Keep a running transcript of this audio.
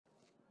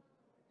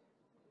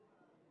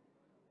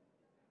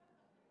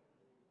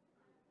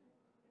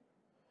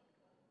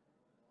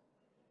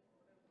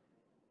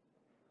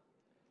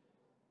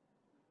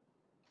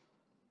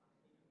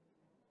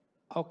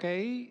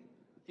Okay,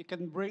 you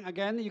can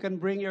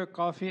bring your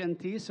coffee and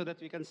tea so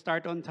that we can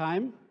start on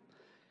time.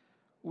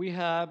 We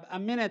have a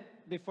minute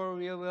before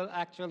we will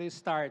actually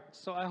start.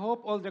 So I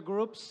hope all the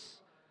groups,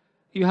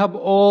 you have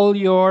all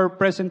your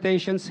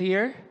presentations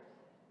here.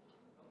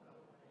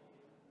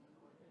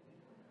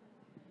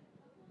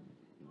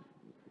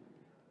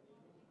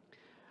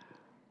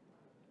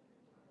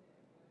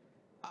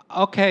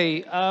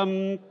 Okay,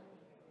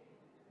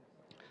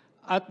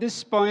 at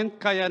this point,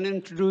 Kayan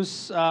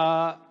introduce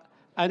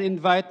and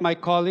invite my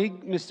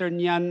colleague, Mr.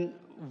 Nyan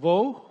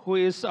Vo, who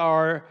is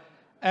our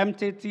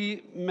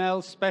MTT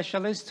Mel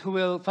specialist who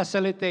will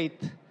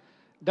facilitate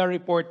the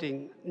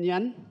reporting.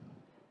 Nyan?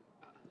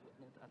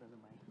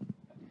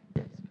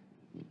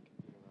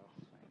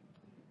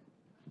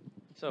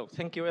 So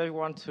thank you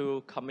everyone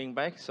to coming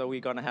back. So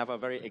we're gonna have a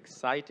very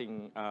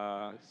exciting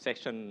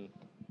section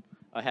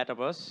ahead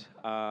of us.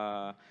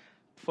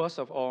 First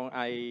of all,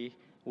 I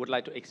would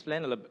like to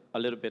explain a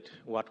little bit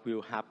what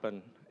will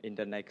happen in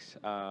the next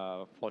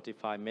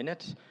 45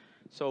 minutes.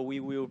 So we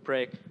will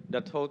break the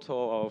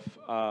total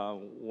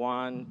of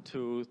 1,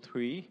 2,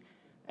 3,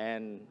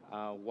 and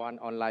one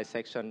online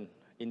section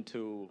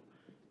into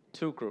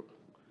two groups.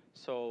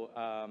 So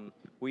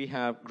we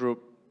have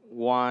group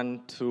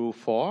 1, 2,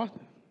 4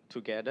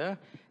 together,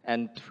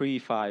 and 3,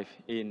 5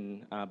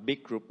 in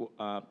big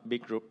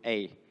group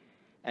A.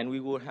 And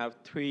we will have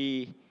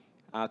three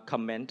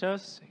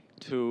commenters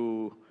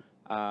to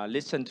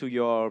listen to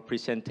your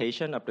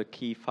presentation of the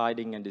key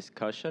finding and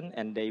discussion,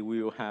 and they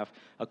will have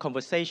a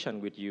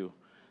conversation with you,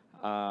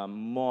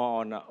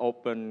 more on an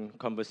open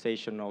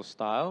conversational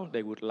style.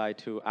 They would like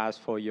to ask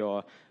for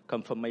your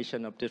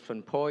confirmation of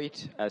different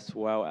points, as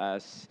well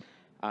as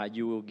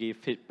you will give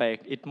feedback.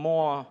 It's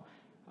more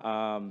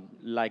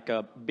like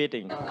a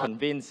bidding,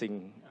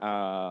 convincing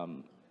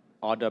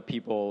other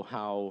people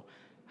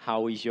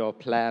how is your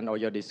plan or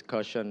your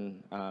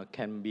discussion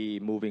can be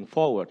moving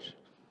forward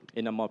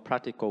in a more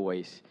practical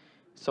ways.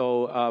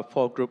 So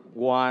for group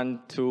 1,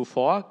 2,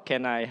 4,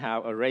 can I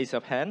have a raise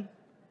of hand?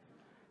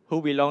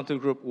 Who belong to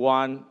group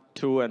 1,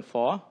 2, and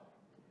 4?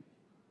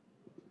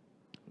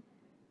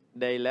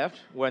 They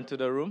left, went to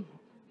the room.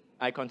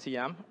 I can't see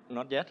them,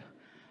 not yet.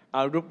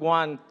 Group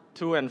 1,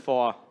 2, and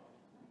 4.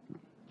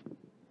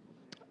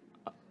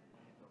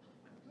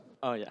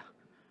 Oh, yeah.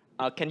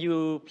 Can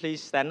you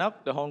please stand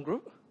up, the whole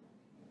group?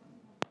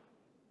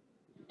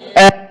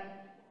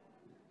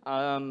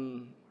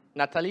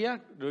 Natalia,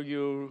 do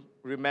you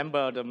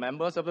remember the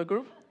members of the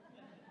group?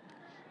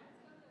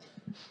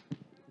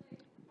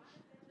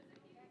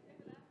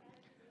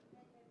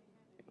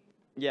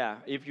 Yeah,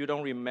 if you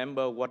don't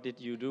remember what did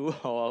you do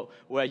or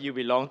where you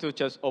belong to,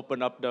 just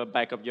open up the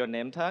back of your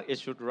name tag. It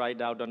should write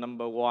down the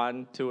number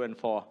 1, 2, and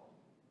 4.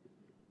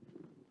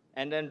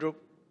 And then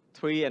group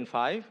 3 and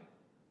 5.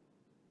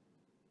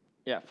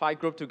 Yeah, 5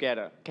 group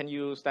together. Can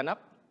you stand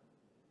up?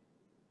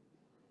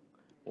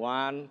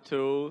 1,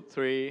 2,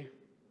 3,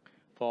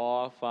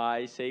 4,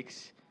 5,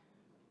 6.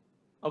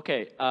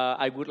 Okay,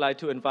 I would like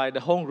to invite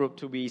the whole group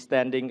to be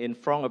standing in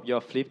front of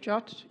your flip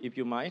chart, if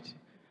you might.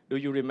 Do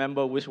you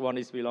remember which one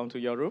is belong to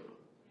your group?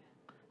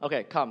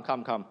 Okay, come.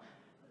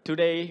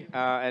 Today,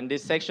 in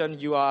this section,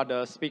 you are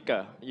the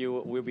speaker.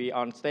 You will be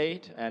on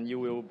stage, and you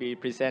will be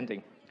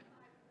presenting.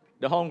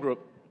 The whole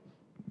group.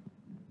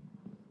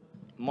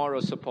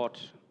 Moral support.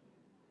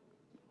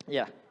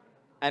 Yeah.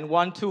 And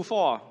 1, 2,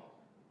 4.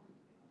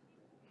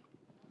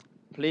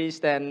 Please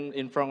stand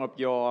in front of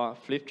your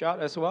flip chart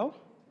as well.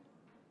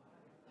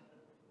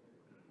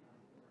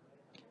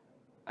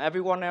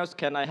 Everyone else,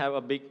 can I have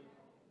a big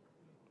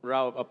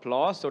round of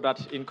applause so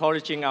that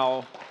encouraging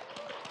our...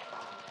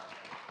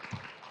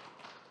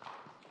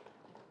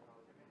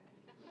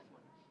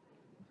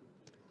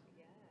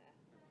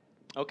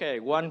 Okay,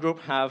 one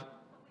group have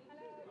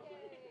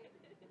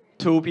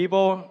 2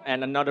 people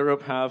and another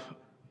group have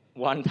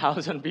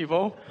 1,000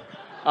 people.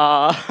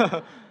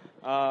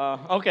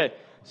 Okay,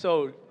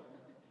 so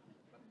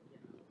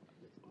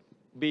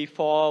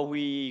before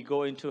we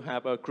go into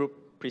have a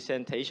group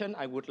presentation,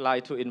 I would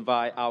like to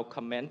invite our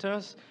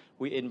commenters.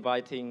 We're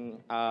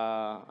inviting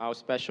our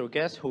special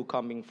guests who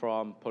coming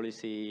from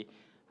policy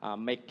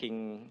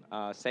making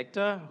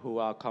sector, who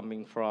are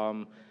coming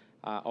from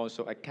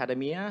also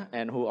academia,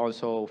 and who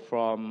also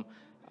from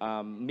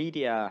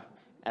media,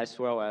 as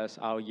well as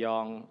our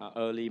young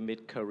early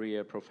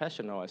mid-career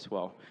professional as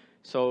well.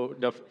 So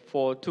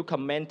to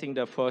commenting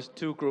the first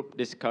 2 group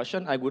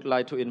discussion, I would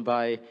like to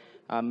invite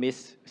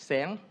Ms.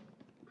 Seng,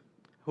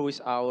 who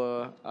is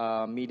our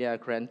media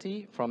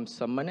grantee from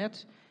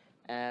Summernet.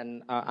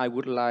 And I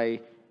would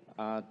like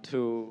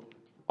to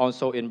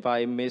also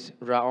invite Ms.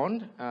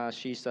 Raon.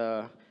 She's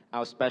our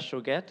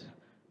special guest.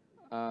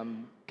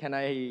 Can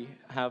I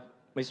have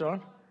Ms.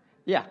 Raon?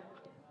 Yeah.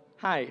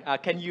 Hi,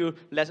 can you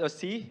let us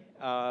see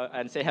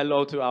and say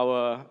hello to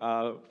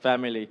our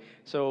family?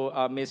 So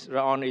Ms.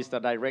 Raon is the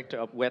director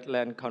of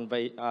Wetland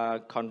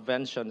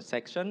Convention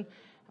Section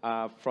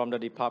from the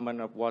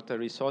Department of Water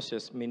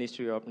Resources,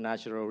 Ministry of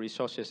Natural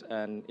Resources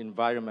and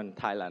Environment,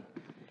 Thailand.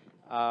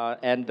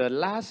 And the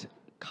last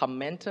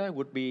commenter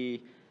would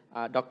be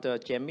Dr.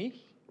 Jamie.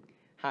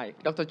 Hi,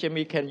 Dr.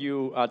 Jamie, can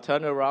you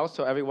turn around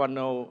so everyone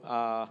know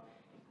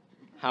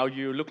how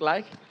you look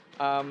like?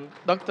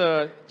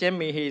 Dr.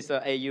 Jamie, he's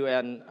a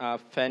AUN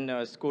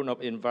Fenner School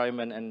of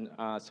Environment and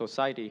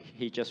Society.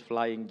 He just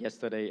flying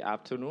yesterday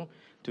afternoon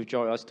to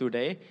join us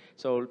today.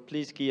 So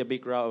please give a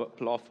big round of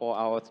applause for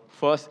our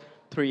first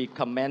three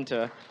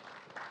commentators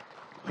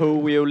who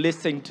will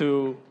listening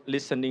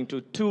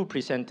to two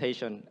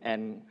presentations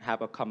and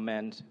have a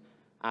comment,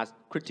 ask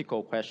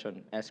critical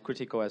question as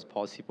critical as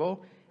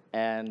possible,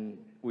 and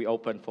we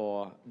open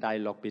for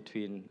dialogue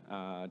between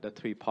the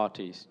three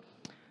parties.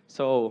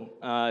 So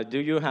do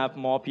you have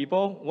more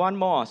people? One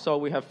more, so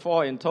we have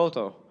four in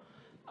total.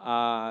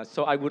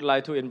 So I would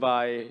like to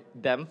invite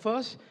them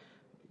first.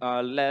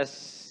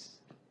 Let's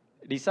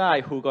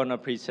decide who's gonna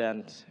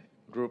present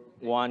group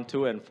 1,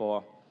 2, and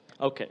 4.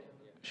 Okay,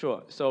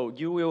 sure. So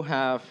you will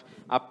have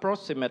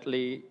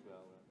approximately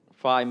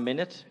 5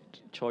 minutes to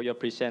show your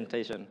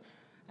presentation,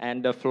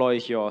 and the floor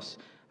is yours.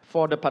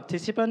 For the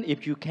participant,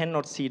 if you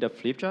cannot see the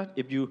flip chart,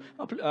 if you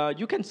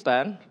can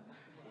stand,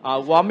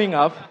 warming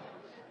up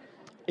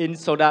in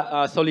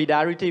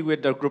solidarity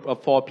with the group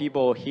of 4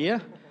 people here.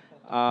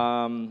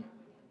 And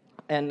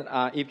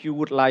if you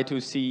would like to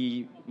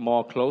see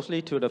more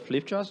closely to the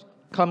flip chart,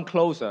 come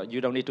closer.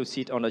 You don't need to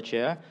sit on a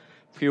chair.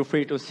 Feel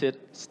free to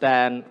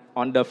stand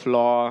on the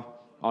floor,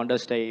 on the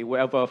stage,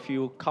 wherever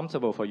feel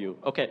comfortable for you.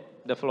 Okay,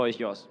 the floor is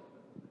yours.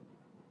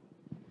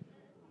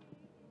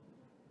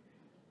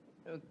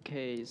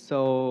 Okay,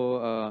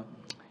 so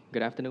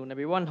good afternoon,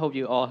 everyone. Hope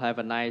you all have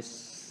a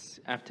nice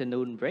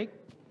afternoon break.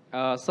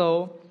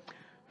 So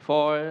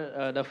for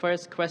the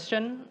first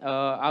question,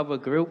 our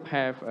group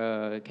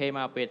have came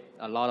up with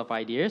a lot of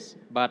ideas,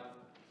 but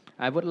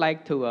I would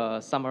like to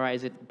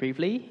summarize it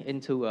briefly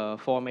into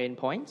 4 main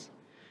points.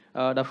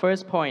 The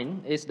first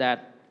point is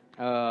that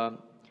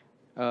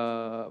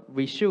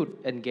we should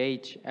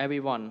engage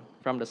everyone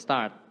from the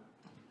start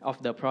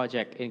of the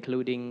project,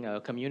 including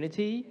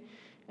community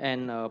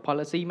and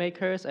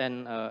policymakers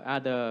and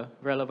other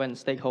relevant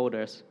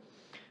stakeholders.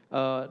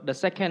 The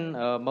second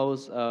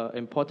most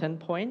important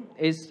point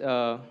is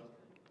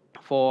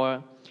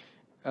for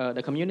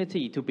the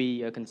community to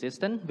be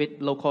consistent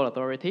with local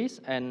authorities,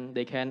 and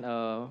they can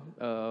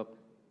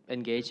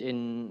engage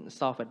in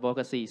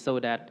self-advocacy so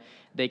that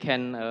they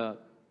can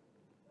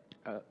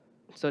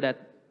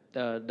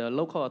the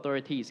local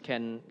authorities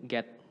can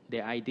get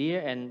the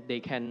idea and they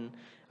can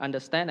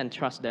understand and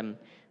trust them,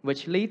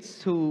 which leads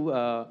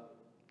to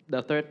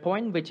the third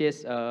point, which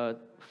is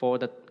for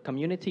the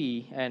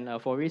community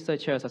and for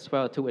researchers as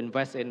well to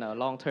invest in a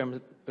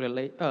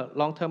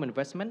long-term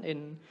investment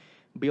in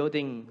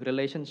building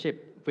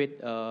relationship with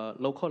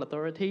local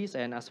authorities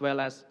and as well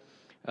as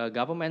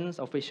government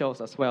officials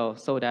as well,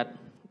 so that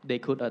they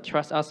could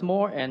trust us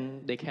more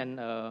and they can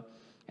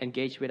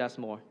engage with us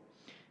more.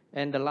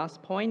 And the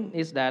last point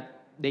is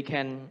that they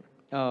can,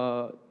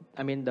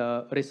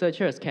 the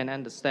researchers can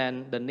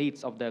understand the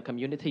needs of the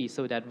community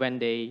so that when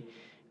they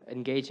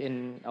engage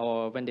in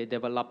or when they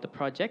develop the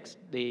projects,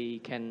 they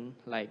can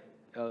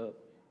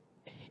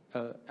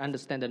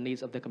understand the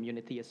needs of the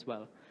community as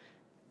well.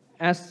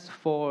 As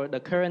for the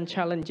current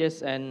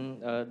challenges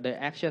and the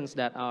actions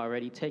that are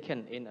already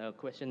taken in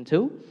question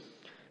 2,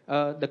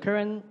 the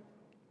current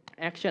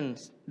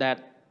actions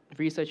that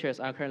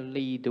researchers are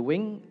currently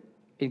doing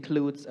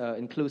includes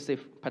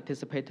inclusive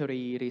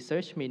participatory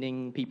research,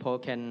 meaning people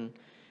can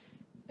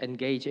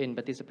engage in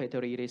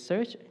participatory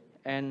research.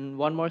 And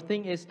one more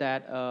thing is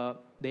that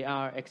they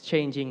are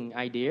exchanging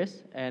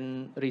ideas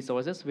and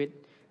resources with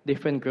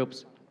different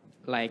groups,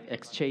 like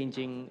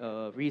exchanging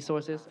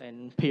resources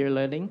and peer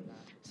learning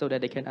so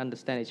that they can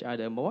understand each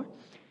other more.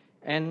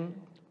 And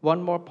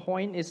one more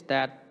point is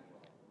that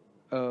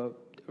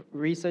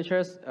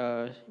researchers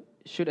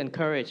should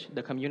encourage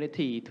the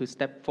community to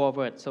step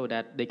forward so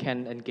that they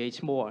can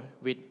engage more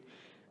with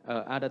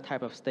other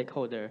type of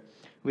stakeholder.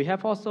 We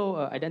have also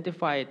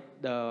identified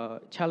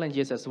the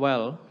challenges as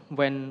well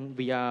when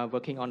we are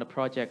working on the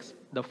projects.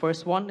 The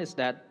first one is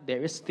that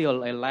there is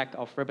still a lack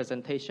of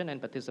representation and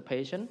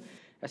participation,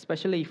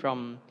 especially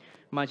from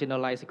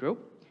marginalized group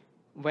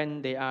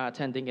when they are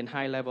attending in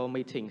high-level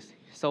meetings.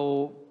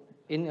 So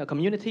in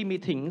community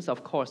meetings,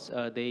 of course,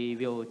 they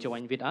will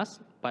join with us,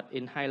 but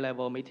in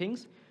high-level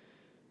meetings,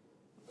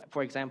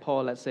 for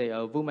example, let's say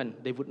a woman,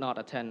 they would not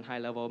attend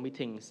high-level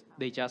meetings.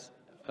 They just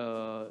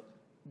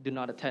do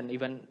not attend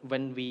even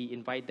when we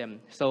invite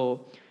them.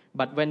 So,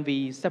 but when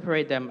we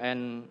separate them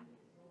and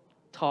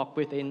talk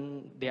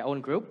within their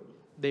own group,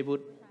 they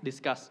would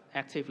discuss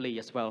actively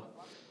as well.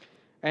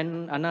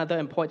 And another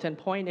important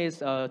point is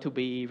to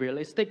be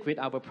realistic with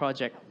our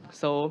project.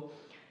 So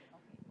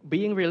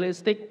being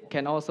realistic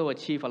can also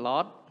achieve a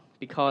lot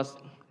because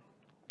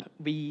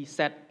we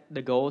set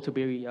the goal to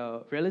be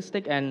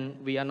realistic and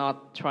we are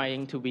not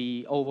trying to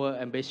be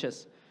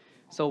over-ambitious.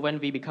 So when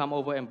we become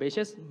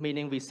over-ambitious,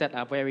 meaning we set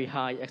up very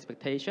high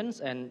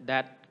expectations, and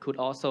that could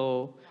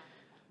also,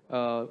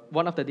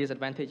 one of the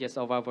disadvantages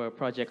of our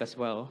project as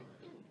well.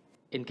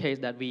 In case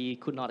that we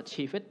could not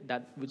achieve it,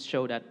 that would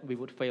show that we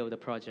would fail the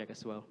project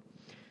as well.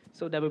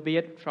 So that will be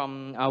it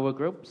from our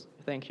groups.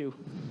 Thank you.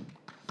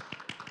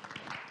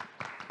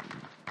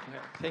 Okay,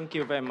 thank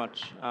you very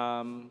much.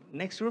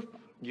 Next group,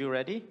 you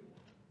ready?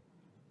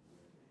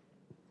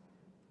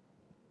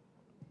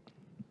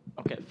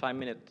 Okay, 5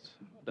 minutes.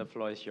 The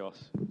floor is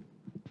yours.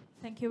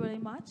 Thank you very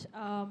much.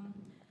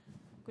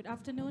 Good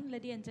afternoon,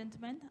 ladies and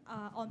gentlemen.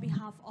 On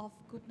behalf of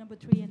group number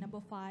 3 and number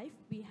 5,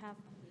 we have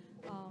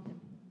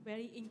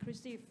very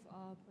inclusive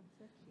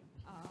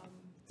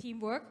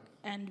teamwork,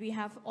 and we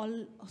have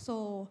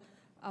also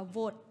a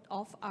vote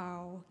of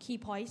our key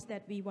points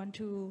that we want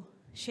to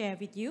share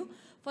with you.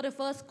 For the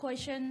first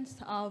questions,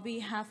 we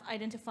have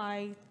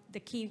identified the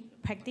key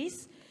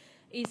practice.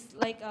 It's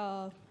like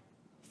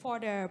for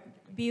the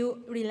build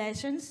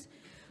relations.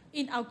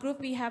 In our group,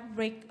 we have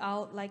break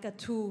out like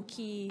two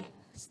key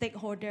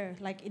stakeholders,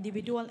 like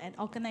individual and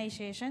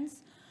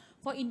organizations.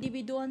 For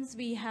individuals,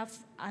 we have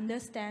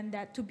understand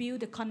that to build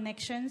the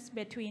connections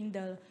between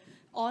the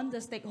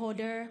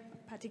stakeholder,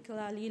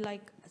 particularly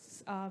like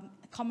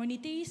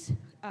communities,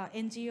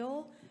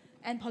 NGO,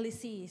 and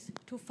policies,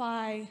 to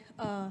find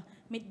a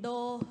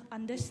middle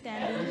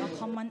understanding or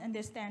common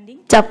understanding.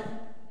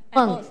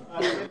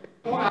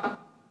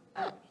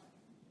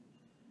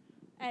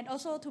 And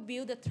also to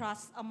build the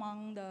trust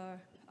among the,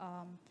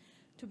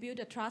 to build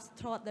the trust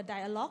throughout the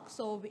dialogue.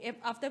 So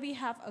after we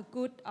have a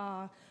good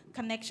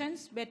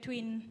connections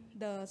between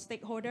the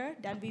stakeholder,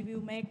 then we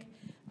will make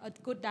a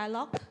good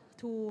dialogue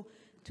to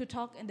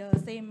talk in the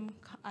same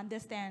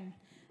understand.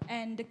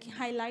 And the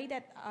highlight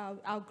that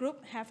our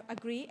group have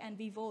agreed and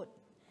we vote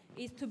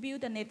is to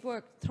build a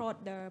network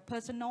throughout the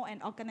personal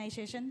and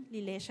organization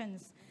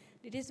relations.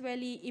 It is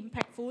really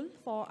impactful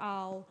for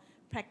our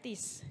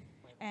practice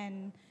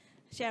and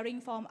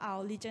sharing from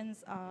our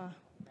Legion's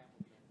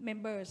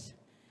members.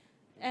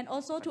 And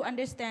also to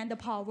understand the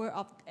power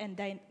of and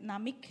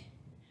dynamic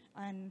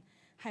and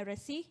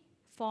hierarchy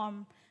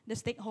from the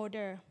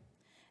stakeholder.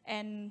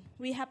 And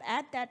we have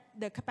added that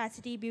the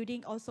capacity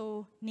building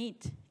also need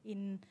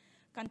in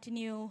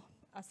continue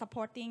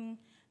supporting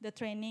the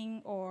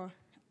training or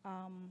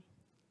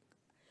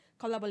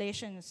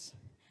collaborations.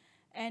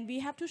 And we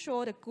have to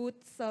show the good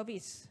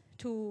service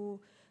to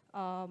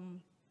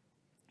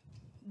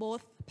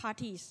both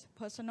parties,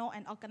 personal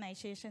and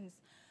organizations.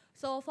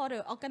 So for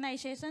the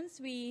organizations,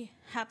 we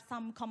have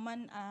some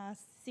common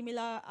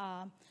similar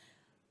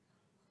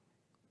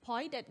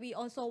point that we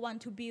also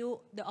want to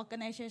build the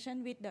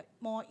organization with the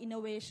more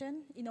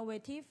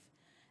innovative,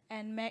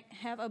 and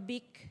have a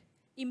big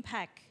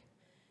impact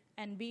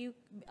and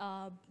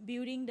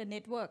building the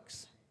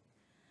networks.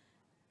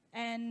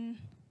 And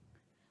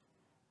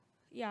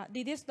yeah,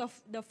 this is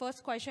the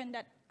first question,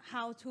 that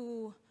how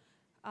to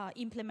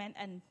implement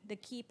and the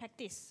key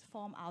practice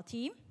from our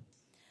team.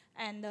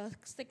 And the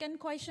second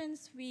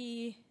questions,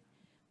 we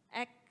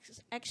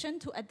action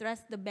to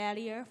address the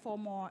barrier for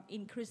more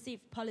inclusive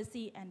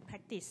policy and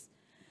practice.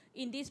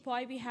 In this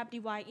point, we have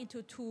divided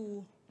into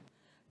two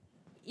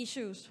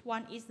issues.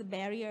 One is the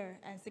barrier,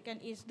 and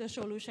second is the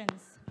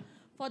solutions.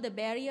 For the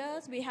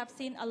barriers, we have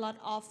seen a lot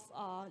of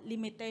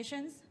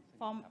limitations.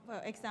 For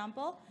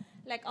example,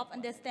 lack of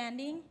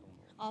understanding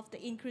of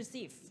the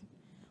inclusive,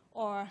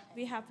 or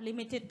we have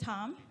limited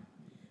time,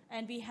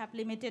 and we have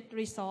limited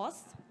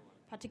resource,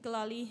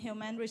 particularly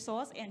human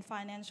resource and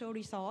financial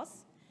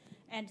resource.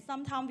 And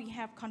sometimes we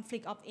have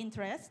conflict of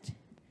interest.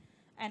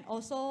 And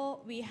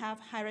also we have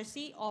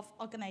hierarchy of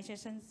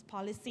organizations'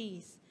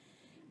 policies.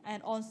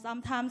 And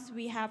sometimes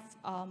we have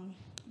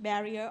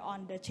barrier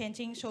on the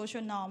changing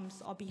social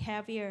norms or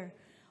behavior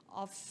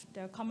of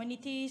the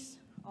communities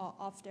or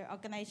of the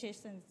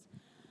organizations.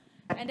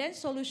 And then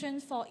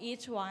solutions for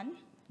each one,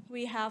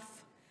 we have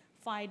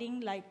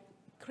finding like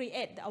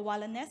create the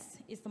awareness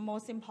is the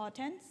most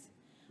important,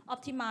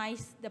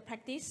 optimize the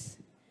practice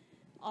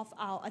of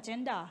our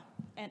agenda,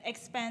 and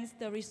expand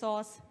the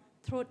resource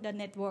through the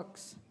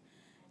networks,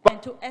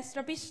 and to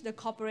establish the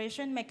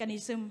cooperation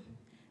mechanism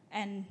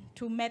and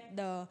to meet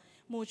the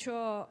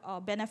mutual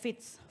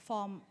benefits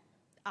from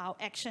our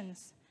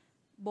actions,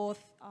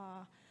 both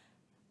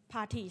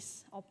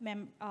parties of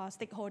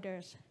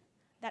stakeholders.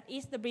 That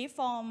is the brief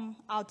from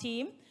our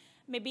team.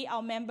 Maybe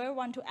our member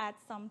want to add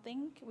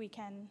something. We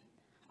can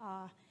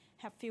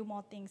have few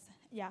more things.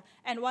 Yeah,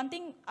 and one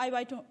thing I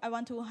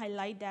want to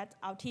highlight that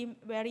our team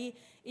very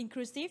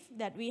inclusive,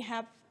 that we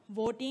have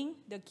voting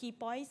the key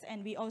points,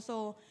 and we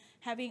also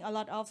having a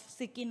lot of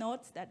sticky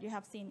notes that you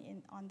have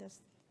seen on the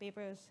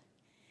papers.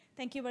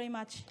 Thank you very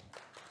much.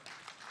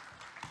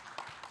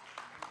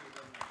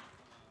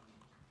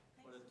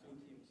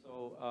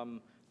 So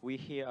we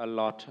hear a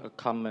lot of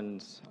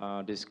comments,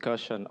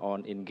 discussion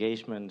on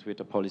engagement with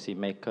the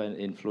policymaker and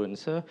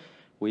influencer.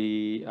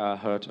 We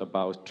heard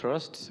about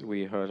trust.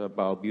 We heard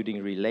about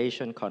building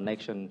relation,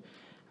 connection,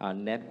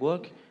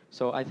 network.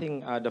 So I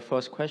think the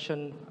first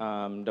question,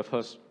 the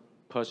first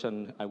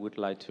person I would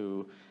like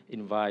to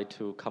invite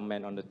to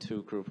comment on the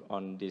two groups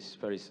on this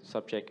very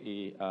subject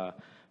is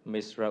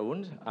Ms.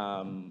 Raoul.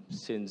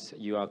 Since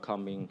you are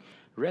coming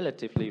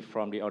relatively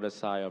from the other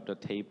side of the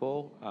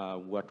table,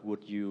 what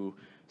would you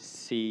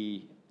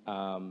see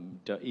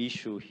the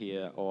issue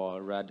here,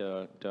 or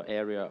rather the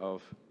area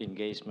of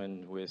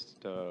engagement with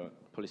the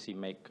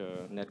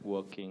policymaker,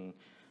 networking,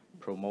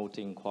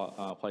 promoting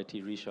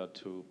quality research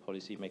to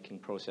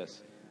policymaking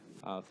process.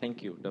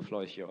 Thank you. The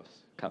floor is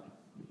yours. ครับ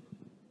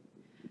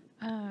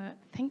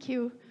Thank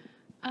you.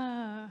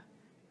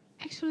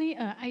 Actually,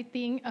 I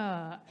think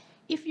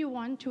if you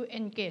want to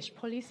engage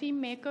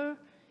policymaker,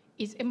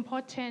 it's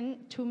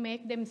important to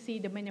make them see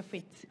the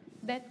benefits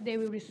that they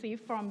will receive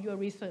from your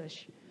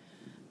research.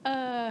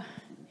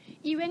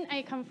 Even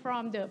I come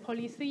from the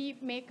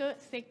policymaker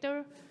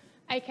sector,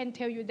 I can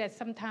tell you that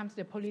sometimes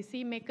the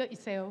policymaker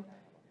itself,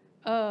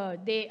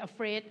 they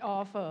afraid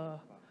of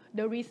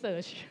the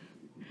research.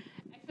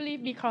 Actually,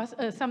 because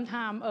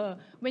sometimes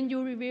when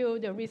you review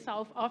the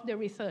result of the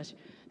research,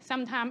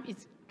 sometimes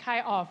it's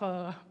kind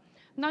of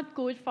not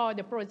good for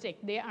the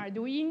project they are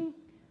doing.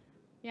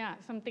 Yeah,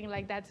 something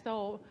like that.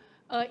 So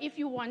if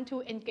you want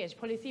to engage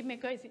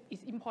policymakers,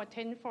 it's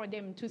important for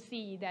them to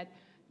see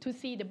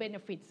the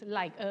benefits,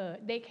 like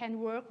they can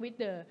work with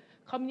the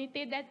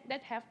community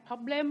that have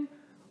problem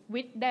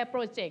with their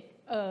project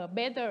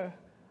better,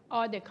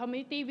 or the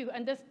community will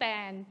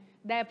understand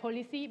their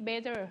policy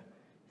better.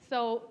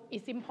 So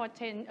it's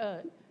important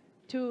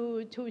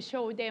to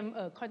show them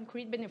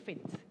concrete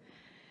benefits.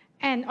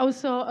 And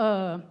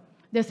also,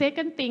 the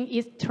second thing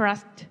is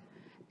trust.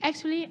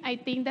 Actually, I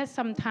think that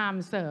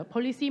sometimes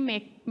policy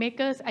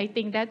makers, I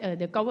think that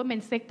the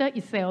government sector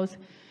itself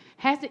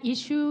has the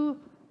issue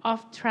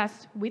of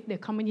trust with the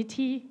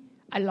community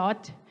a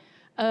lot,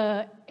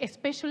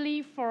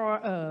 especially for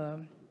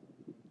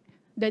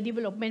the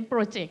development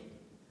project,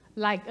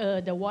 like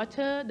the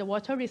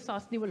water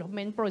resource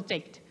development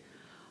project,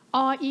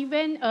 or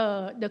even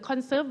the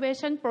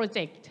conservation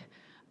project.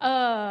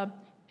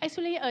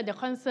 Actually, the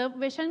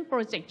conservation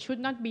project should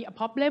not be a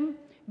problem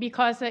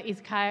because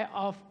it's kind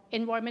of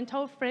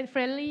environmental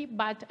friendly,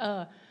 but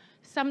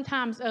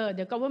sometimes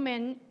the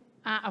government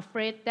are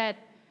afraid that,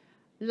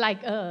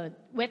 like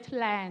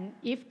wetland,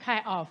 if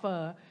kind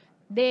of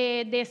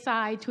they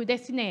decide to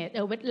designate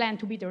a wetland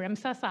to be the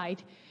Ramsar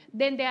site,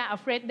 then they are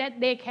afraid that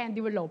they can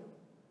develop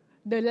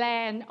the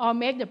land or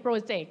make the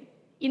project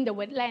in the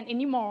wetland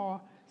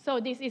anymore. So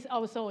this is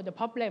also the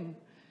problem.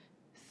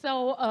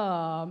 So,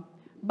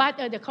 but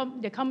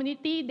the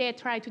community, they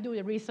try to do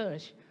the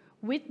research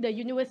with the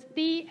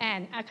university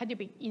and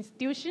academic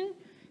institution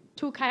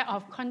to kind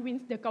of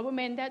convince the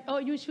government that, oh,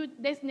 you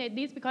should designate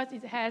this because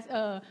it has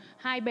a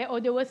high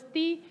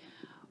biodiversity.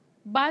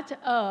 But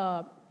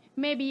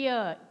maybe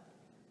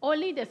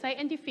only the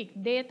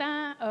scientific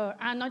data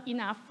are not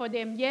enough for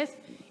them. Yes,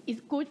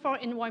 it's good for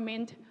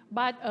environment,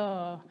 but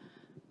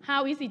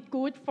how is it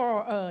good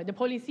for the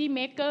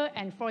policymaker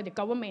and for the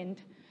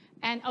government?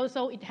 And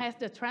also it has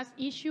the trust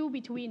issue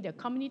between the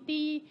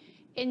community,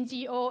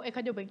 NGO,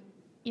 academic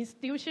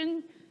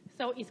institution.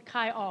 So it's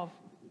kind of,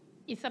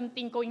 it's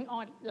something going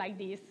on like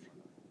this.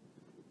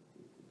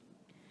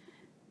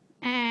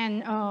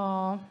 And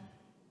I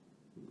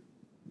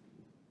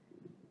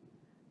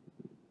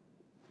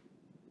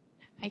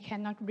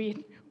cannot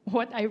read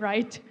what I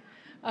write.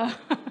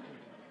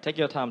 Take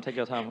your time, take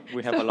your time.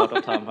 We have a lot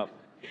of time.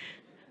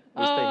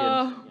 We stay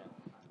here.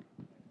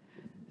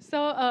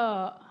 So,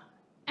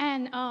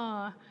 and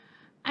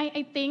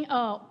I think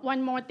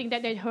one more thing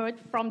that I heard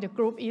from the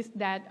group is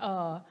that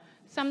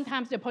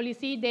sometimes the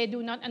policy, they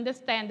do not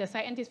understand the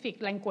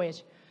scientific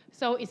language.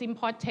 So it's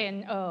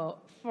important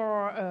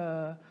for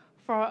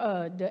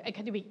the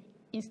academic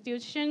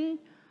institution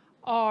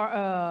or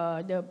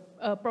the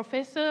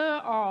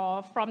professor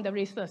or from the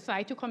research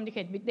side to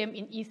communicate with them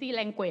in easy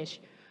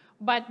language.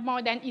 But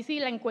more than easy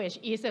language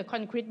is a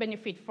concrete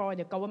benefit for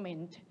the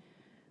government.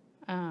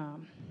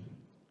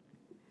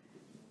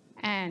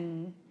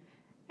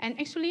 And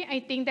actually,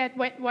 I think that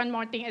one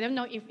more thing, I don't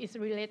know if it's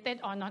related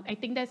or not, I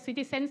think that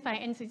citizen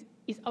science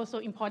is also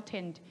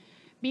important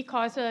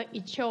because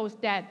it shows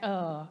that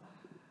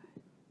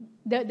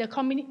the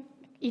community,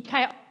 it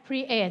kind of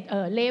create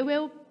a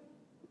level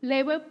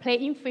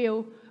playing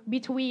field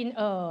between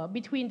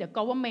the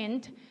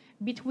government,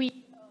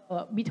 between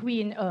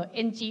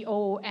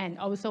NGO and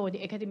also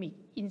the academic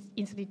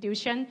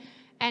institution.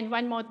 And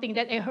one more thing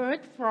that I heard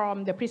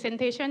from the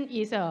presentation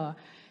is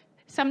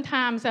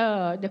sometimes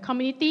the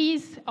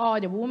communities or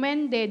the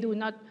women, they do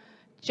not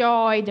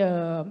join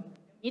the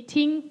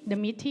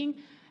meeting.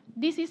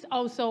 This is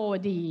also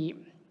the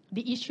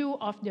issue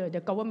of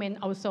the government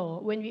also.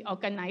 When we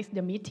organize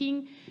the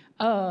meeting,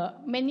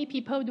 many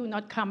people do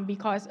not come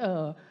because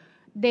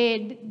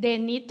they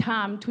need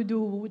time to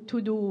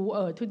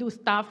do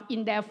stuff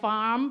in their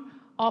farm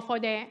or for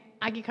their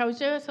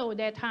agriculture, so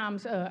their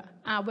times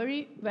are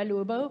very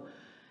valuable.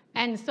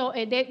 And so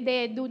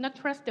they do not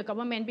trust the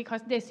government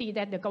because they see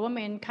that the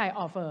government kind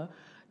of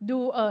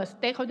do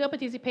stakeholder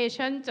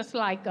participation just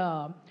like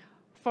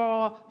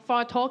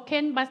for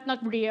token, but not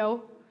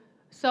real.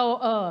 So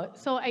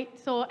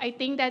I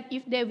think that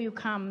if they will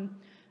come,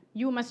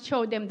 you must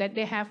show them that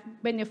they have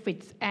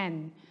benefits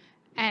and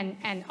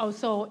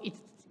also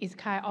it's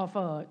kind of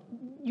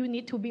you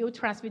need to build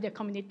trust with the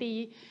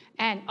community,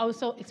 and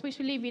also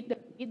especially with the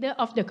leader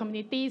of the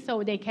community,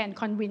 so they can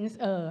convince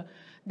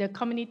the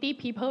community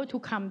people to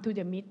come to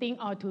the meeting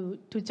or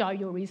to join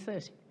your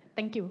research.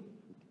 Thank you.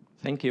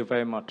 Thank you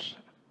very much.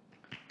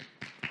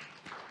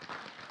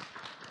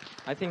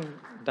 I think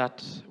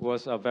that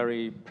was a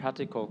very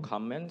practical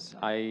comment.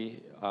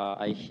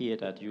 I hear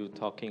that you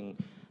talking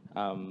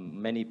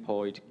many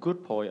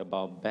good point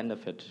about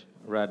benefit,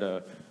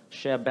 rather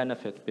share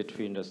benefit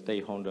between the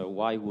stakeholder.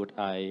 Why would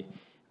I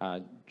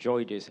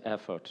join this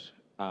effort?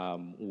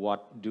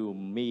 What do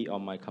me or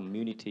my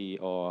community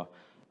or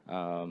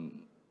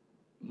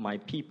my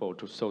people,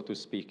 so to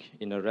speak,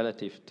 in a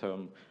relative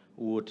term,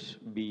 would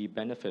be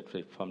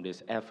benefited from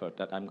this effort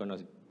that I'm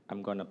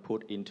gonna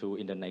put into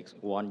in the next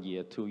 1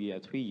 year, 2 year,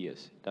 3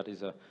 years? That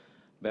is a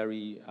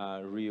very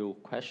real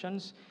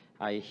questions.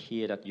 I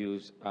hear that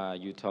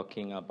you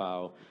talking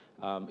about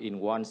in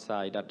one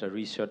side that the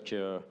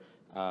researcher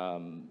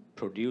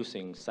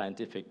producing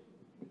scientific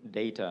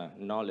data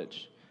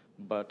knowledge,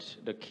 but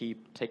the key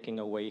taking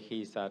away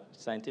is that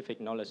scientific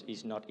knowledge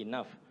is not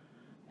enough,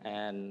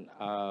 and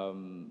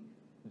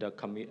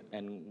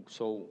and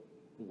so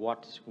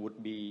what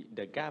would be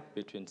the gap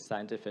between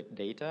scientific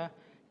data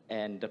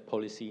and the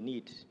policy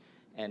needs,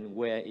 and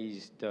where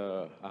is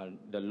the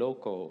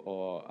local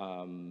or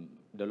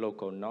the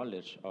local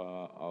knowledge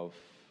of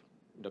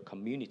the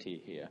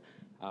community here?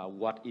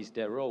 What is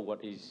their role?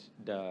 What is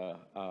their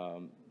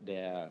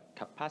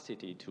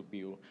capacity to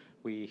build?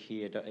 We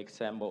hear the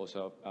examples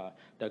of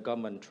the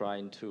government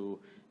trying to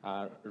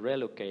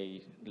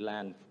relocate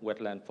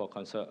wetland for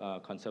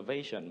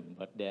conservation,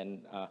 but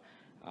then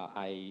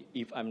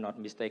if I'm not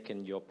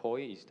mistaken, your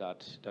point is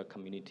that the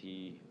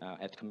community,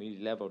 at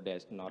community level,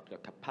 there's not a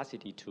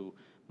capacity to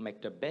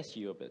make the best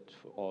use of it,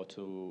 or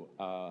to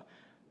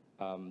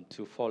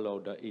follow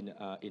the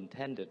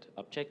intended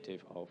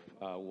objective of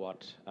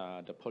what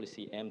the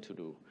policy aim to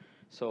do.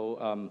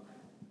 So,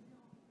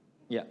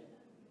 yeah,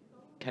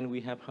 can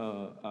we have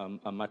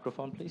a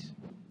microphone, please?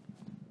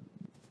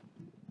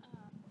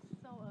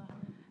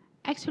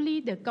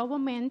 Actually, the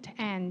government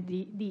and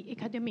the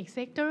academic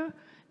sector,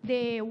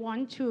 they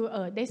want to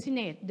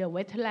designate the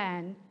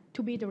wetland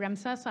to be the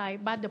Ramsar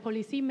site, but the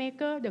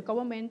policymaker, the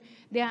government,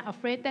 they are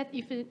afraid that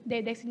if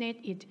they designate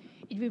it,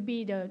 it will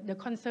be the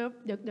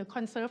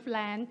conserved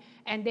land,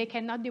 and they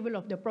cannot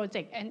develop the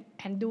project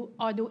and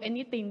do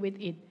anything with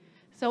it.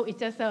 So it's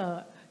just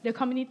the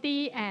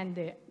community and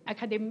the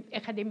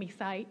academic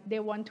side, they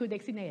want to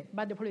designate,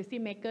 but the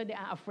policymaker, they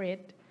are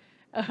afraid.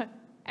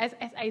 As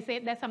I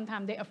said, that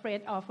sometimes they're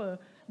afraid of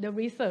the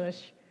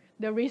research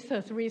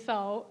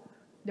result.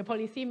 The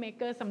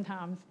policymaker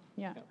sometimes,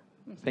 yeah.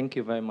 Thank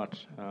you very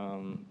much,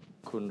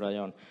 Kun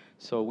Rayon.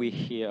 So we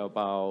hear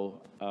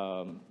about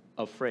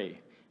afraid,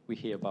 we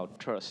hear about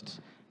trust.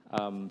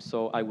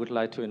 So I would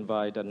like to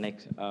invite the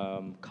next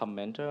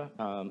commenter,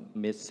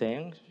 Ms.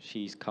 Seng.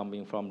 She's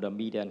coming from the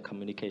media and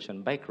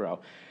communication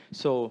background.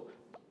 So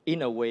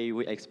in a way,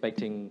 we're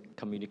expecting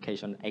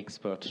communication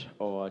experts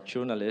or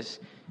journalists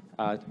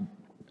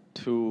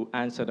to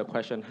answer the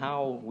question,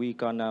 how we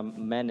gonna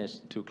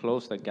manage to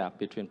close the gap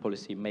between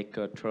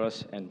policymaker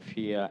trust and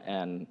fear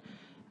and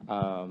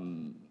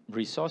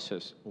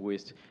resources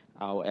with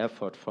our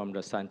effort from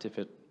the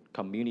scientific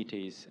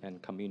communities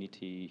and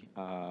community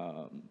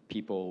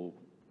people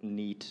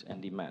needs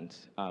and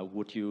demands.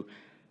 Would you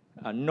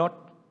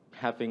not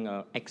having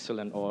an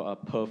excellent or a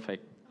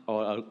perfect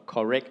or a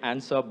correct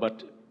answer,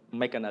 but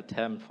make an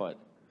attempt for it,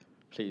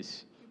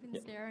 please? You've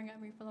been staring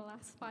at me for the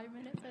last 5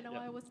 minutes. I know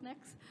I was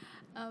next.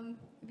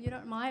 If you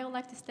don't mind, I would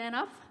like to stand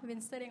up. I've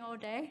been sitting all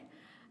day.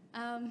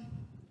 I'm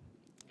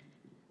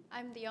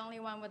the only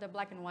one with a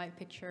black and white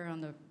picture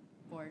on the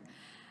board.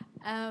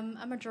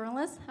 I'm a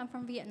journalist. I'm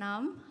from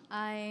Vietnam.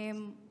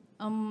 I'm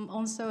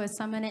also a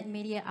Summoned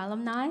Media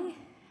alumni.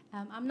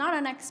 I'm not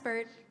an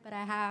expert, but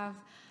I have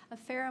a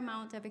fair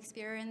amount of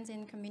experience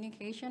in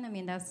communication. I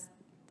mean, that's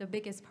the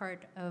biggest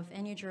part of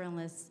any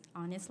journalist,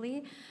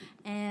 honestly.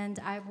 And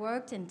I've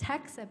worked in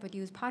text, I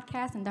produced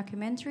podcasts and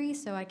documentaries,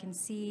 so I can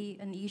see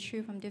an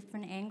issue from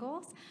different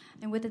angles.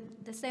 And with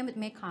the same with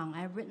Mekong.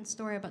 I've written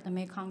story about the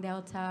Mekong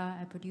Delta,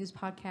 I produced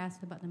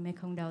podcasts about the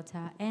Mekong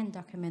Delta, and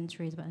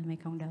documentaries about the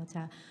Mekong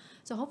Delta.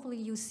 So hopefully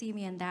you see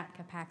me in that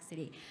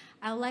capacity.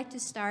 I would like to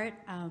start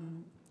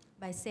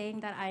by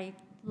saying that I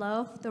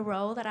love the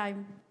role that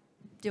I'm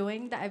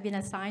doing, that I've been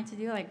assigned to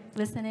do, like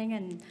listening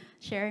and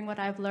sharing what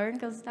I've learned,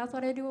 because that's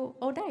what I do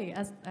all day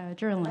as a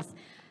journalist.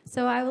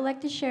 So I would like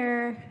to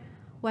share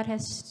what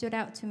has stood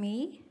out to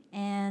me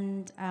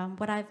and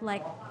what I'd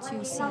like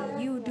to see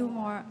you do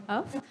more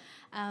of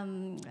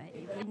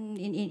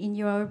in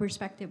your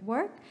respective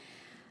work.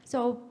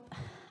 So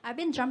I've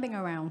been jumping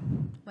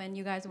around when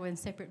you guys were in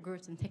separate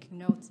groups and taking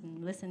notes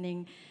and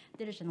listening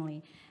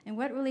digitally. And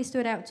what really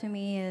stood out to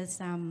me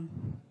is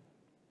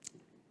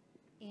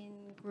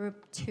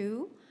Group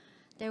 2,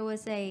 there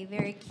was a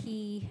very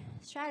key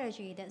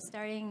strategy that's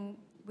starting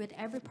with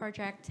every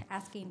project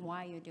asking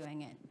why you're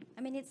doing it.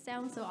 I mean, it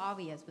sounds so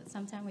obvious, but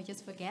sometimes we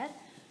just forget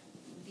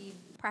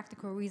the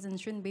practical reason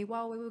shouldn't be,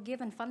 well, we were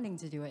given funding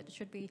to do it. It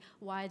should be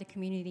why the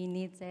community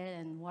needs it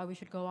and why we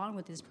should go on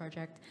with this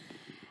project.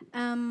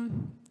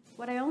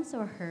 What I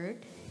also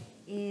heard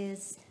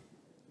is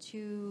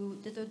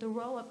the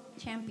role of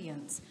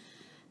champions.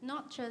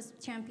 Not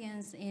just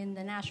champions in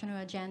the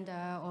national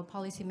agenda or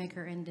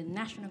policymaker in the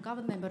national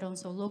government, but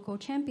also local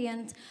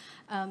champions.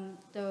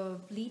 The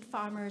lead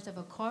farmers of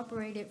a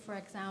cooperative, for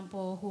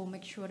example, who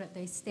make sure that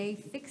they stay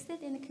fixed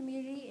in the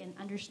community and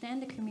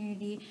understand the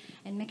community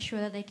and make sure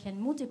that they can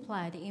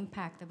multiply the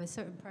impact of a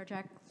certain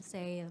project,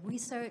 say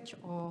research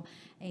or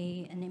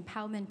an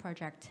empowerment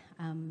project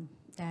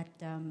that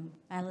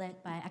are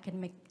led by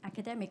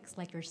academics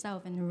like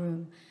yourself in the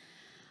room.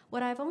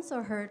 What I've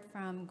also heard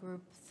from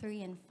group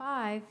 3 and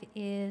 5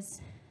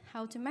 is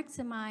how to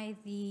maximize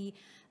the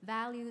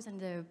values and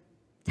the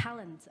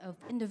talents of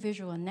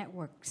individual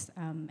networks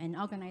and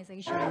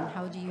organizations, and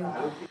how do you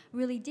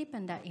really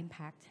deepen that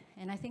impact.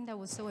 And I think that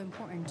was so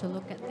important to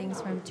look at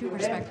things from two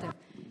perspectives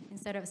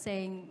instead of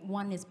saying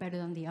one is better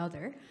than the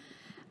other.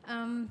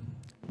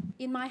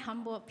 In my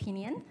humble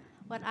opinion,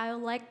 what I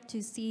would like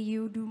to see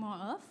you do more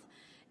of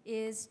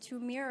is to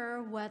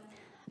mirror what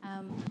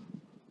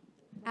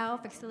our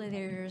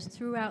facilitators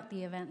throughout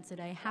the event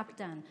today have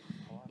done,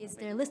 is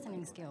their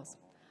listening skills.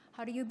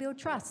 How do you build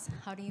trust?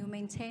 How do you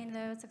maintain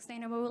a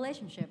sustainable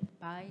relationship?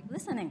 By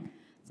listening.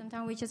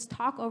 Sometimes we just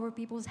talk over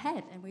people's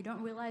head and we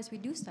don't realize we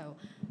do so,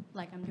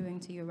 like I'm doing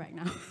to you right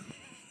now.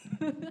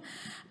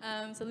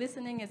 So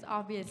listening is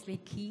obviously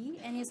key,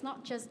 and it's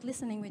not just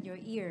listening with your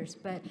ears,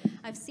 but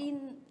I've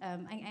seen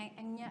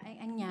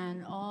anh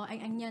Nhan or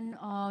anh Nhân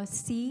or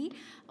C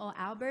or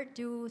Albert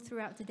do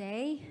throughout the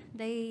day.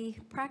 They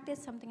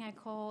practice something I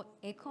call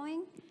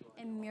echoing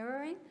and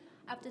mirroring.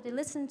 After they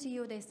listen to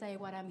you, they say,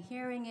 what I'm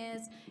hearing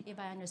is, if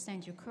I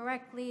understand you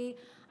correctly.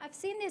 I've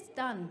seen this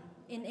done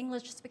in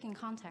English-speaking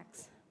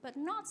context, but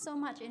not so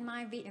much in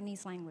my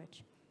Vietnamese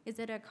language. Is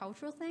it a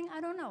cultural thing?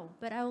 I don't know,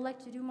 but I would like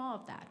to do more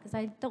of that because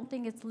I don't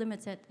think it's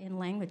limited in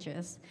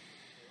languages.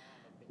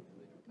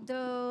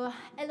 The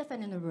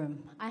elephant in the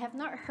room. I have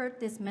not heard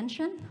this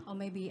mentioned, or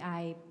maybe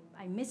I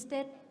missed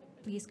it.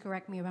 Please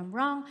correct me if I'm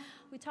wrong.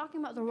 We're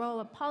talking about the role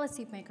of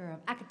policymakers,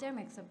 of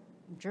academics, of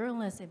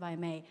journalists, if I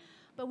may,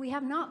 but we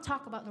have not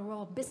talked about the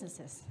role of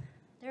businesses.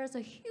 There's a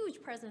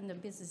huge presence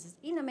of businesses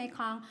in the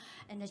Mekong,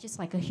 and there's just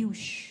like a huge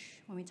shh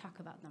when we talk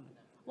about them.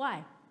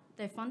 Why?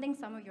 They're funding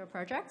some of your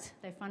projects.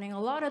 They're funding a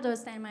lot of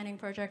those sand mining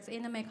projects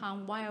in the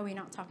Mekong. Why are we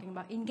not talking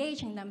about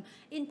engaging them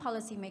in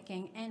policy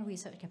making and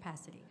research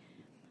capacity?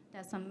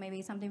 That's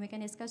maybe something we can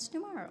discuss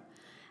tomorrow.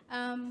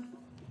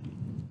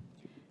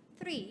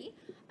 3,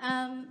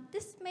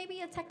 this may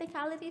be a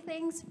technicality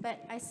things,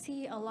 but I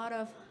see a lot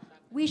of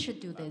we should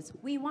do this,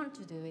 we want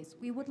to do this,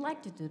 we would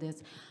like to do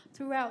this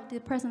throughout the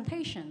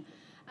presentation.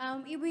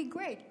 It would be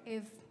great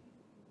if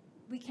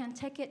we can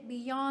take it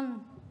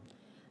beyond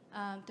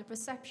the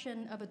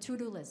perception of a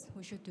to-do list.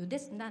 We should do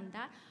this and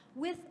that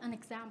with an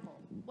example.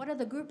 What are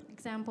the group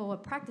example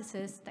of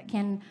practices that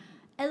can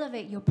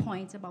elevate your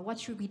points about what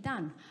should be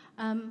done?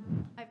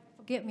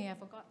 Forgive me, I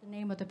forgot the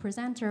name of the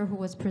presenter who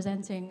was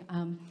presenting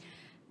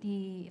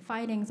the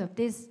findings of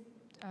this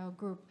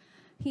group.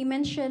 He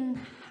mentioned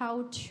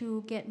how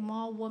to get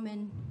more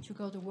women to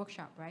go to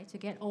workshop, right? To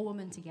get all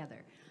women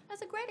together.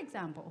 That's a great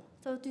example.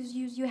 So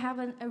you have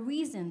a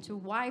reason to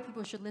why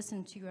people should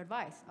listen to your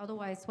advice.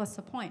 Otherwise, what's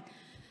the point?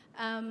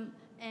 And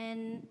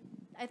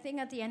I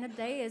think at the end of the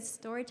day, is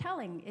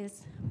storytelling,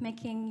 is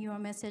making your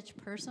message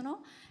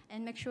personal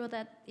and make sure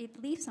that it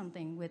leaves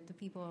something with the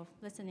people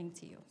listening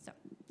to you. So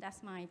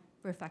that's my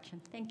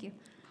reflection. Thank you.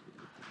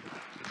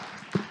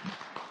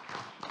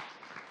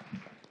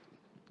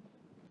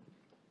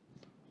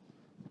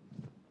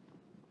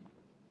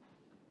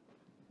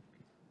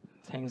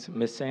 Thanks,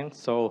 Ms. Seng.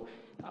 So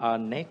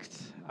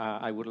next,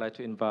 I would like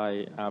to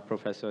invite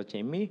Professor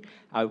Jamie.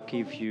 I'll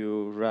give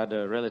you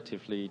rather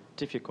relatively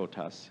difficult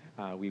tasks.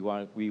 We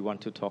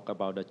want to talk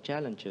about the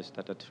challenges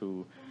that the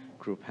two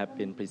groups have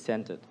been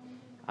presented.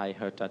 I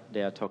heard that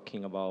they are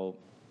talking about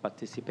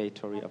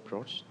participatory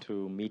approach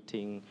to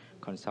meeting,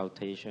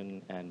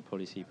 consultation, and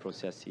policy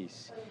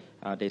processes.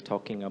 They're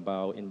talking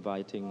about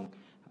inviting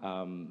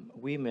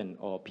women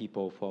or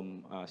people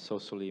from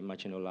socially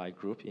marginalized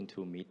group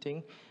into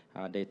meeting.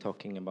 They're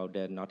talking about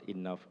their not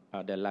enough,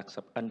 their lack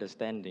of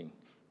understanding.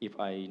 If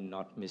I'm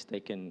not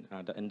mistaken,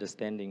 the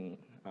understanding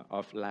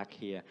of lack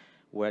here,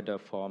 whether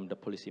from the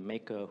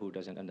policymaker who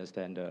doesn't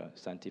understand the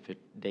scientific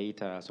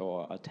data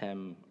or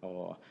attempt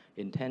or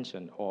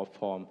intention, or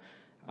from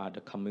the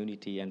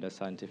community and the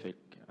scientific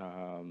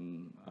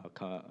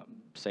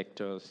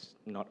sectors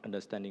not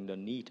understanding the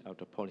need of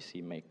the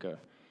policymaker.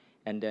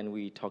 And then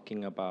we're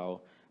talking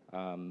about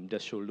the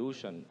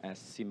solution as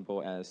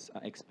simple as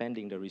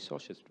expanding the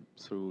resources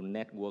through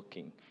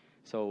networking.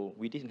 So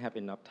we didn't have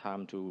enough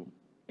time to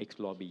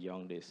explore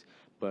beyond this,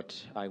 but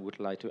I would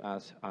like to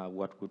ask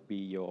what would be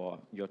your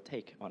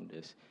take on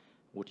this?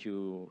 Would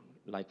you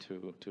like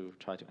to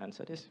try to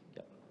answer this?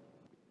 Yeah.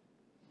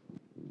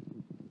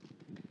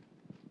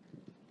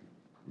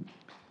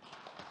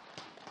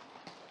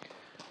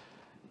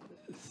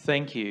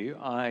 Thank you.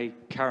 I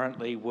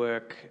currently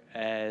work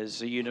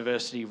as a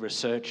university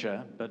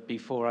researcher, but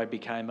before I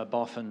became a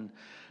boffin,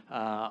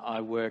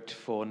 I worked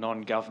for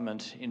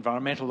non-government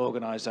environmental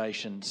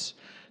organisations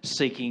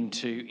seeking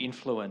to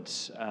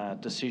influence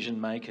decision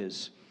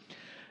makers.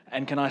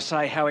 And can I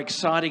say how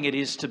exciting it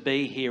is to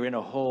be here in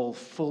a hall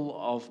full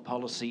of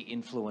policy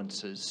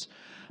influencers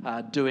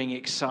doing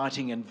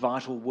exciting and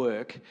vital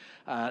work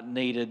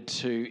needed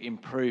to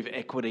improve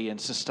equity and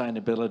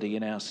sustainability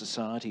in our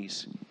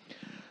societies.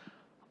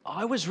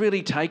 I was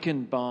really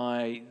taken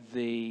by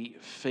the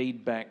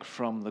feedback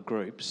from the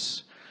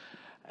groups,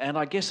 and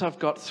I guess I've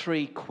got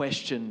 3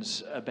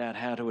 questions about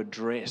how to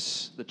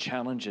address the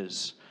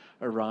challenges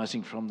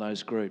arising from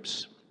those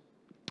groups.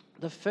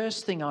 The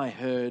first thing I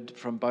heard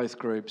from both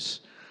groups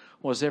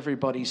was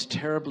everybody's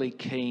terribly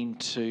keen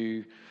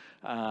to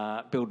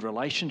build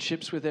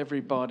relationships with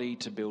everybody,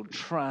 to build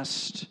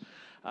trust,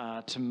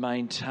 to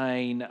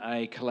maintain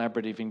a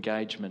collaborative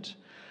engagement.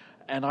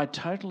 And I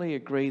totally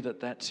agree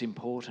that that's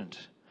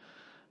important.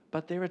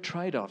 But there are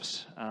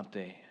trade-offs, aren't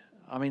there?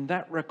 I mean,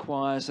 that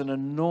requires an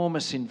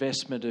enormous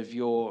investment of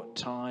your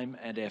time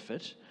and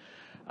effort,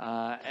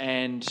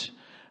 and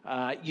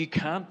you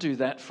can't do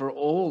that for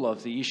all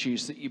of the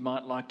issues that you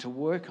might like to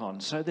work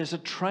on. So there's a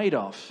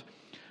trade-off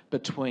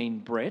between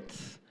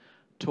breadth,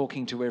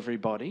 talking to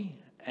everybody,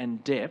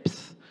 and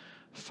depth,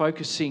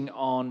 focusing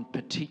on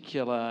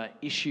particular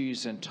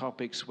issues and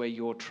topics where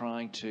you're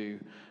trying to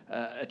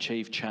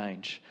achieve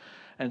change.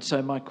 And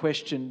so my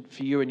question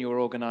for you and your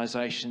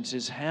organisations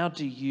is, how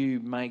do you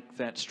make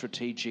that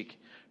strategic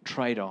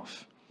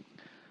trade-off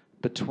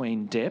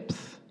between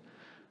depth,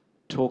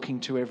 talking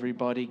to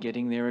everybody,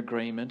 getting their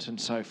agreement and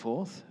so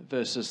forth,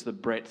 versus the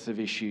breadth of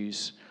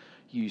issues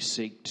you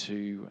seek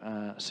to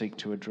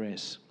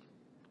address?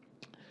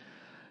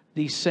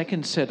 The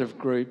second set of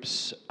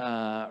groups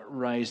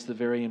raised the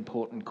very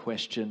important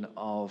question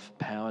of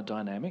power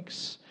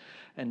dynamics,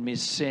 and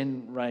Ms.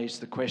 Sen raised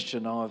the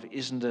question of,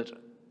 isn't it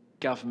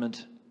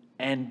government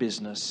and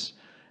business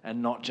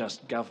and not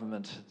just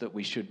government that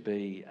we should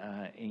be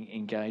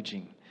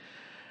engaging?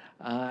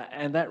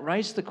 And that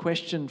raised the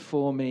question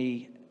for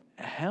me,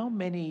 how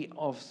many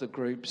of the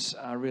groups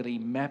are really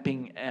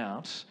mapping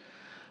out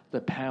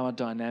the power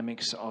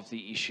dynamics of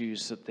the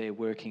issues that they're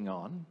working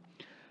on,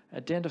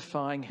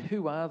 identifying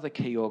who are the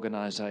key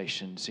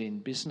organisations in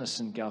business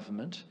and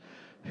government,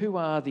 who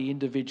are the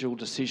individual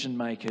decision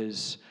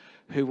makers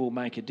who will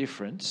make a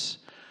difference,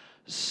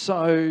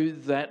 so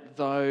that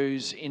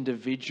those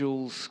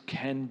individuals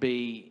can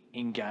be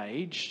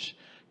engaged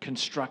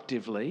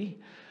constructively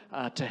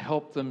to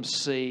help them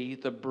see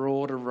the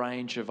broader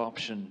range of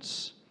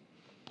options,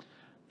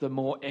 the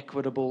more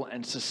equitable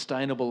and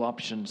sustainable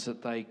options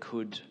that they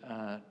could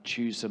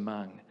choose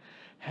among.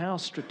 How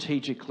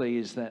strategically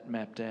is that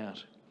mapped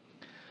out?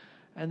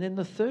 And then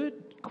the third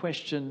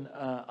question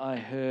I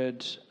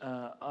heard,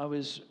 I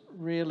was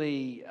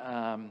really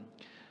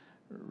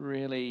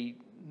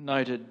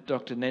noted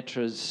Dr.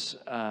 Netra's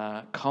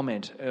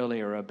comment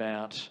earlier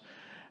about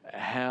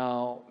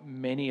how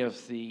many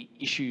of the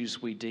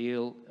issues we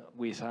deal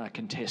with are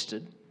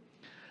contested,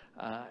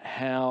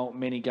 how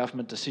many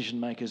government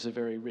decision makers are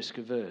very risk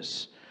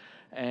averse.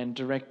 And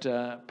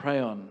Director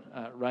Prayon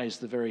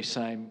raised the very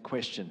same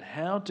question.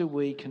 How do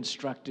we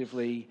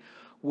constructively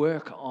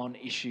work on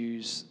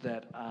issues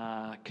that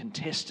are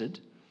contested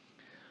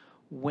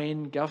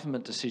when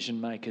government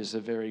decision makers are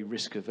very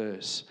risk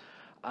averse?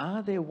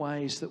 Are there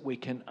ways that we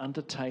can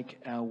undertake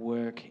our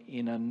work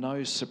in a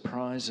no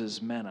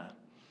surprises manner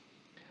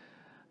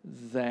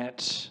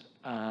that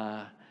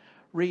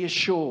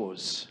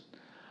reassures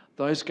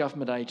those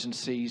government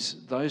agencies,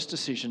 those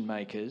decision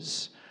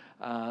makers,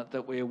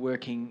 that we're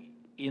working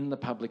in the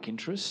public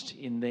interest,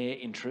 in their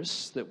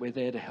interests, that we're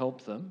there to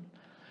help them,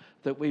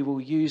 that we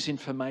will use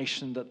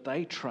information that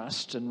they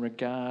trust and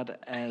regard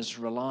as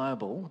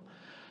reliable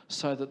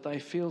so that they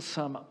feel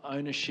some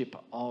ownership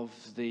of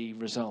the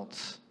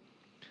results?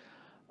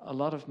 A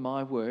lot of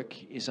my work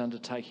is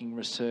undertaking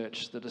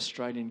research that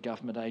Australian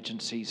government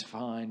agencies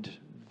find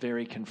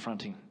very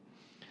confronting.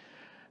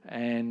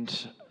 And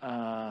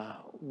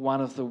one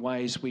of the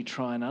ways we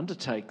try and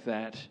undertake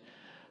that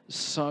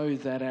so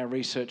that our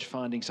research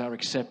findings are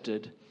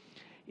accepted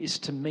is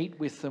to meet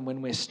with them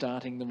when we're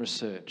starting the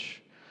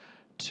research,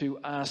 to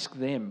ask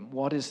them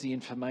what is the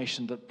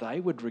information that they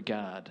would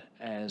regard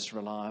as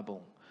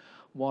reliable,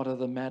 what are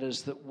the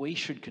matters that we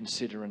should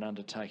consider in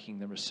undertaking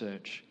the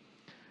research.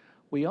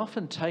 We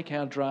often take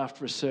our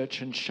draft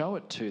research and show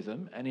it to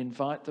them and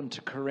invite them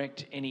to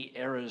correct any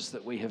errors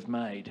that we have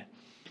made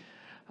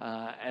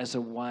as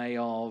a way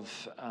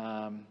of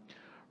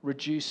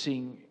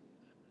reducing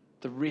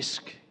the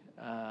risk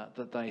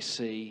that they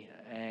see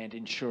and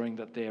ensuring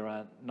that there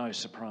are no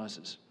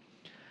surprises.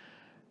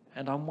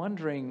 And I'm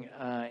wondering,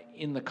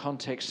 in the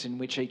context in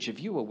which each of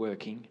you are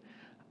working,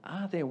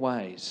 are there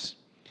ways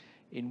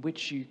in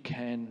which you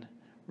can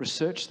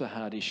research the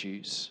hard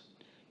issues,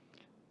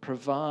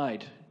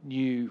 provide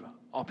new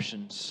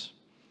options,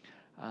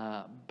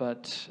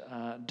 but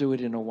do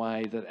it in a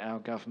way that our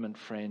government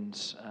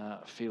friends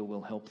feel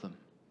will help them?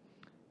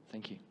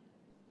 Thank you.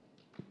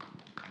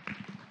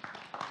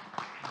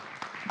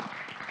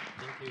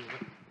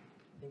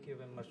 Thank you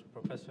very much,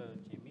 Professor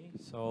Jimmy.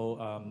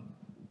 So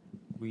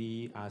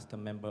we asked the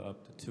member of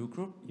the two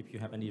group if you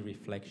have any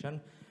reflection,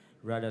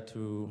 rather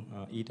to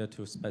either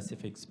to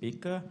specific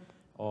speaker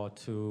or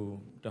to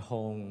the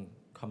whole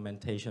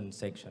commentation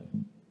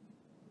section.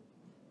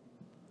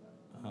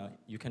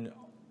 You can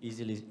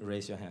easily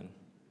raise your hand.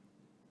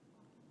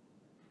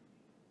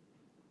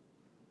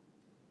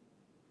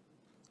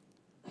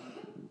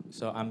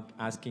 So I'm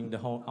asking the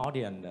whole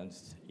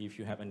audience if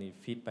you have any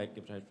feedback,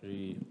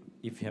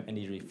 if you have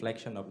any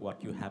reflection of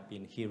what you have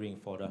been hearing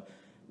for the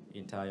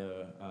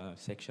entire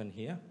section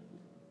here.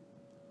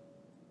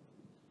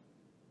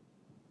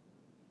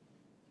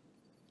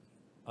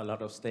 A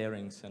lot of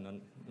starings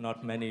and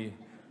not many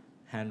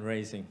hand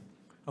raising.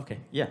 Okay,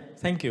 yeah,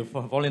 thank you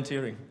for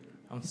volunteering.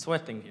 I'm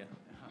sweating here.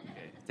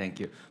 Thank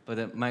you.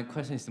 But my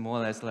question is more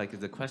or less like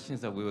the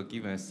questions that we were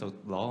given so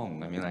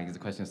long. I mean, like the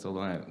questions so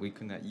long, we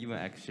could not even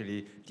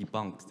actually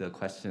debunk the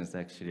questions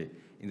actually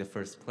in the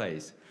first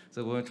place.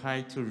 So we'll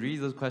try to read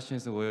those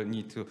questions. We'll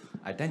need to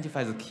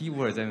identify the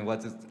keywords and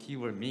what the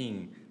keyword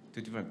mean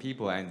to different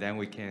people, and then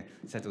we can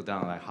settle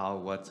down like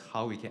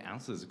how we can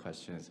answer the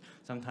questions.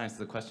 Sometimes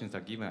the questions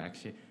are given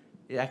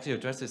it actually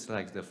addresses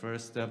like the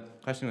first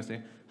question was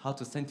saying how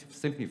to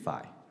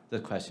simplify the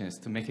questions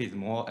to make it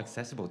more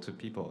accessible to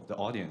people, the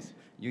audience.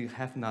 You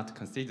have not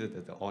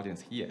considered the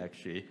audience here,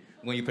 actually,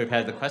 when you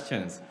prepare the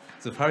questions.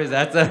 So probably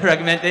that's a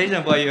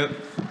recommendation for you.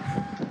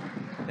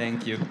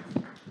 Thank you.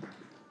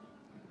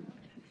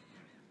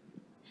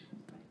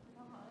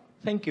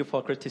 Thank you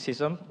for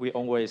criticism. We're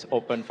always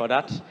open for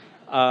that.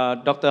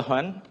 Dr.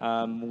 Huan,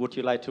 would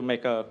you like to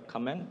make a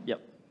comment? Yep.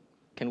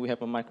 Can we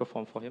have a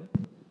microphone for him?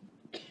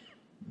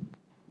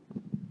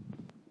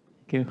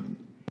 Thank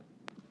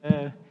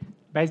you.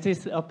 By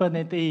this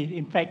opportunity,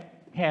 in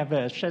fact, have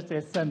a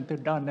suggestion to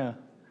donor.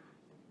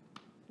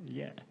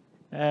 Yeah.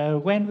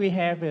 When we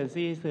have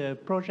this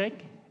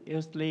project,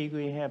 usually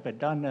we have a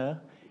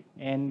donor,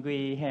 and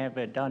we have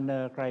a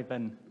donor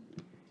driven.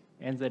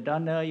 And the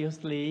donor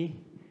usually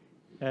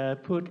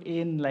put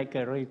in like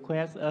a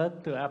request us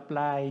to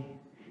apply,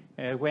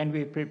 when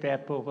we prepare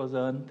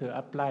proposal, to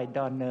apply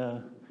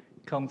donor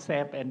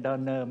concept and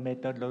donor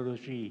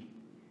methodology.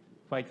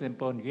 For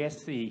example,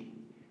 USC,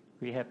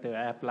 we have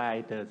to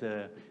apply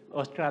the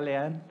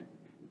Australian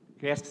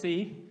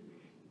USC,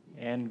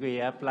 and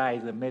we apply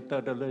the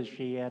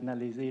methodology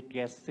analysis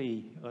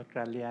USC,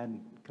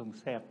 Australian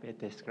concept,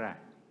 etc.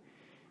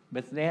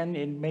 But then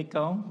in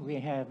Mekong, we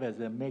have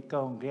the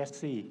Mekong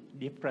USC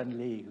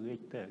differently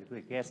with the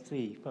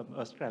USC from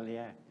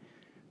Australia.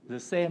 The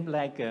same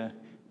like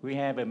we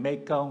have a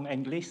Mekong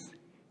English,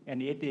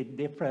 and it is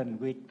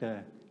different with the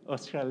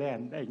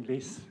Australian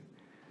English.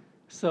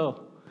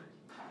 So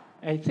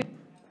I think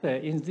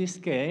in this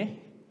case,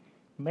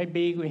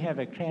 maybe we have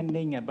a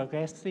training about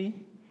Grassy,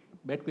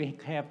 but we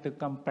have to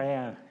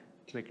compare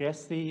the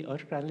Grassy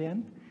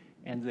Australian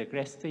and the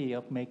Grassy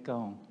of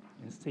Mekong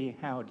and see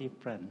how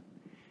different.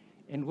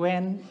 And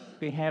when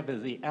we have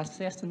the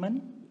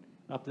assessment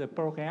of the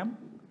program,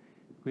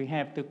 we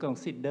have to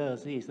consider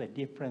these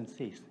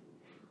differences.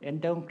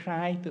 And don't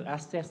try to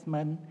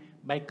assessment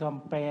by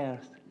compare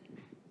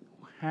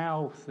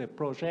how the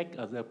project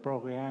or the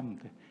program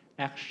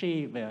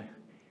achieve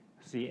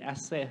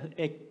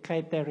the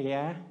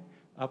criteria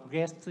of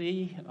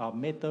GSC or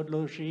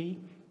methodology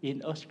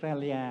in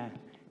Australia,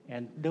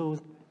 and do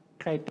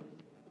try to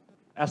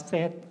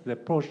assess the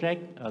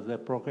project or the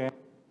program.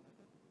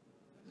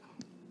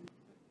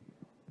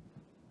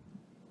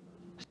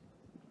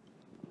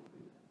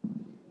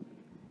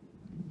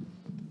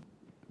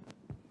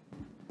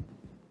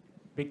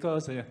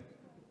 Because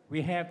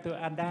we have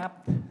to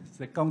adapt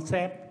the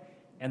concept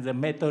and the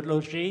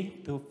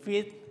methodology to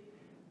fit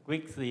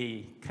with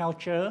the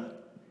culture,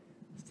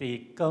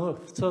 the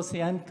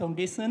social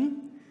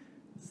condition,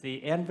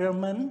 the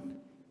environment,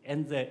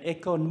 and the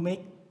economic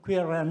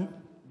current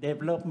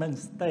development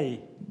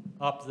state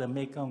of the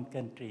Mekong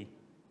country.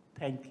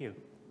 Thank you.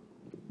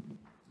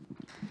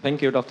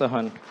 Thank you, Dr.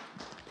 Han.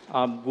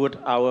 Would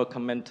our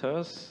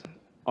commenters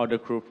or the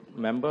group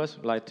members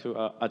like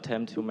to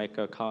attempt to make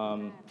a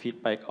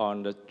feedback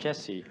on the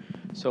Jesse?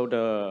 So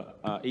the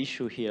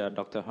issue here,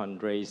 Dr. Han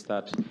raised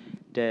that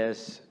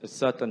there's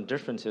certain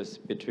differences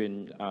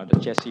between the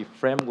Jesse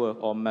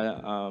framework or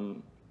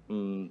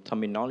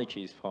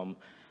terminologies from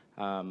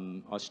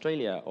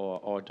Australia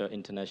or the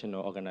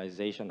international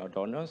organization or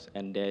donors,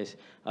 and there's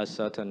a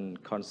certain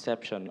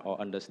conception or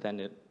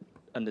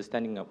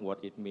understanding of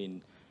what it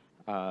means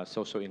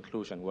social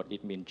inclusion, what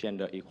it means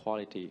gender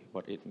equality,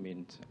 what it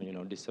means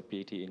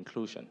disability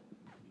inclusion.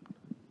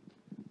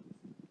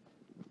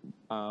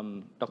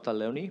 Dr.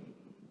 Leonie,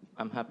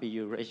 I'm happy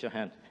you raised your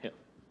hand. Yeah.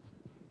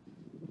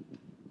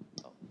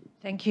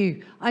 Thank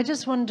you. I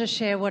just wanted to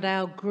share what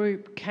our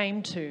group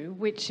came to,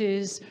 which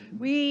is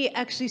we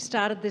actually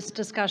started this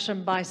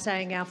discussion by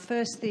saying our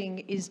first thing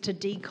is to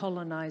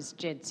decolonize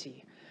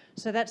JEDSI.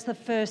 So that's the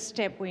first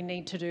step we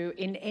need to do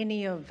in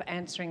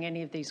answering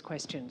any of these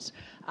questions.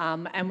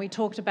 And we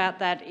talked about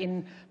that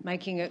in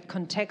making it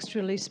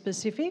contextually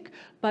specific,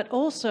 but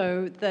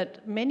also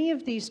that many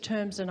of these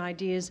terms and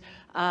ideas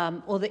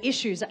or the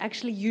issues are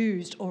actually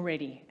used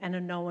already and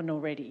are known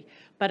already.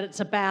 But it's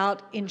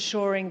about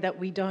ensuring that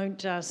we don't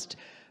just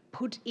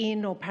put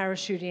in or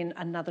parachute in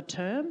another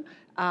term,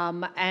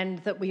 and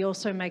that we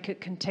also make it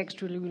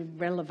contextually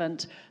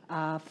relevant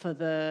for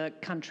the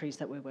countries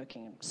that we're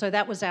working in. So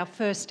that was our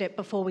first step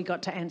before we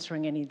got to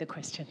answering any of the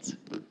questions.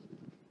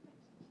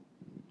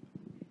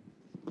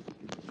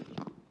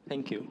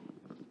 Thank you.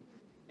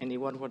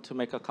 Anyone want to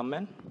make a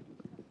comment?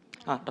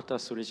 Dr.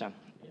 Surijan.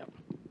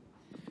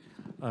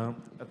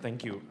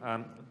 Thank you.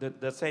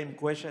 The same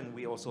question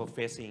we also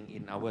facing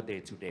in our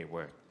day-to-day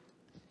work.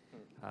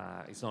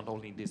 It's not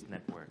only this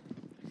network.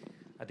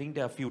 I think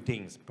there are a few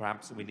things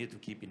perhaps we need to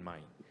keep in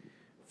mind.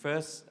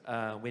 First,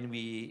 when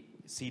we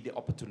see the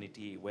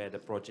opportunity where the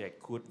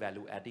project could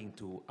value adding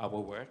to our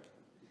work,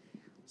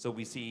 so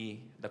we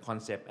see the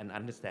concept and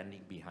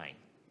understanding behind.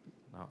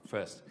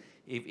 First,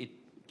 if it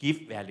gives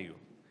value,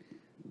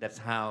 that's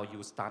how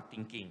you start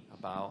thinking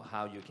about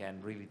how you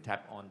can really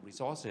tap on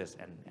resources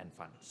and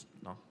funds.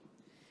 No?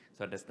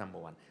 So that's number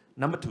one.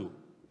 Number two,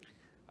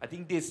 I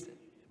think this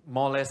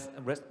more or less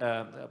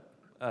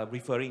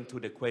referring to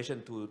the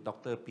question to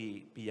Dr.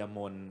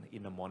 Piyamon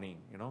in the morning,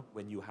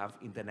 when you have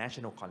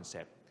international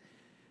concept,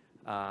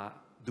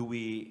 do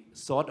we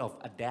sort of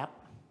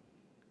adapt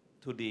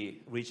to the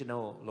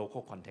regional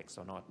local context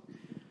or not?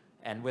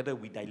 And whether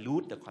we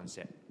dilute the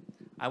concept.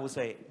 I would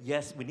say,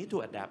 yes, we need to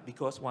adapt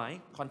because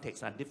why?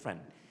 Contexts are different.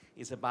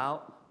 It's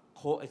about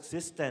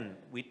coexistence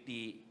with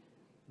the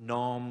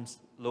norms,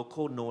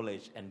 local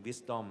knowledge and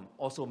wisdom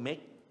also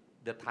make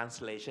the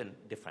translation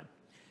different.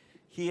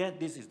 Here,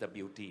 this is the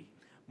beauty.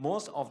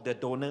 Most of the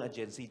donor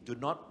agencies do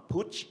not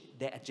push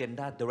their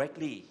agenda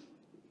directly,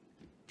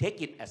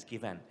 take it as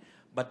given,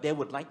 but they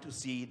would like to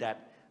see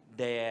that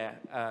there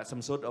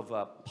some sort of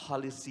a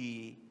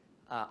policy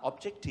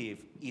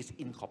objective is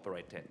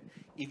incorporated.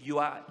 If you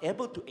are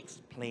able to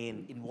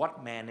explain in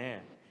what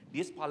manner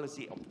this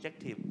policy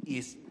objective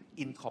is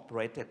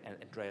incorporated and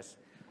addressed,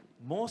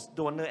 most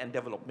donor and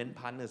development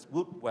partners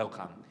would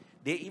welcome.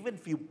 They even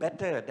feel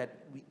better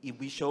that if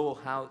we show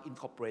how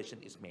incorporation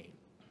is made.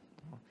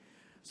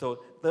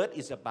 So third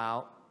is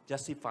about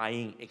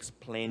justifying,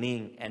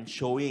 explaining, and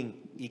showing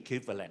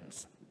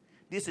equivalence.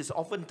 This is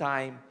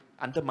oftentimes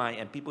undermined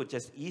and people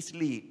just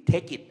easily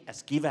take it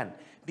as given.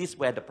 This is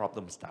where the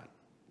problem starts.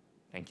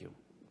 Thank you.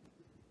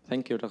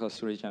 Thank you, Dr.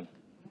 Surijan.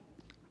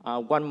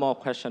 One more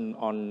question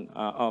on,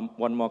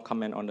 one more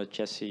comment on the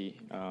Jesse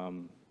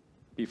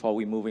before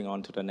we moving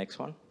on to the next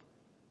one.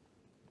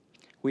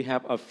 We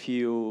have a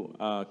few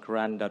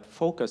grants that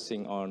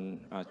focusing on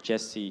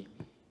Jesse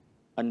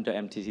under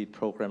MTC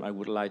program. I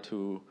would like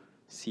to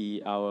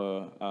see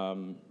our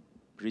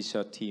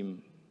research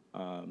team,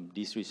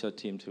 this research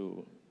team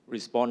to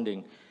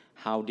responding.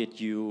 How did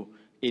you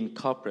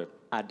incorporate,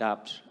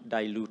 adapt,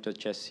 dilute the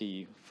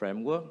Jesse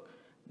framework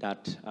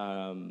that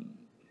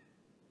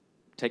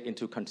take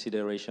into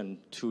consideration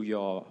to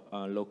your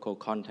local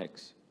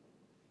context?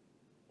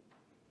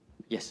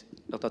 Yes,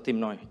 Dr. Tim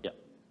Noy. Yeah.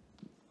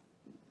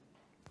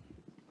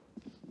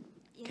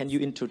 Yes. Can you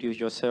introduce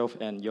yourself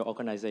and your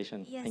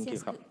organization? Yes, Thank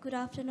yes. you. Good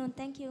afternoon.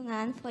 Thank you,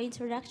 Ngan, for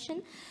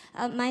introduction.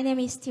 My name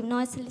is Tim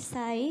Noy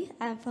Salisai.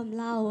 I'm from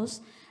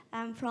Laos.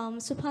 I'm from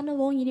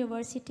Suparnawong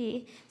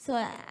University.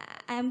 So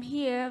I'm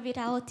here with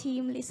our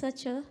team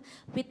researcher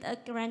with a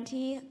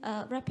grantee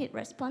rapid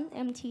response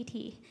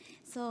MTT.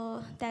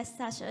 So that's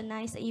such a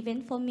nice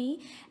event for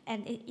me,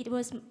 and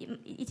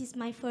it is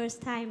my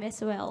first time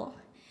as well.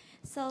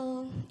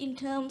 So in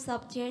terms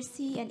of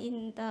JRC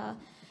and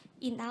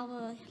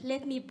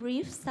let me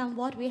brief some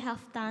what we have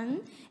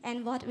done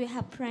and what we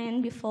have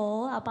planned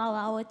before about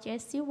our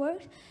JRC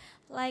work.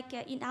 Like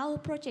in our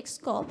project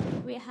scope,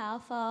 we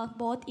have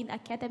both in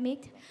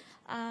academic,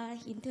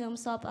 in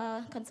terms of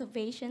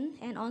conservation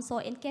and also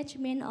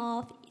engagement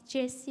of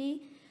JRC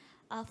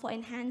for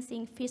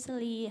enhancing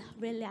fishery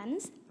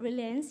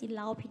resilience in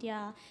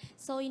Laopedia.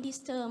 So in this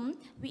term,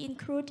 we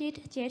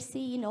included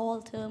JRC in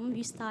all terms.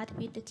 We start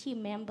with the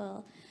team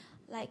member.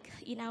 Like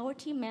in our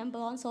team member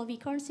also, we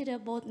consider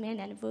both men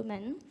and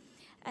women.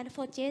 And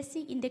for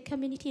JRC in the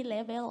community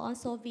level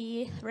also,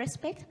 we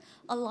respect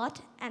a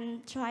lot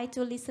and try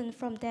to listen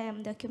from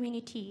them, the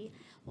community,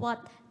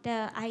 what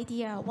the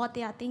idea, what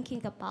they are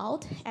thinking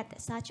about at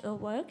such a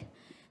work.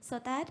 So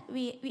that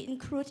we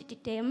include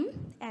them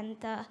and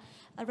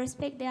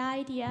respect their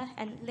idea,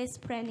 and let's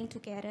planning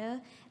together,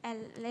 and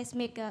let's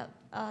make a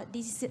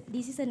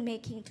decision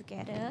making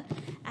together.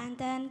 And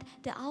then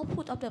the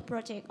output of the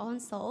project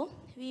also,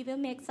 we will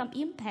make some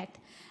impact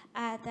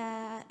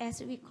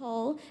as we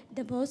call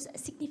the most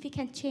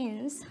significant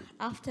change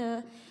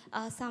after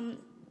some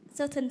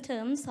certain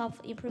terms of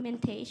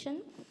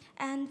implementation.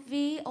 And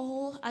we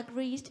all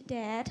agreed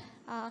that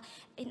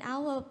in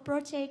our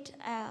project,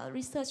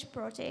 research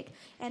project,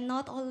 and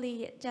not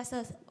only just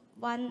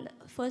one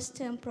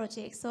first-term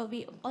project. So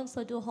we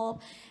also do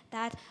hope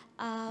that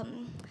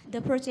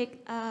the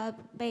project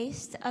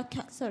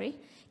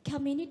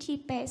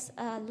community-based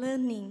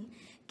learning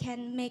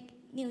can make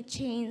new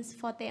change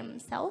for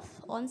themselves,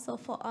 also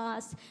for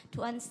us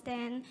to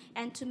understand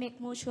and to make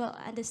mutual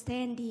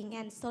understanding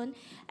and so on.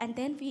 And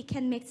then we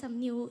can make some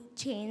new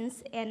change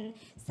and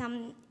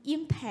some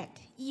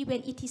impact,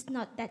 even it is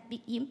not that big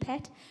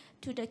impact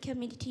to the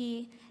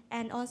community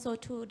and also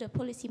to the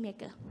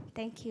policymaker.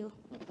 Thank you.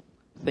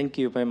 Thank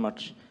you very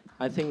much.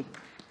 I think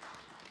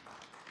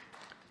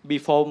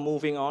before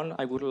moving on,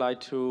 I would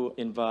like to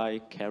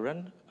invite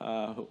Karen,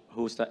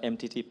 who's the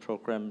MTT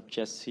program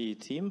JETSI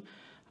team.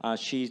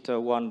 She's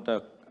one of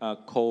the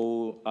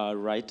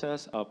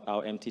co-writers of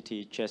our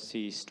MTT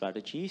JETSI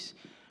strategies.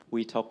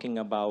 We're talking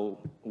about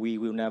we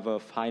will never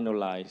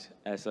finalize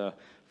as a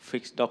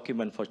fixed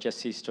document for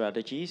JETSI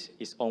strategies.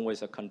 It's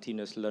always a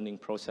continuous learning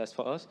process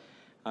for us.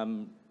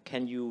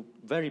 Can you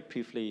very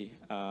briefly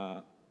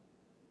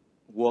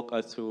walk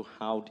us through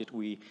how did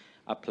we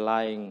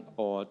applying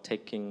or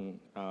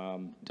taking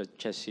the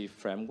JETSI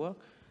framework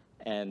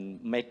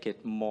and make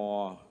it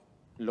more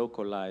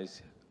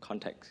localized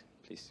context?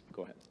 Please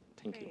go ahead.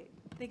 Thank you.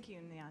 Thank you,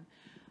 Nyan.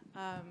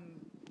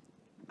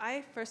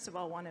 I first of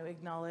all want to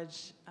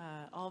acknowledge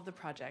all of the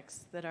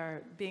projects that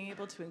are being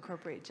able to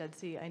incorporate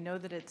JETSI. I know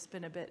that it's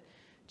been a bit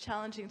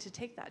challenging to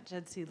take that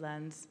JETSI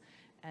lens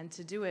and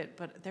to do it,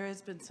 but there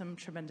has been some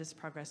tremendous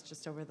progress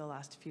just over the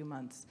last few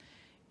months.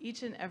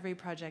 Each and every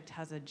project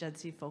has a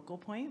JETSI focal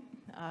point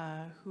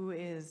who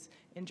is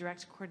in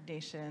direct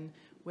coordination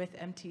with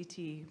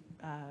MTT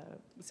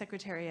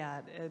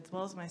Secretariat as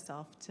well as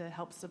myself to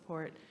help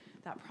support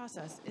that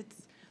process.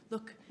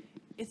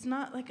 It's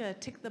not like a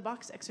tick the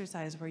box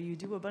exercise where you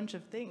do a bunch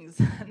of things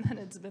and then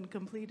it's been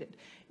completed.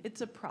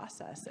 It's a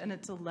process and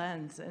it's a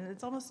lens, and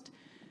it's almost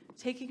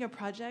taking a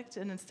project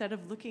and instead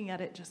of looking at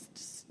it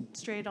just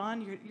straight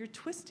on, you're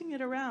twisting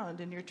it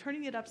around and you're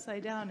turning it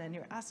upside down and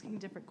you're asking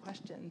different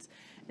questions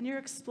and you're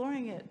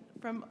exploring it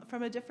from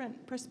a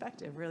different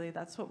perspective, really.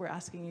 That's what we're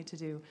asking you to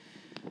do.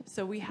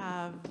 So we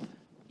have,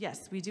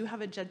 yes, we do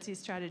have a JETSI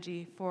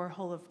strategy for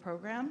whole of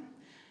program,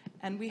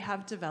 and we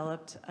have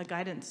developed a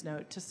guidance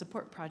note to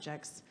support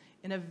projects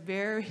in a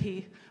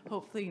very,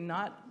 hopefully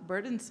not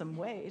burdensome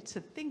way to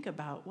think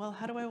about, well,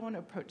 how do I want to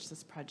approach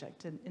this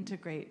project and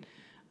integrate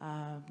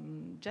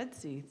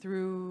JETSI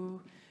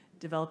through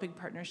developing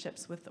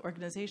partnerships with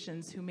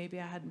organizations who maybe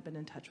I hadn't been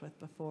in touch with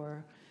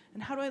before?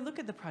 And how do I look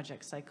at the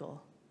project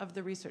cycle of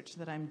the research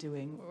that I'm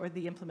doing or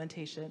the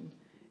implementation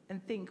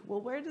and think,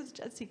 well, where does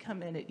JETSI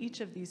come in at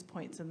each of these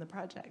points in the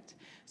project?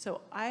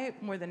 So I,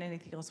 more than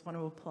anything else, want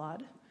to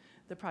applaud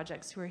the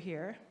projects who are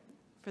here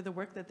for the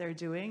work that they're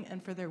doing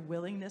and for their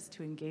willingness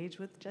to engage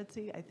with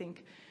JETSI. I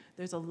think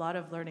there's a lot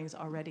of learnings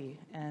already,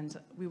 and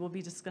we will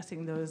be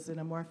discussing those in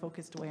a more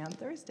focused way on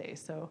Thursday.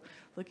 So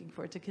looking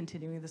forward to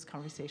continuing this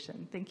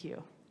conversation. Thank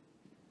you.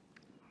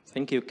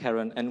 Thank you,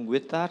 Karen. And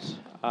with that,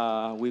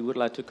 we would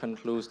like to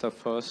conclude the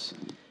first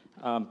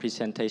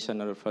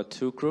presentation of our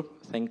two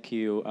group. Thank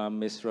you,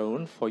 Ms.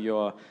 Raun, for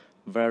your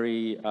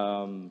very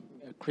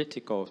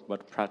critical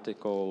but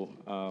practical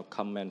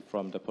comment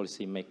from the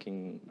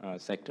policy-making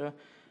sector.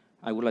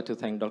 I would like to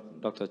thank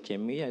Dr.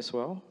 Jamie as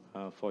well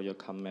for your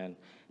comment,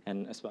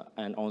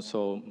 and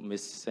also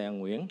Ms.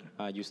 Sang Nguyen.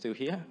 You still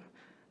here?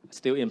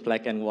 Still in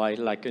black and white,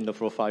 like in the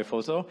profile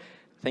photo.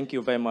 Thank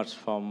you very much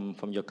from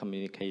your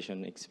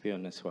communication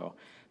experience as well.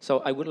 So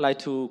I would like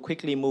to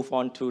quickly move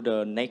on to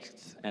the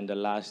next and the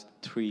last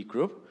three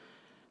groups.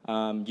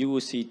 You will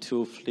see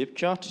two flip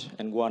charts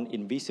and one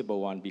invisible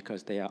one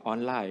because they are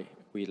online.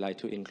 We like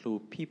to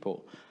include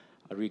people,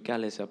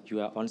 regardless of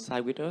you are on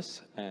site with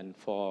us, and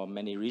for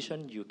many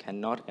reasons you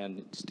cannot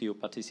and still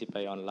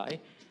participate online.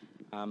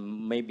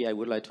 Maybe I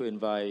would like to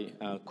invite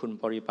Kun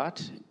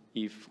Poripat,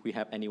 if we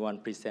have anyone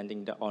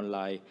presenting the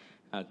online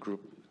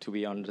group, to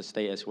be on the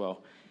stage as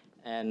well.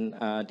 And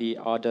the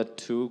other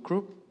two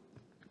groups,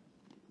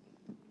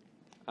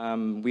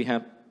 we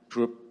have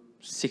group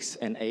 6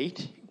 and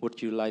 8.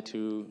 Would you like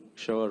to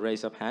show a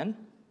raise of hand?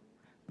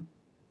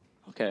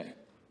 Okay.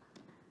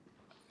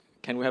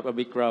 Can we have a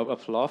big round of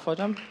applause for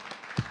them?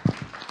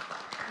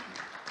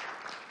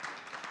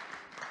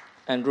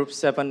 And group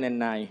 7 and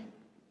 9.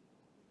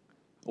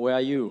 Where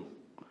are you?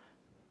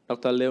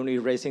 Dr. Leonie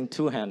raising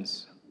 2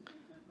 hands.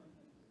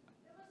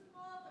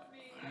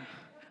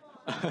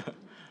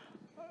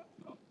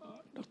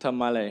 Dr.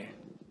 Malay.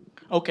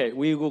 Okay,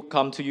 we will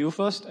come to you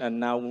first, and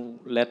now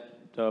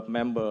let the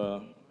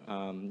member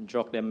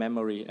jog their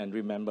memory and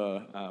remember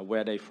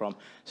where they're from.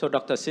 So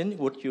Dr. Sin,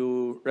 would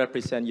you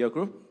represent your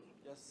group?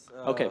 Yes.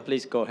 Okay,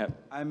 please go ahead.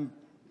 I'm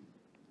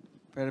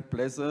very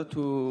pleased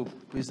to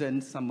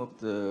present some of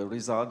the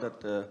results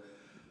that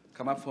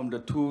come up from the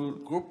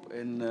two group,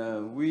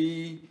 and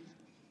we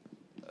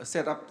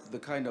set up the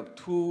kind of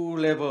two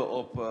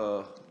level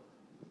of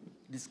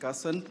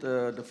discussion.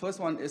 The first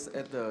one is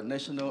at the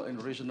national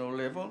and regional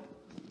level.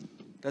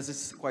 That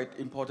is quite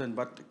important,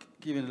 but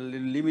given the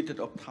limited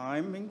of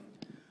timing,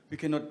 we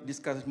cannot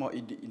discuss it more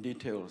in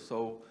detail.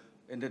 So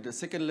And then the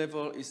second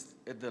level is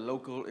at the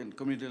local and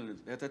community level.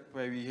 That's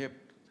where we have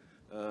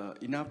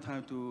enough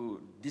time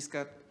to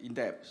discuss in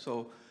depth.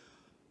 So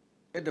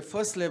at the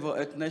first level,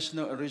 at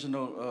national and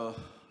regional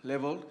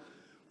level,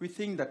 we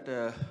think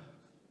that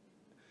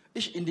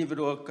each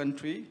individual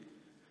country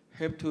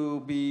have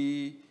to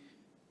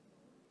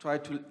try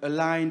to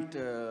align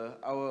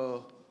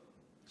our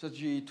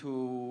strategy to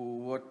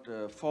what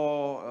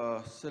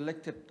four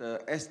selected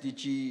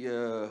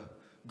SDG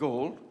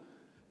goal.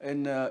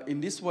 And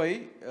in this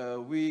way,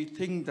 we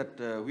think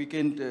that we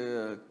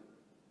can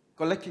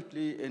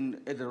collectively and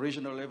at the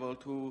regional level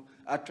to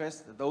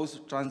address those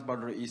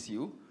transboundary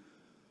issues.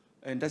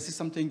 And this is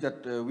something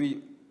that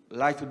we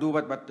like to do,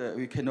 but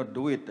we cannot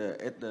do it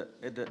at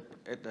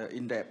the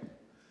in-depth.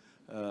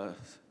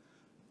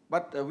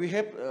 But we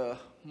have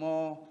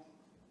more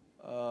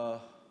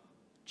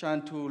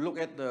chance to look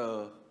at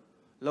the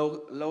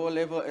lower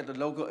level, at the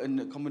local and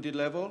the community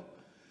level.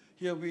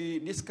 Here we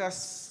discuss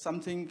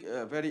something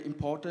very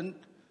important,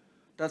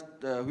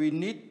 that we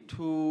need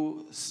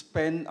to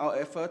spend our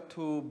effort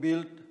to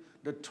build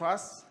the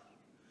trust,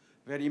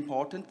 very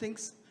important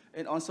things,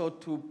 and also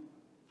to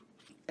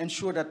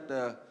ensure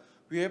that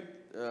we have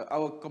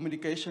our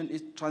communication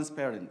is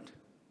transparent.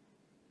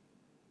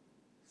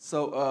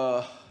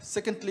 So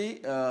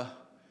secondly,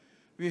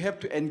 we have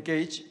to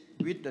engage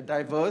with the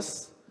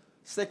diverse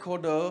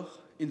stakeholder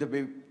in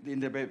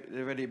the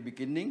very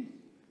beginning.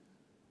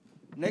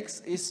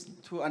 Next is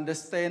to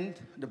understand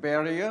the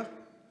barrier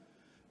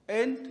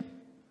and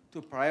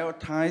to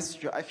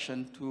prioritize your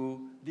action to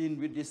deal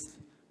with this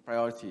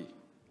priority,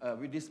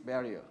 with this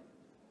barrier.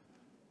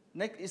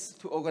 Next is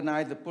to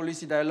organize the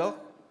policy dialogue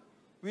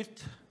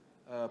with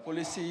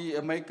policy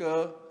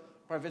maker,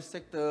 private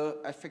sector,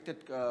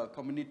 affected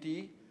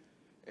community.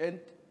 And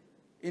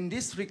in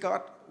this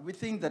regard, we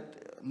think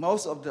that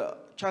most of the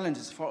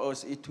challenges for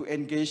us is to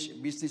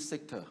engage business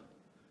sector.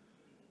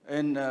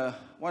 And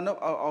one of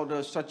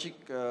our strategic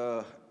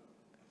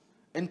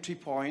entry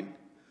point,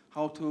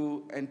 how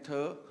to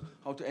enter,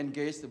 how to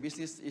engage the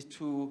business, is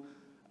to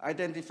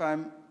identify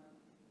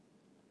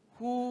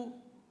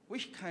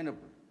which kind of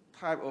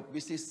type of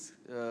business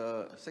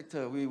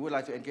sector we would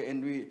like to engage.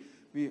 And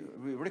we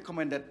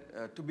recommend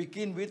that to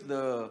begin with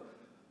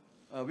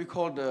we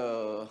call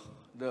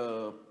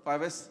the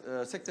private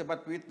sector,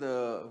 but with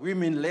the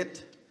women-led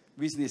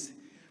business.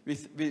 We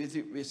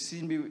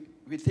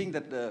think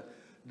that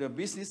the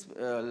business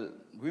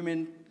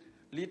women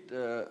lead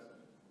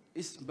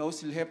is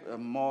mostly have a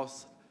more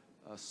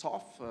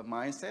soft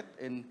mindset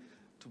and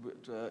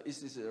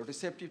is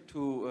receptive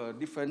to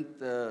different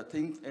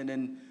things, and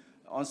then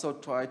also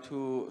try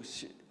to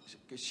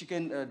she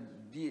can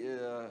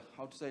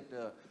how to say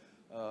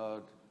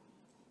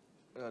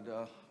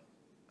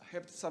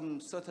have some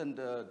certain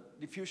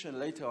diffusion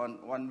later on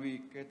when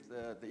we get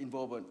the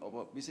involvement of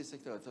a business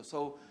sector.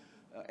 So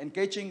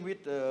engaging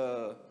with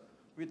the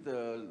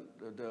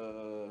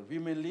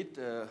women lead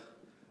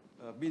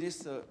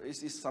business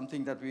is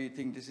something that we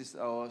think this is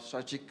our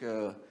strategic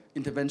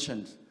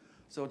intervention.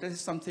 So this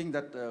is something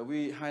that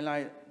we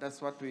highlight.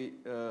 That's what we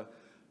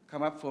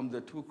come up from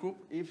the two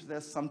groups. If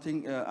there's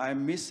something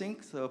I'm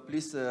missing, so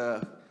please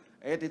add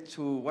it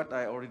to what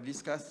I already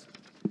discussed.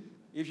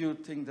 If you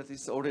think that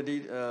it's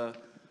already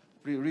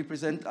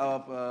represent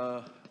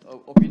our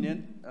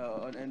opinion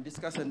and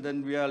discussion,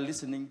 then we are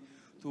listening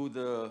to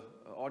the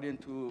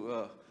audience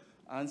to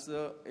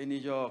answer any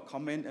of your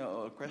comment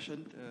or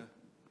question.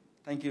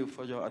 Thank you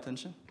for your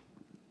attention.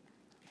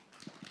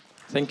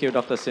 Thank you,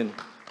 Dr. Sin.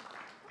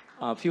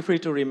 Feel free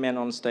to remain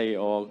on stage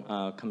or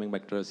coming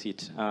back to the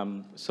seat.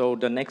 So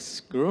the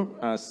next group,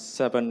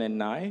 7 and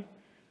 9.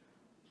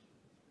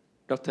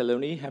 Dr.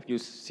 Leonie, have you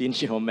seen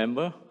your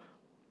member?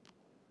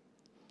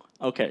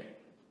 Okay,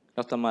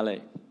 Dr.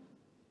 Malay.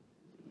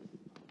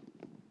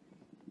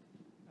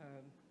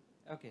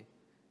 Okay,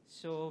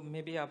 so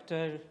maybe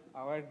after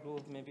our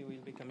group, maybe we'll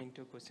be coming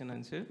to question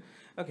answer.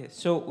 Okay,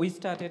 so we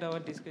started our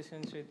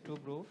discussions with two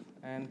groups,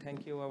 and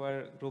thank you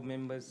our group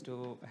members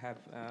to have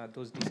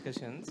those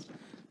discussions.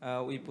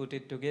 We put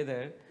it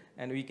together,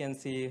 and we can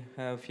see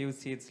a few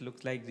seats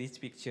looks like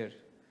rich picture.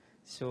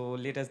 So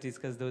let us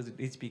discuss those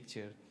rich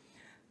picture.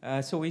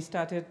 So we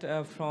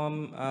started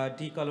from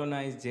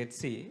decolonized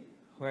JETC,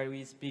 where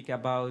we speak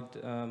about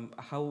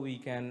how we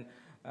can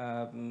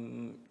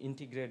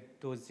integrate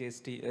those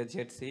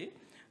JETC.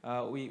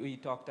 We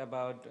talked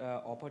about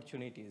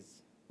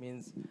opportunities.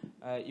 Means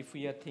if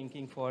we are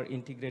thinking for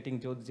integrating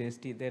those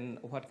JST, then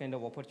what kind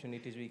of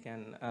opportunities we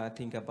can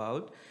think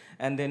about.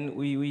 And then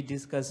we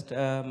discussed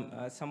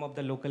some of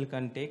the local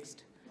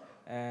context.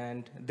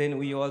 And then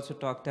we also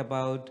talked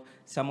about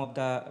some of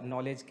the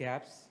knowledge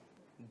gaps.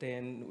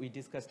 Then we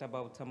discussed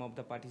about some of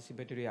the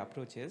participatory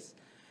approaches.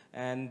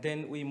 And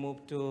then we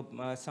moved to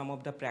some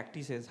of the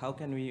practices. How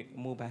can we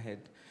move ahead?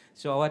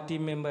 So our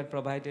team member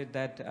provided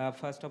that,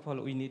 first of all,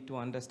 we need to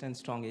understand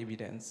strong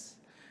evidence.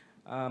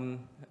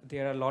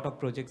 There are a lot of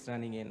projects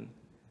running in,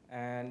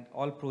 and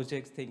all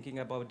projects thinking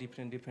about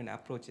different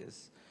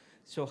approaches.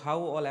 So how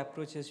all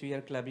approaches we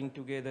are clubbing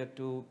together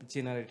to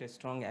generate a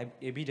strong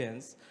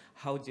evidence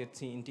how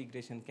JETSI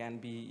integration can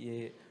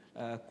be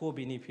a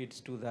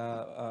co-benefits to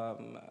the,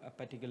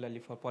 particularly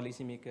for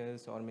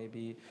policymakers or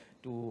maybe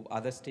to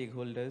other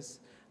stakeholders,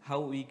 how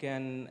we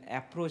can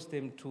approach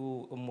them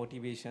to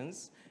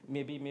motivations.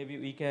 Maybe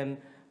we can,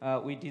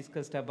 we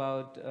discussed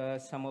about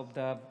some of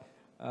the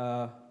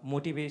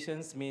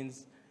motivations,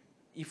 means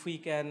if we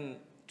can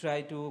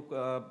try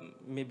to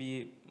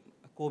maybe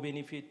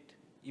co-benefit,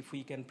 if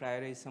we can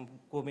prioritize some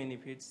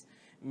co-benefits,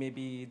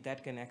 maybe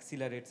that can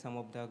accelerate some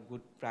of the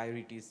good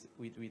priorities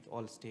with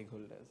all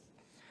stakeholders.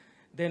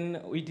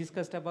 Then we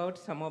discussed about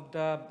some of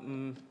the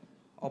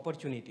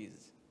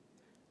opportunities,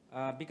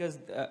 because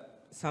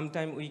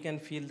sometimes we can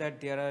feel that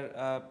there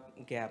are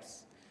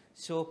gaps.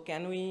 So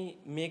can we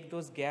make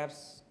those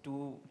gaps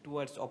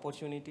towards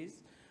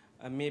opportunities?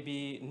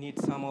 Maybe need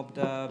some of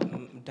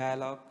the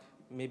dialogue,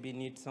 maybe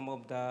need some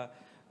of the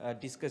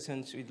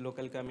discussions with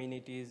local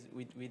communities,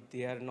 with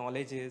their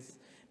knowledges.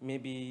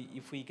 Maybe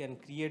if we can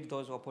create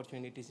those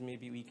opportunities,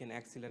 maybe we can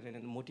accelerate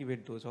and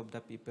motivate those of the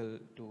people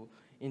to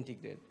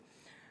integrate.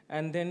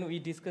 And then we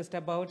discussed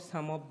about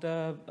some of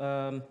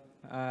the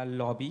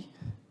lobby.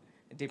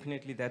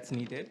 Definitely that's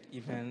needed.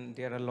 Even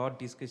there are a lot of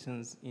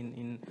discussions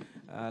in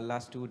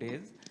last 2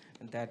 days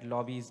that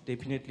lobby is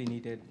definitely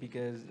needed,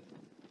 because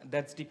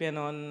that's depend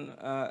on,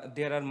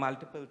 there are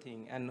multiple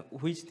things, and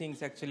which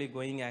things actually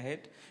going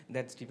ahead,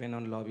 that's depend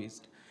on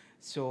lobbyists.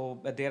 So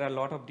but there are a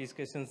lot of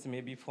discussions,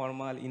 maybe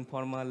formal,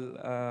 informal,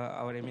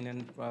 our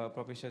eminent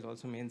professors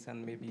also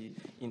mentioned, maybe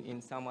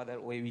in some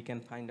other way we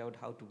can find out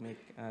how to make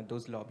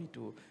those lobby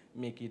to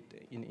make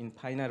it in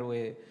finer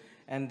way.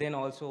 And then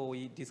also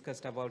we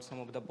discussed about some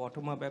of the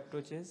bottom-up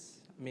approaches.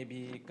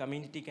 Maybe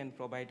community can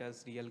provide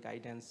us real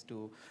guidance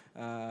to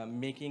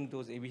making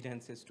those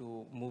evidences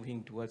to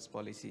moving towards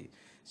policy.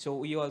 So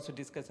we also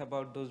discussed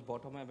about those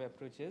bottom-up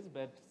approaches,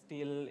 but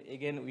still,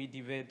 again, we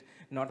debate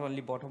not only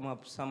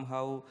bottom-up,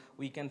 somehow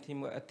we can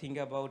think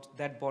about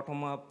that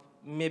bottom-up,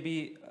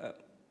 maybe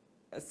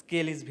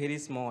scale is very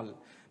small,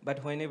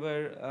 but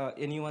whenever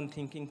anyone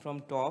thinking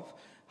from top,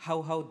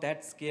 how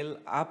that scale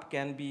up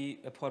can be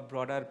for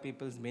broader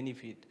people's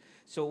benefit.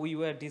 So we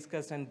were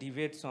discussed and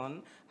debates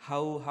on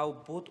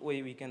how both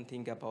way we can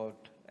think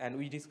about. And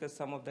we discussed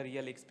some of the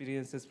real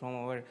experiences from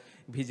our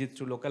visits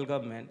to local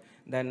government.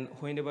 Then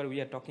whenever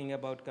we are talking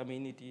about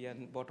community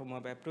and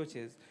bottom-up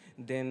approaches,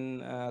 then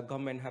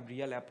government have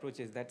real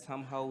approaches that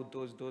somehow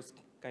those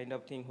kind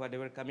of thing,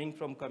 whatever coming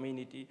from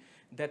community,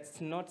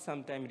 that's not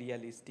sometimes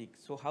realistic.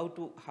 So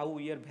how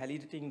we are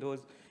validating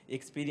those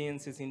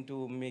experiences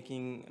into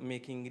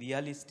making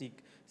realistic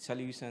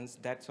solutions,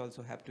 that's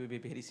also have to be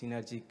very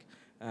synergic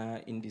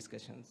in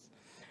discussions.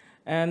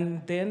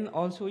 And then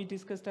also we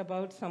discussed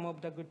about some of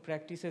the good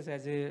practices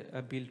as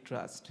a build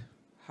trust.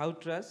 How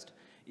trust?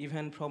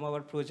 Even from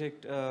our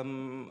project,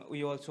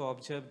 we also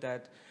observed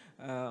that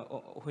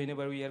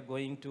whenever we are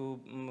going to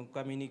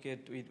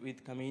communicate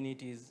with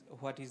communities,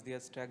 what is their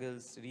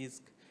struggles,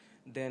 risk,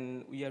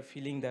 then we are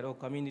feeling that our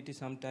community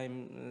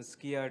sometimes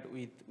scared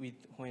with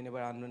whenever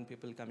unknown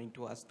people coming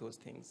to us those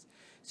things.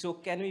 So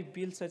can we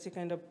build such a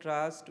kind of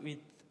trust with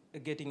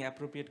getting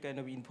appropriate kind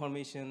of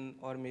information,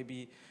 or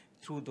maybe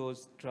through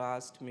those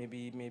trust,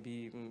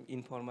 maybe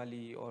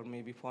informally or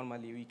maybe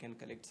formally, we can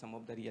collect some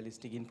of the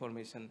realistic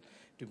information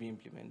to be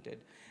implemented.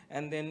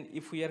 And then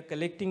if we are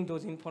collecting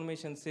those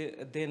information,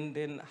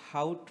 then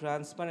how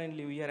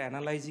transparently we are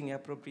analyzing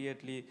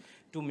appropriately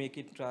to make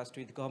it trust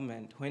with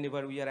government.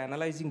 Whenever we are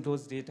analyzing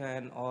those data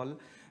and all,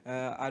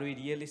 are we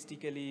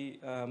realistically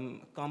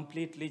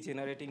completely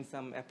generating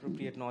some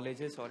appropriate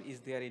knowledges, or is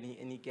there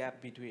any gap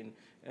between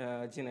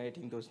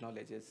generating those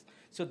knowledges?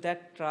 So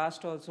that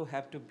trust also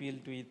have to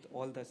build with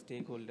all the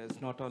stakeholders,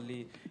 not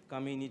only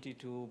community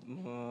to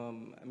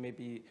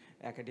maybe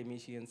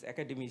academicians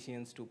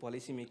to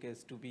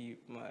policymakers, to be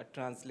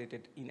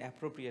translated in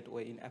appropriate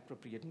way, in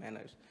appropriate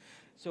manners.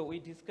 So we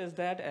discussed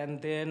that,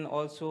 and then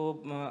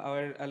also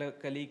our other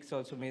colleagues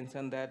also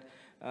mentioned that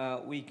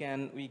we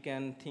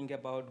can think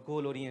about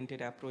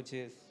goal-oriented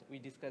approaches. We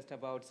discussed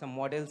about some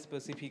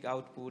model-specific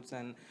outputs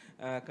and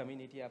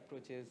community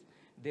approaches.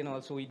 Then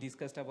also we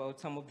discussed about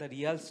some of the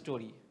real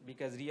story,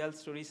 because real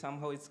story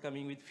somehow is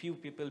coming with few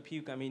people,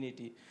 few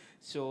community.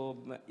 So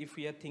if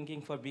we are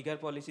thinking for bigger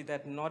policy,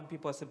 that not be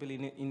possible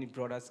in a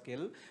broader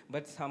scale,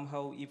 but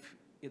somehow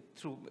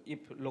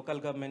if local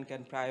government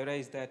can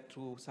prioritize that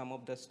through some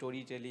of the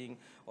storytelling,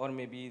 or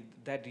maybe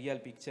that real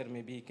picture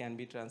maybe can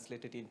be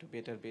translated into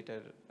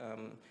better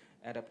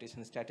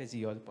adaptation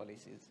strategy or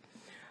policies.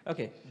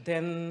 Okay,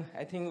 then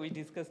I think we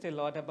discussed a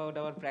lot about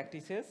our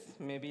practices.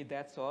 Maybe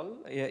that's all.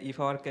 If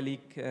our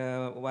colleague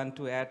want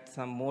to add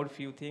some more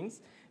few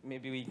things,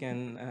 maybe we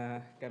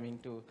can coming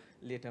to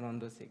later on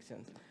those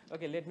sections.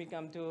 Okay, let me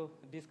come to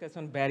discuss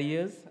on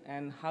barriers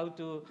and how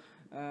to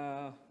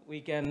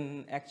we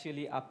can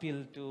actually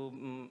appeal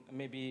to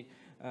maybe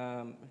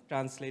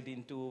translate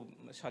into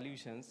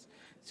solutions.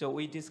 So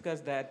we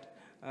discussed that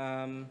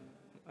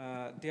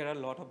there are a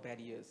lot of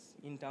barriers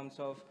in terms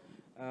of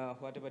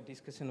whatever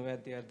discussion were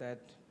there,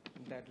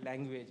 that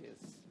languages,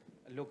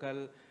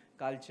 local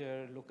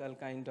culture, local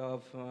kind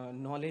of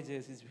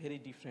knowledges is very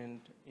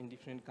different in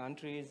different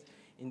countries,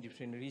 in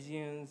different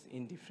regions,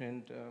 in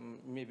different,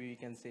 maybe we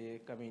can say,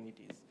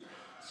 communities.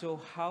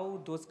 So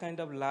how those kind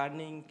of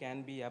learning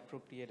can be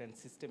appropriate and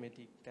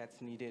systematic,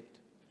 that's needed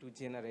to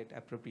generate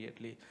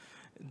appropriately.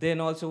 Then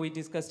also we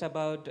discussed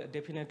about,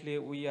 definitely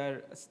we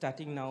are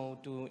starting now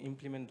to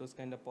implement those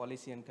kind of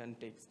policy and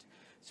context.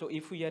 So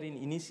if we are in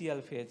initial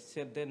phase,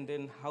 so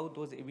then how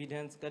those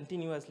evidence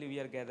continuously we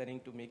are gathering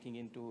to making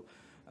into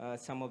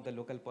some of the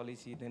local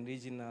policy, then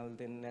regional,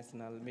 then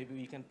national, maybe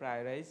we can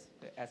prioritize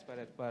as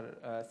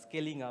per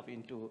scaling up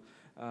into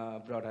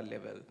broader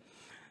level.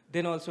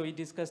 Then also we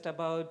discussed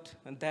about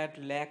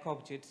that lack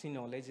of JETSI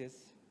knowledges.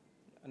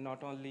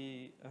 Not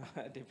only,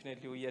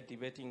 definitely we are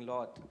debating a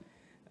lot,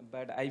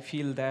 but I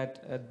feel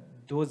that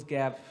those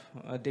gaps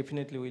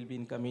definitely will be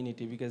in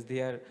community, because they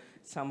are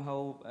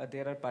somehow,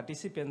 there are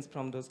participants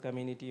from those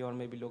community or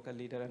maybe local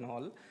leader and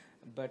all,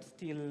 but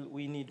still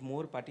we need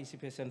more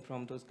participation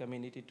from those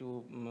community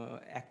to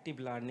active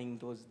learning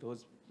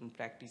those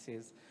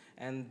practices,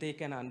 and they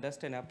can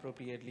understand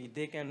appropriately.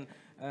 They can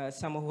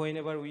somehow,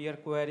 whenever we are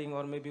querying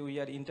or maybe we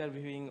are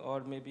interviewing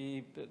or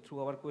maybe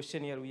through our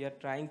questionnaire we are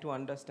trying to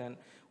understand,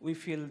 we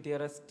feel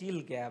there are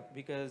still gap,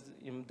 because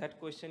in that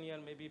questionnaire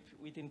maybe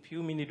within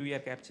few minutes we are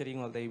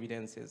capturing all the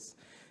evidences.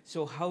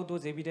 So how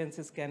those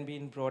evidences can be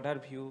in broader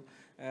view,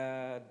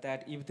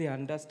 that if they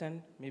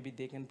understand, maybe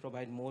they can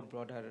provide more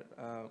broader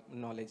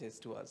knowledges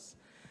to us.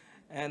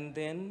 And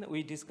then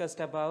we discussed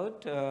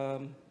about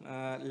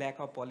lack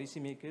of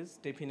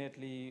policymakers.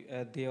 Definitely,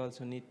 they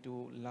also need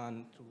to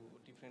learn through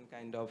different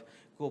kind of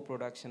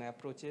co-production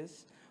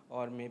approaches,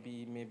 or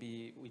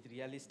maybe with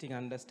realistic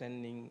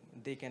understanding,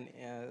 they can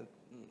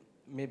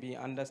maybe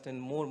understand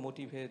more,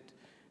 motivate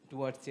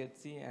towards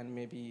JETSI, and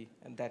maybe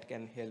that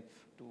can help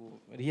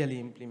to really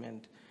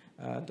implement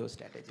those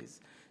strategies.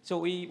 So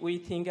we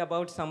think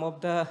about some of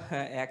the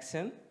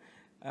action.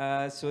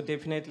 So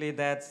definitely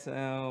that's,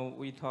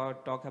 we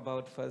talk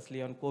about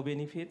firstly on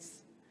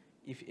co-benefits.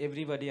 If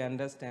everybody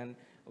understand,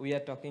 we are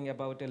talking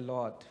about a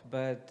lot,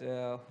 but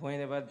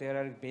whenever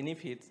there are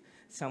benefits,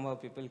 somehow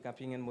people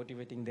coming and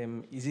motivating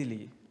them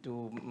easily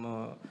to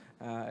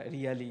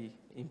really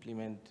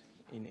implement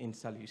in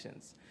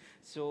solutions.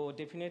 So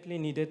definitely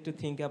needed to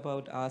think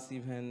about us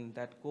even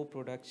that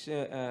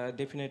co-production,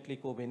 definitely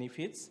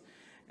co-benefits.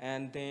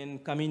 And then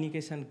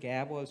communication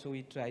gap also,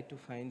 we try to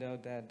find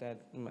out that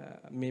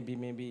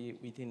maybe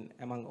within,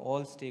 among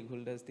all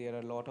stakeholders, there are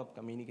a lot of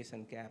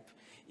communication gap.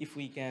 If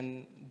we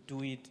can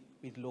do it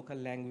with local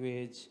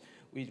language,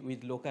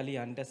 with locally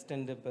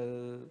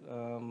understandable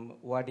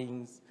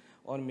wordings,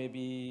 or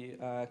maybe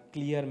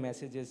clear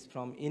messages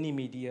from any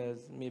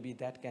medias, maybe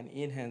that can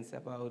enhance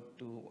about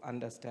to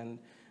understand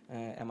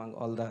among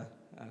all the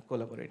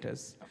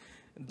collaborators.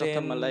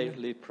 Dr. Malay,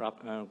 please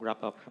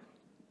wrap up.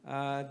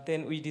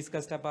 Then we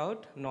discussed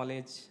about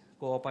knowledge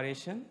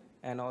cooperation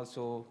and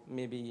also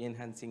maybe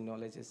enhancing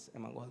knowledges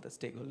among all the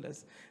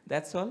stakeholders.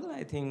 That's all.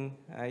 I think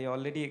I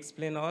already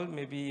explained all.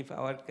 Maybe if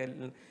our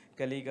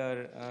colleague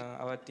or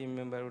our team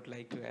member would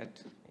like to add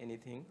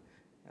anything,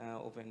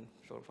 open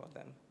floor for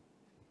them.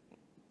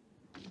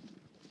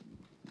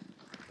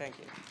 Thank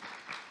you.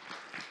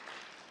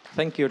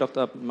 Thank you,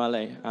 Dr.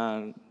 Malay.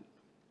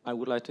 I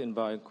would like to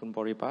invite Kun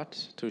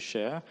Boripat to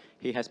share.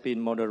 He has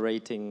been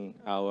moderating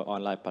our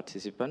online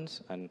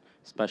participants, and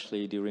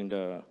especially during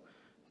the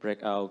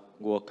breakout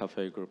World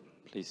Cafe group.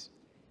 Please.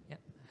 Yeah.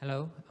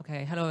 Hello.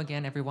 Okay. Hello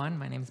again, everyone.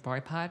 My name is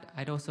Boripat.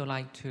 I'd also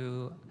like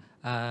to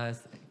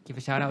give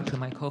a shout out to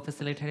my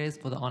co-facilitators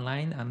for the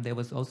online. There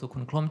was also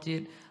Kun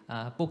Klomjit,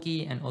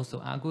 Poki, and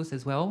also Agus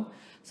as well.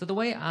 So the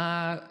way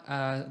our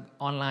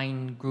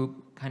online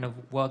group kind of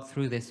worked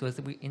through this was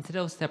that we, instead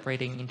of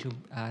separating into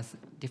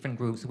different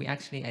groups, we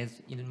actually,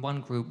 as in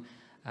one group,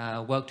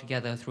 worked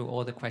together through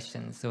all the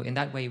questions. So in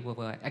that way, we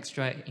were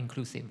extra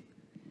inclusive.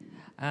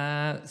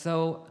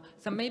 So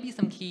maybe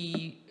some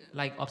key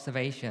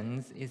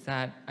observations is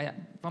that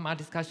from our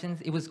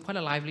discussions, it was quite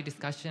a lively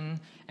discussion,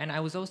 and I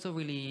was also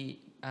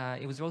really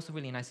it was also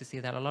really nice to see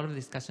that a lot of the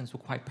discussions were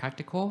quite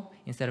practical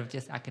instead of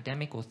just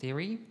academic or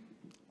theory.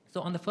 So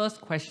on the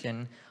first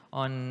question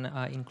on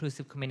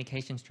inclusive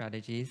communication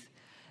strategies,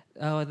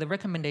 the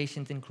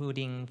recommendations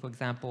including, for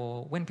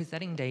example, when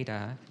presenting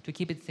data, to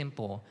keep it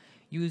simple,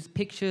 use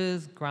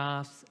pictures,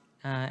 graphs,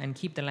 and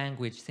keep the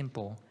language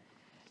simple.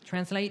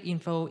 Translate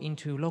info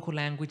into local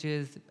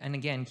languages, and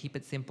again, keep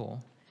it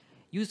simple.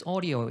 Use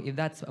audio if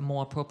that's a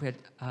more appropriate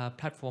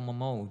platform or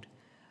mode.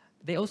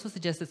 They also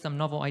suggested some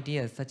novel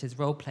ideas such as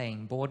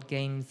role-playing, board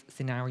games,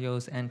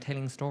 scenarios, and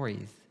telling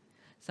stories.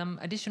 Some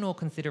additional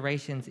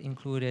considerations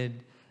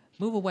included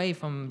move away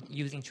from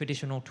using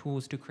traditional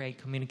tools to create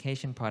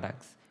communication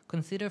products.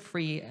 Consider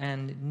free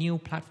and new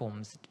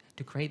platforms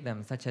to create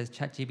them, such as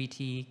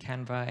ChatGPT,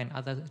 Canva, and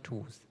other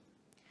tools.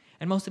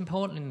 And most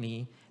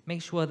importantly,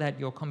 make sure that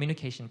your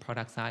communication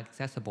products are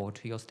accessible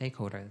to your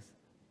stakeholders.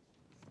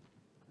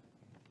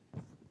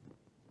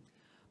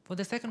 For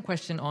the second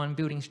question on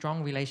building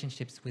strong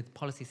relationships with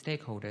policy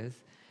stakeholders,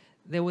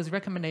 there was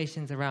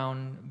recommendations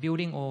around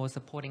building or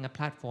supporting a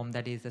platform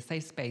that is a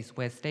safe space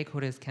where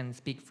stakeholders can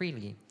speak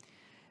freely.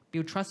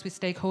 Build trust with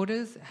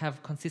stakeholders,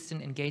 have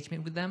consistent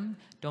engagement with them,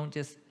 don't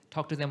just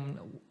talk to them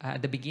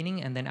at the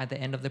beginning and then at the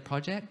end of the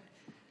project.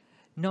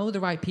 Know the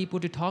right people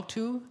to talk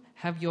to,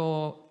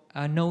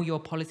 know your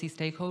policy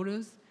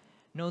stakeholders,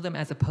 know them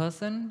as a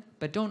person,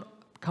 but don't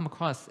come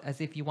across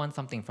as if you want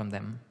something from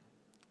them.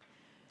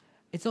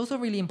 It's also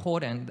really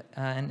important,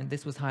 and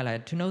this was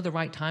highlighted, to know the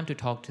right time to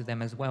talk to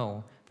them as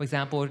well. For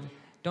example,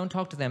 don't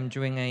talk to them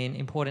during an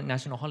important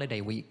national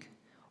holiday week,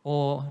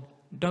 or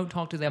don't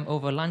talk to them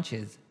over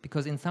lunches,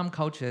 because in some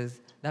cultures,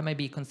 that may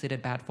be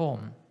considered bad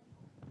form.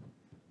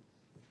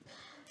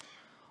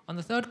 On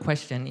the third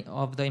question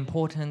of the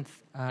important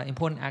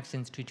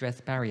actions to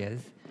address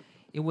barriers,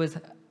 it was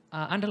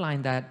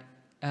underlined that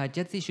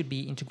JETSI should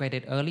be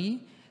integrated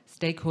early,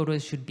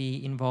 stakeholders should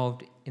be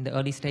involved in the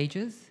early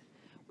stages,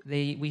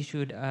 we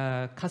should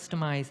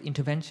customize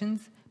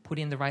interventions, put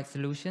in the right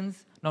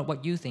solutions, not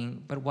what you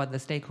think, but what the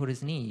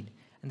stakeholders need.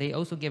 And they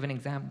also give an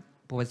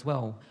example as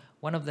well.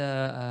 One of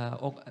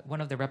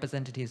the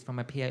representatives from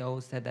a PIO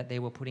said that they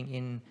were putting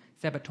in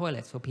separate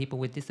toilets for people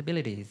with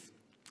disabilities.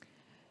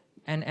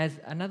 And as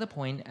another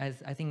point,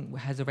 as I think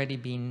has already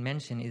been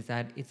mentioned, is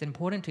that it's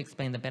important to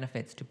explain the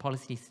benefits to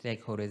policy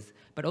stakeholders,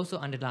 but also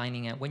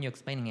underlining it when you're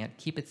explaining it,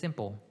 keep it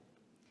simple.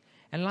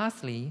 And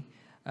lastly,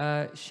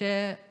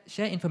 share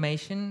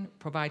information,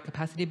 provide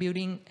capacity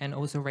building, and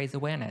also raise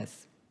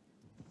awareness.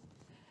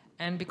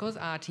 And because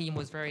our team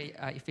was very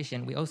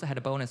efficient, we also had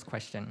a bonus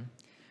question.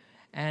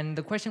 And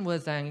the question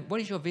was, what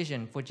is your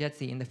vision for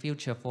JETSI in the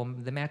future for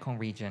the Mekong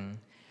region?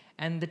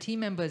 And the team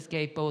members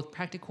gave both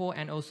practical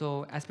and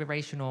also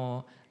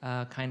aspirational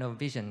kind of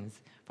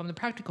visions. From the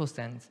practical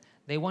sense,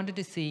 they wanted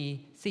to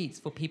see seats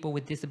for people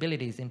with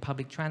disabilities in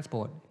public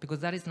transport, because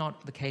that is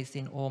not the case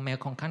in all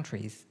Mekong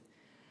countries.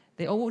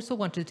 They also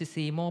wanted to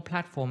see more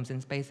platforms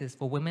and spaces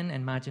for women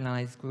and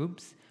marginalized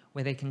groups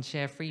where they can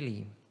share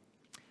freely.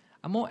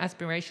 A more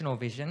aspirational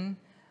vision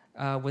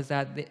was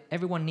that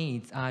everyone's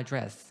needs are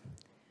addressed.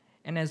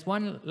 And as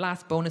one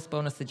last bonus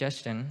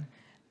suggestion,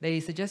 they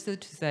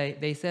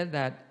said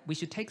that we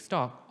should take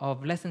stock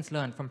of lessons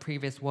learned from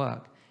previous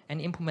work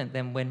and implement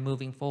them when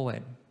moving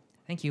forward.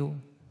 Thank you.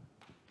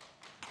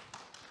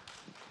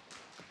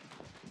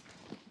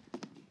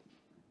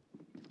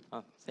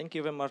 Thank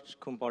you very much,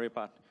 Khun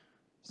Boripat.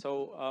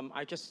 So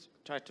I just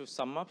try to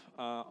sum up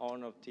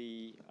all of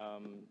the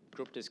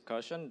group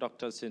discussion.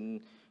 Dr.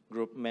 Sin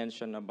group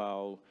mentioned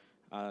about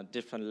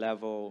different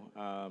level,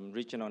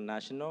 regional,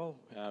 national.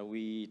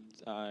 We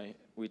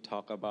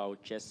talk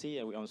about JETSI,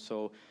 and we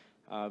also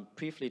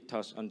briefly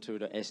touched onto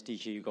the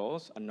SDG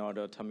goals,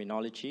 another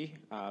terminology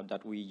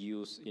that we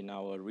use in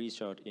our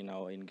research, in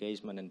our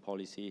engagement and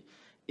policy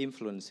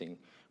influencing.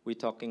 We're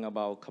talking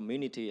about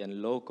community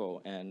and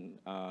local, and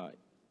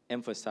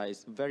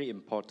emphasize very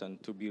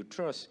important to build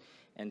trust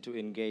and to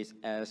engage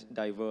as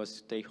diverse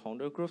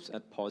stakeholder groups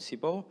as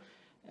possible,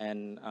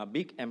 and a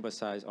big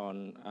emphasis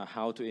on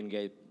how to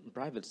engage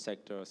private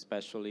sector,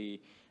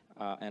 especially,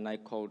 and I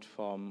quote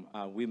from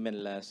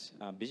women-led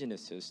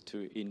businesses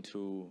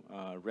into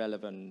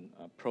relevant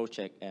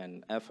project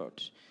and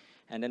efforts.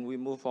 And then we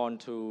move on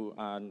to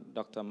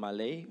Dr.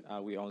 Malay.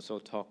 We also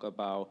talk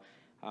about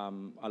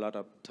a lot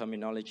of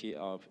terminology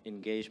of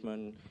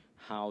engagement,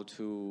 how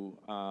to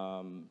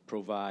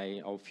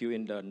provide or fill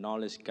in the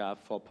knowledge gap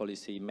for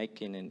policy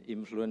making and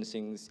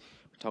influencing,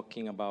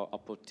 talking about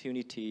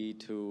opportunity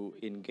to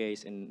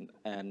engage in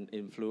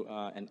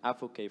and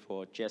advocate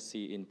for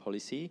JETSI in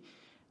policy,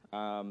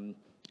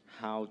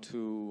 how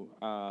to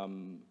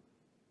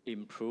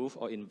improve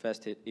or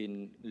invest it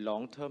in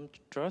long-term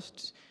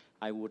trust.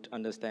 I would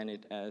understand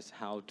it as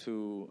how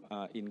to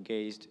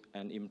engage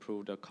and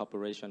improve the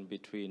cooperation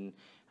between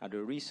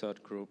the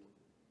research group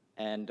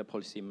and the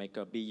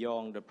policymaker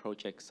beyond the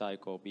project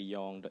cycle,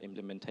 beyond the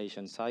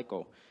implementation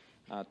cycle.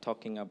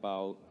 Talking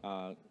about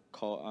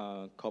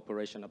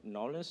cooperation of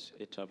knowledge,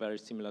 it's a very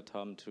similar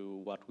term to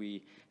what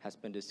we has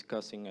been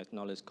discussing as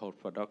knowledge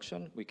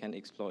co-production. We can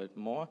explore it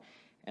more.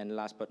 And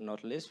last but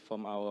not least,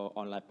 from our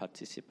online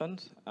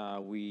participants,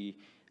 we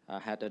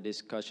had a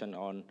discussion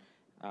on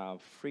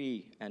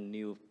free and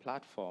new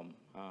platform,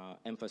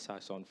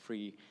 emphasize on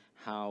free,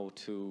 how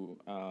to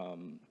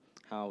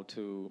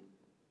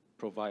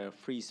provide a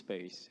free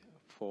space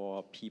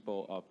for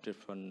people of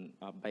different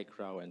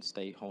background and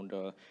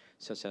stakeholder,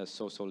 such as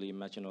socially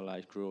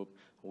marginalized group,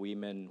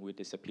 women with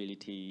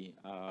disability,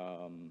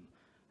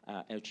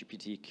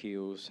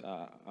 LGBTQs,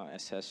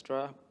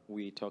 etc.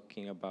 We're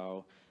talking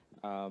about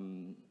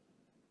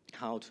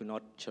how to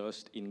not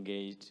just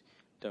engage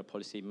the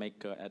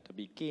policymaker at the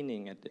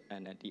beginning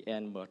and at the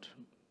end, but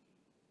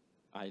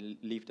I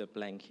leave the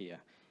blank here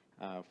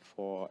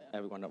for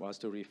every one of us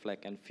to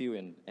reflect and fill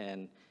in.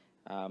 And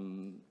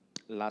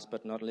last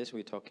but not least,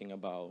 we're talking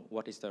about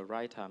what is the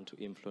right time to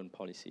influence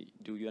policy.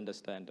 Do you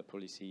understand the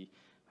policy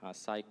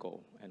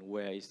cycle, and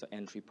where is the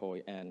entry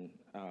point, and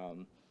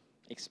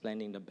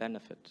explaining the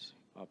benefits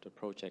the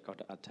project or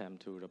the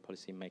attempt to the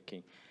policy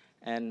making.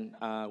 And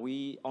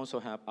we also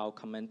have our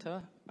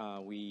commenter.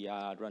 We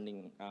are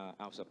running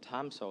out of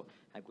time, so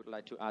I would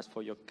like to ask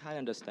for your kind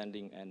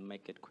understanding and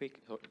make it quick.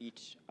 So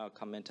each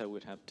commenter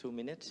would have 2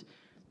 minutes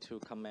to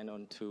comment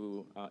on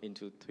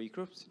into 3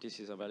 groups. This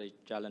is a very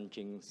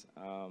challenging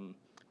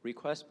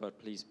request, but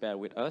please bear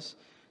with us.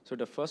 So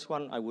the first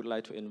one, I would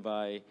like to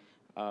invite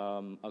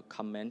a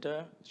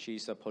commenter.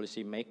 She's a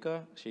policy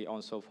maker. She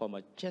also from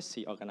a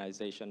JETSI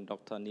organization,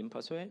 Dr. Nim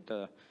Paswe,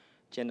 the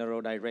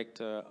General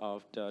Director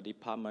of the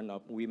Department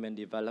of Women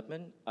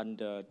Development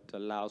under the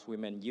Laos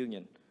Women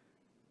Union.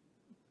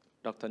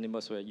 Dr. Nim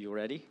Paswe, you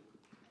ready?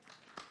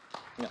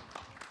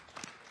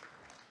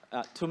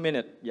 Yeah. 2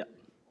 minutes, yeah.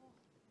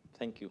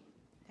 Thank you.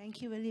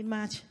 Thank you very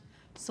much.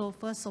 So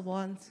first of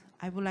all,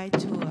 I would like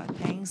to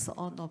thank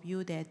all of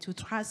you that to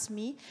trust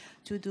me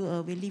to do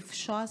a really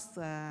short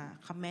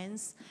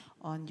comments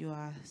on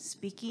your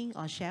speaking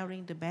or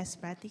sharing the best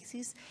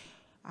practices.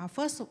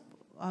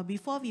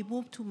 Before we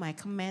move to my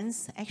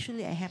comments,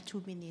 actually I have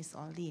 2 minutes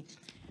only.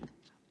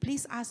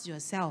 Please ask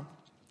yourself,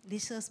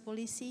 leisure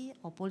policy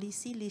or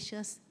policy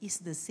leisure is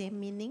the same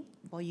meaning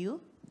for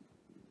you?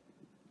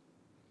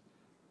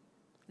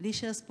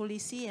 Leisure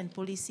policy and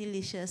policy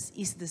leisure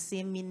is the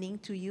same meaning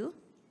to you?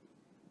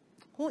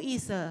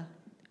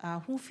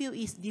 Who feel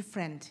is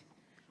different?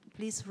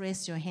 Please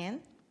raise your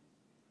hand.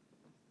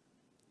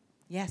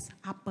 Yes,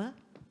 upper,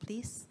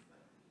 please.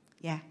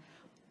 Yeah.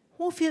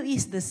 Who feel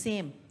is the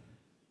same?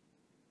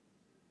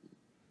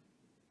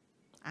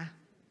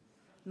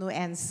 No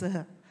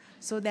answer.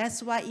 So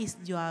that's why it's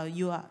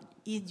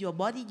your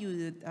body,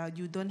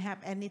 you don't have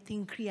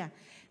anything clear.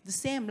 The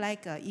same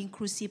like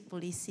inclusive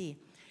policy.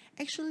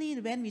 Actually,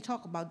 when we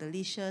talk about the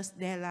leisures,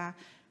 there are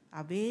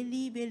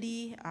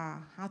very,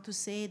 how to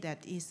say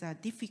that is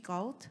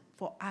difficult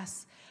for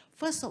us.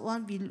 First of all,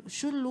 we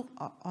should look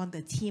on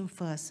the team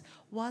first.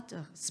 What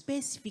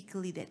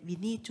specifically that we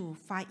need to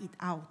find it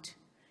out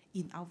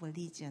in our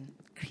region.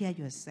 Clear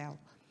yourself.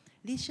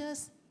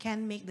 Leisures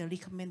can make the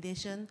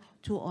recommendation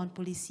to on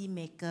policy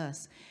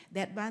makers.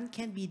 That one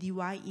can be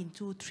divided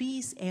into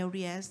 3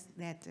 areas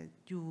that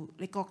you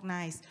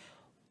recognize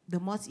the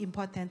most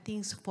important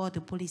things for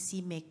the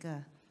policy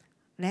maker.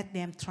 Let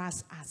them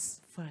trust us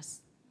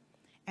first.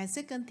 And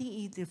second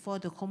thing is for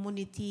the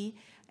community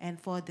and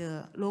for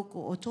the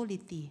local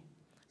authority.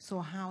 So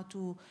how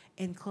to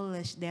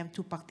encourage them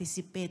to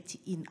participate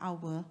in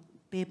our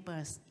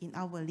papers, in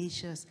our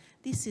leisures.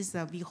 This is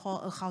we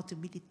call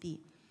accountability.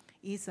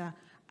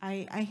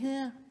 I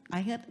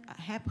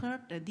have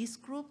heard this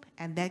group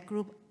and that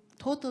group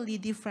totally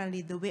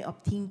differently the way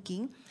of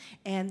thinking.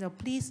 And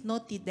please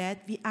note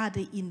that we are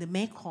in the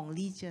Mekong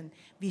region.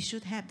 We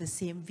should have the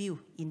same view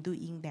in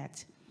doing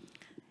that.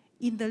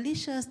 In the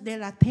leisures,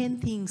 there are 10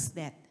 things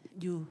that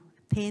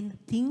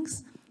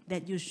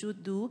you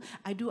should do.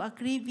 I do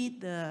agree with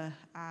the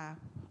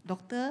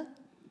Dr.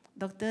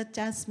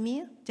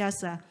 Jasmine,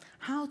 just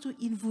how to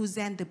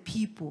influence the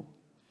people.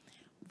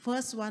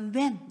 First one,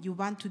 when you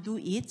want to do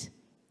it,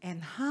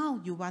 and how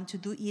you want to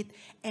do it,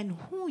 and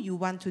who you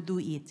want to do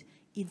it,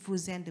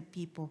 influence the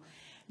people.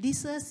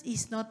 Research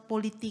is not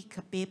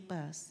political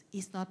papers,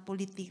 it's not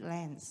political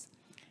lens.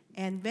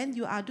 And when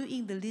you are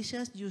doing the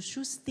research, you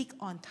should stick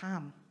on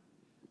time.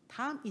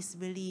 Time is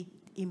very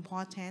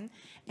important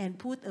and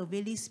put a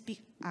very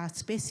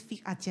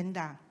specific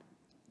agenda.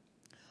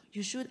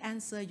 You should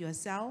answer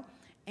yourself.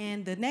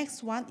 And the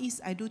next one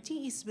is, I do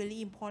think it's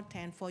really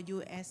important for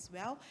you as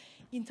well,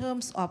 in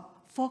terms of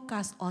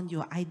focus on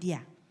your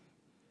idea.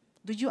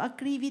 Do you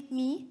agree with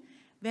me?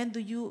 When do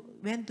you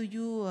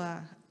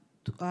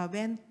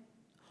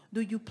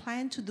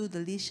plan to do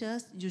the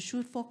research? You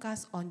should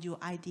focus on your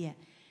idea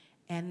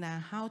and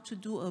how to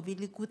do a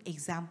really good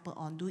example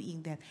on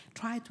doing that.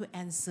 Try to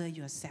answer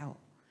yourself,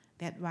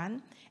 that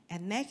one.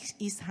 And next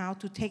is how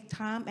to take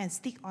time and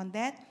stick on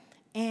that.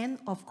 And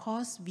of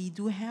course, we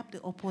do have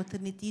the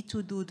opportunity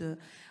to do the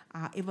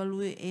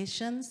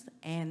evaluations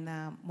and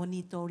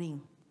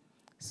monitoring.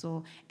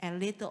 So,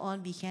 and later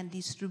on, we can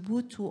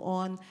distribute to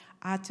on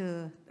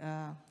other,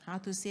 how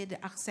to say,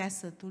 the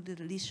access to the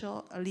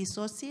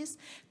resources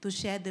to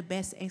share the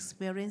best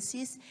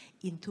experiences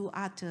into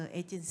other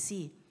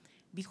agencies.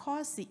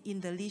 Because in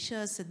the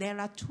leisures, there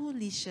are 2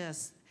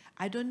 leisures.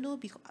 I don't know,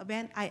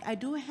 when I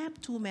do have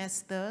 2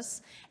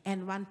 masters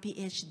and 1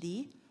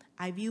 PhD.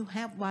 I will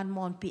have 1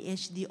 more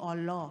PhD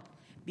on law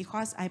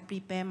because I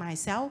prepare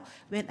myself.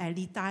 When I'm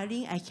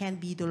retiring, I can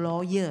be the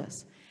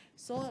lawyers.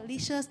 So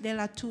leisures, there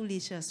are 2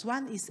 leisures.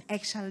 One is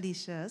action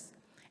leisures,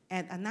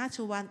 and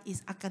another one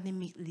is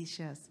academic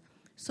leisures.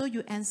 So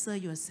you answer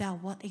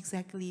yourself what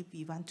exactly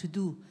we want to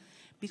do.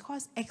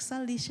 Because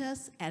action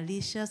leisures and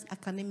leisures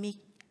academic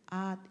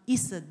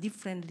is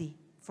differently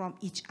from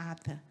each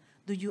other.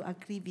 Do you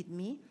agree with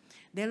me?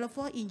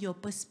 Therefore, in your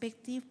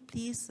perspective,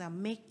 please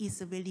make it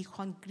very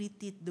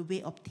concrete the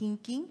way of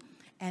thinking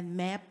and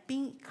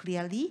mapping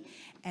clearly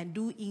and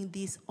doing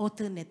this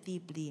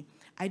alternatively.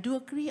 I do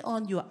agree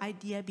on your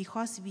idea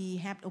because we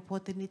have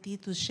opportunity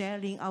to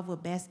sharing our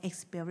best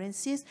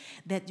experiences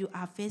that you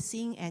are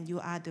facing and you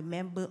are the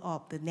member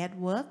of the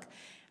network.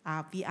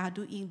 We are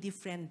doing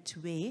different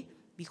way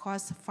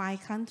because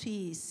 5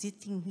 countries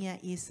sitting here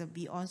is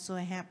we also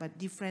have a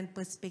different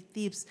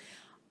perspectives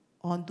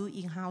on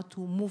doing how to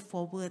move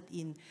forward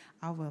in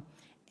our.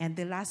 And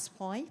the last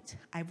point,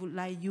 I would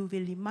like you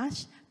very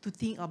much to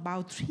think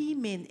about 3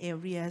 main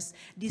areas.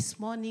 This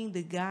morning,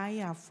 the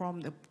guy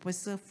from the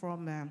professor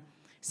from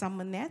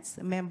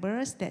Summernet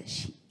members that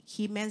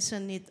he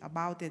mentioned it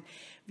about it.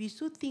 We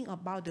should think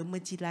about the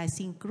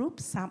marginalizing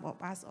groups. Some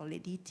of us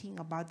already think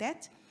about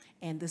that.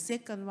 And the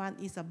second one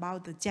is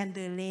about the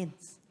gender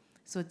lens.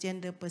 So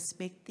gender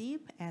perspective,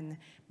 and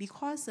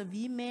because the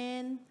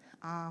women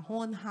are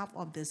whole half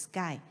of the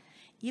sky.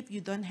 If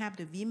you don't have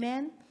the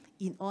women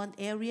in all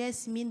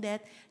areas, mean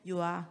that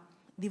your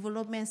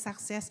development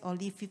success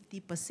only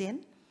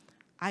 50%.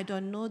 I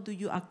don't know, do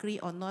you agree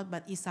or not,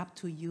 but it's up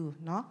to you,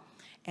 no?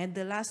 And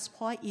the last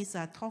point is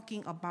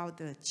talking about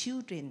the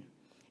children,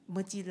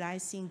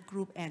 marginalizing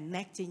group and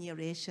next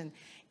generation.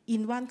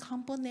 In one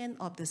component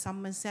of the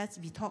Somerset,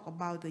 we talk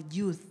about the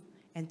youth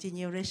and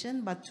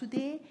generation, but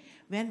today,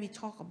 when we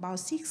talk about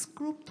 6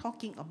 groups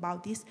talking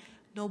about this,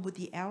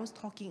 nobody else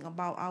talking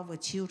about our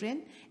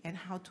children and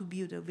how to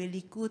build a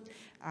very good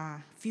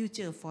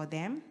future for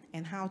them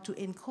and how to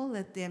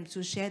encourage them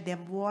to share their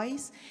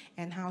voice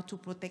and how to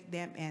protect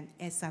them and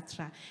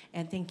etc.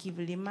 And thank you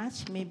very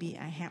much. Maybe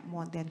I have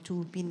more than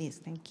 2 minutes.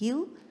 Thank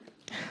you.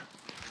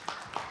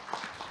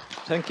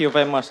 Thank you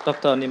very much,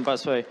 Dr.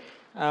 Nimbaswe.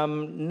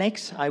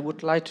 Next, I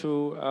would like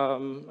to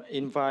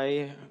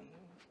invite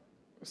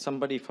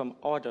somebody from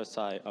other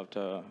side of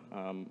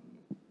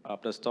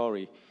the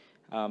story.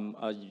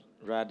 A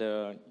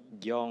rather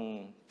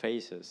young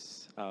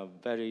faces,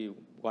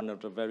 one of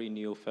the very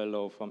new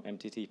fellow from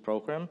MTT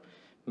program,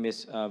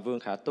 Miss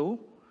Vương Khả Tu.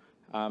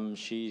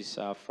 She's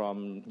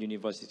from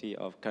University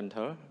of Cần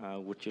Thơ.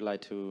 Would you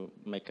like to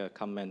make a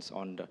comments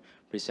on the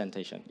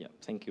presentation? Yeah,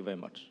 thank you very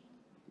much.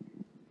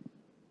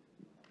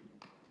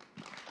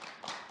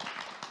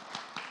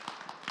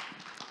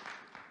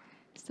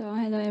 So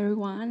hello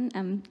everyone.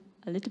 I'm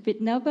a little bit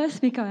nervous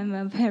because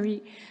I'm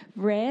very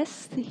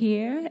rest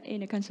here in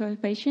the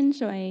consultation,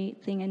 so I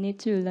think I need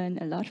to learn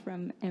a lot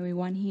from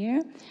everyone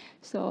here.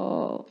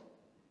 So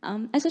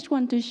I just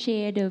want to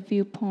share the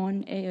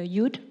viewpoint of a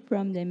youth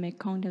from the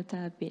Mekong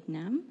Delta,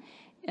 Vietnam,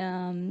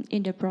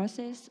 in the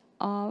process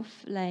of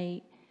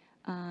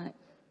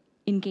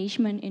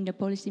engagement in the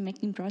policy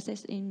making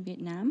process in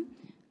Vietnam.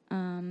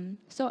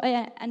 So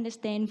I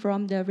understand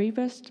from the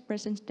reverse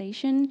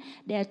presentation,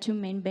 there are 2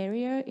 main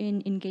barriers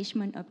in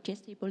engagement of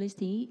JC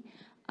policy.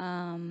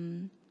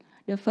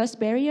 The first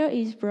barrier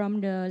is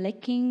from the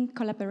lacking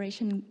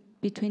collaboration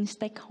between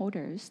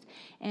stakeholders.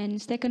 And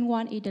second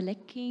one is the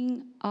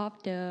lacking of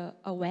the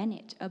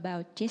awareness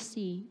about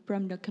JC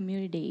from the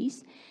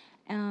communities.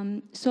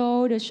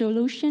 So the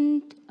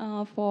solution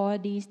for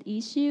these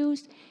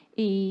issues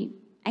is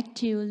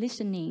active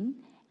listening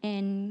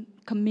and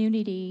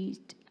community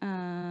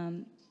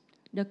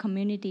the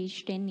community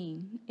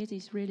training. It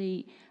is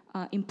really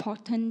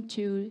important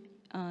to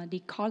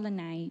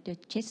decolonize the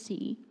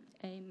JC,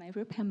 my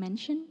group have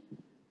mentioned.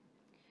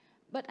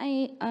 But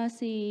I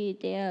see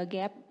there a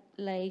gap,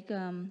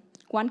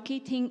 one key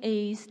thing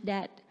is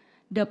that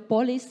the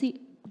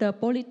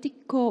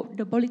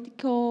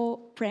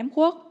political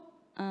framework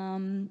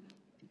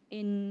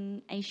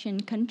in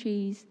Asian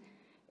countries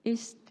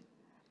is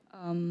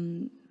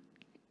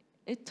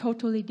it's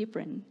totally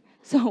different.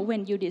 So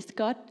when you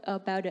discuss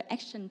about the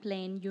action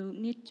plan, you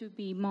need to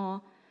be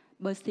more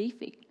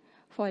specific.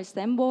 For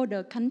example,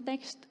 the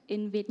context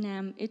in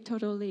Vietnam is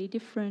totally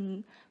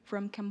different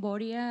from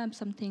Cambodia,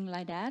 something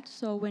like that.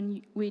 So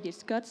when we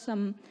discuss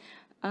some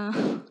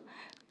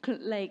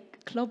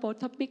global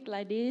topic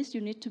like this,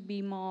 you need to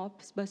be more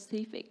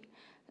specific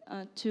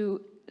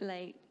to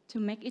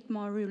make it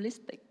more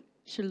realistic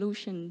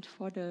solution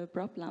for the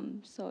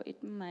problem. So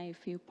it's my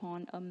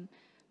viewpoint.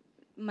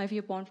 My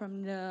viewpoint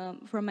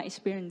from my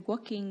experience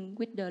working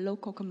with the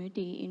local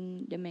community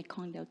in the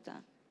Mekong Delta.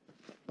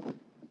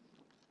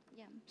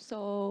 Yeah.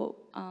 So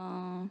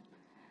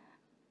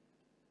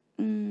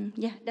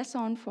yeah, that's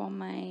all for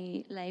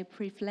my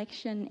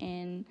reflection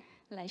and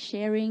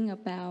sharing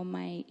about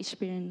my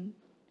experience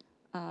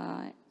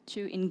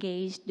to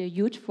engage the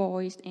youth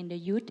voice and the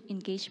youth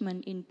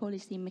engagement in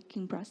policy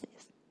making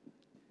process.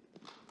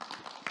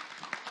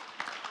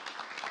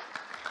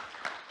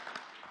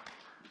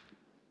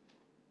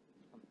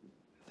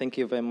 Thank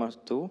you very much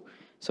too.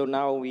 So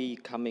now we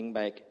coming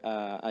back.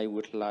 I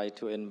would like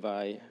to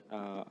invite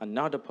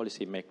another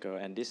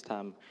policymaker, and this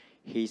time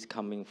he's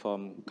coming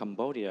from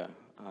Cambodia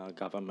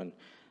government,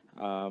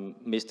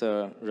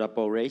 Mr.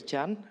 Raporay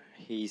Chan.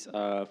 He's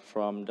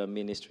from the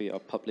Ministry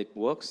of Public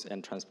Works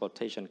and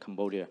Transportation,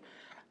 Cambodia.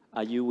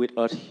 Are you with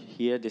us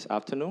here this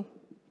afternoon?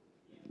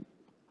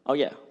 Oh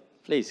yeah,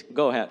 please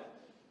go ahead.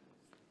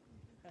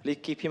 Please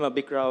give him a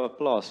big round of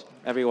applause,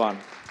 everyone.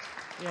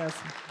 Yes,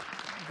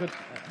 good.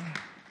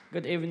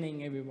 Good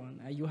evening,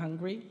 everyone. Are you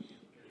hungry?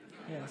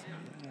 Yes.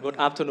 Good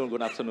afternoon,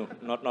 good afternoon.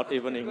 Not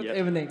evening Good yet.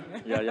 evening.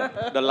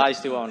 Yeah. The light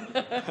still on.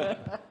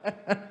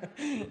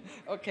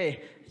 Okay,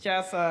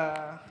 just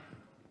today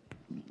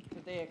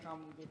I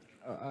come with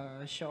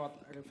a short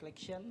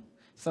reflection.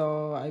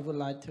 So I would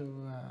like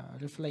to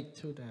reflect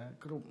to the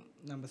group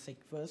number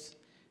 6 first.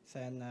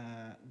 Then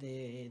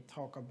they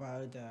talk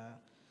about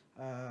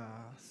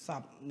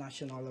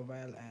sub-national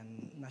level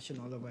and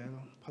national level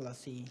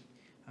policy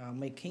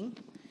making.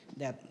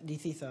 That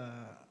this is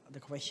the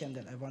question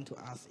that I want to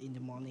ask in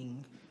the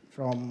morning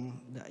from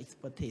the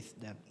expertise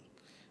that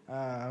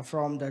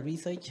from the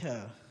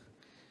researcher,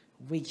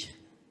 which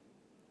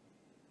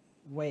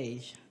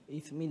way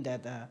it means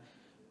that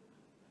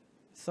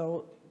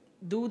so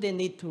do they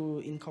need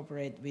to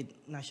incorporate with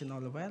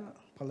national level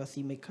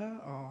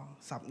policymaker or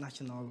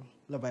subnational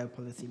level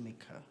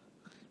policymaker?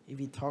 If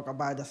we talk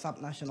about the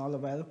subnational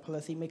level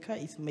policymaker,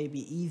 it may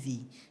be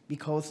easy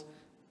because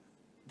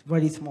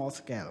very small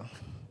scale.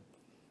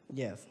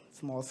 Yes,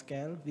 small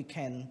scale. We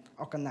can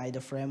organize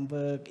the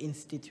framework,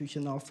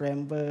 institutional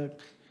framework,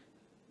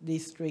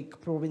 district,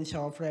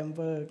 provincial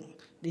framework,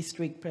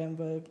 district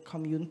framework,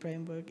 commune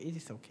framework. It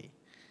is okay.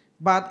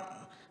 But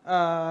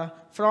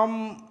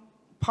from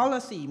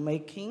policy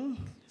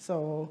making,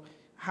 so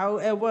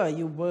however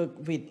you work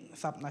with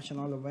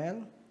subnational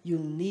level, you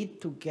need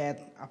to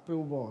get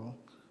approval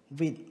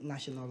with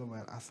national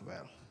level as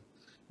well.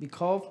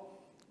 Because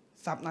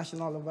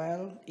subnational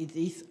level, it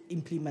is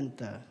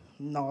implementer,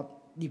 not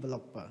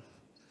developer.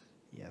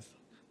 Yes,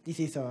 this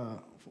is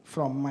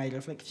from my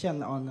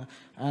reflection on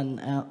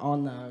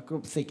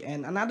group 6.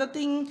 And another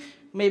thing,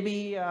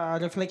 maybe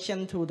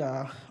reflection to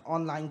the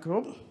online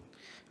group,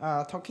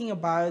 talking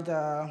about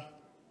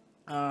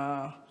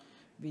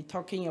we're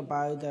talking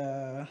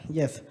about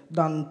yes,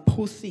 done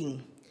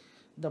pushing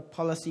the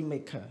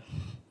policymaker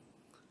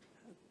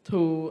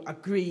to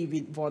agree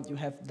with what you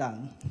have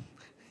done.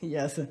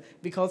 Yes,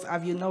 because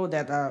as you know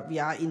that we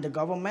are in the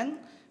government,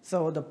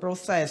 so the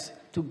process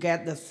to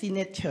get the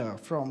signature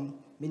from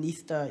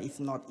minister is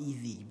not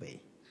easy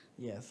way.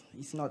 Yes,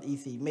 it's not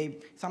easy.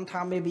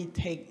 Sometimes maybe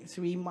take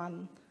 3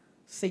 months,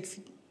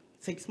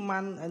 6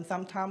 months, and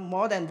sometimes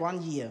more than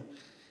 1 year.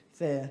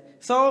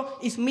 So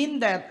it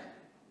means that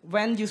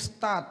when you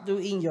start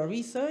doing your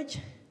research,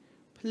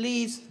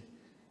 please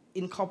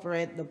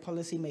incorporate the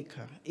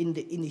policymaker in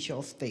the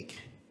initial stage.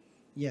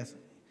 Yes,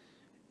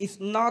 it's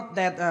not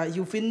that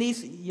you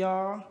finish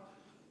your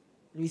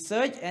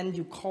research and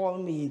you call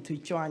me to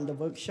join the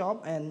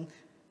workshop and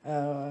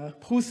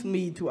push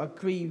me to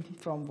agree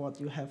from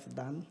what you have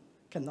done.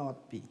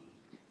 Cannot be.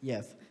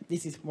 Yes,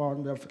 this is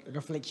one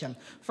reflection.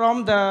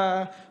 From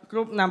the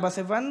group number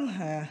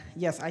 7,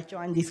 yes, I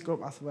joined this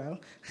group as well.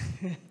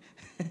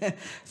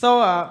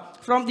 So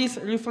from this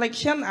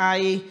reflection,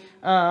 I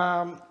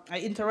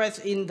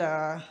interest in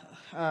the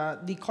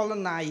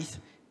decolonized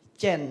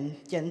Gen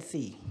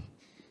Z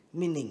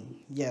meaning.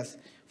 Yes,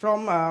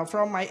 from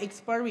my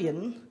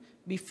experience,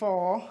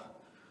 before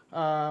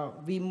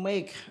we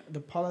make the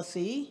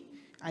policy,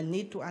 I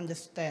need to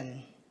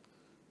understand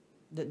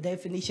the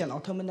definition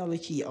or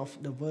terminology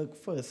of the word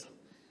first.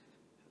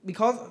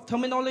 Because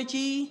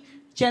terminology,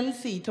 Gen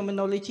Z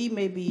terminology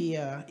may be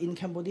in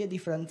Cambodia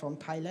different from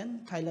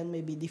Thailand. Thailand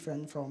may be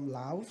different from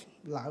Laos.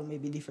 Laos may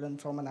be different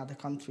from another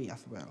country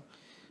as well.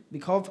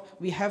 Because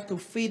we have to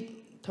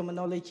fit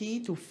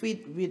terminology to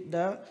fit with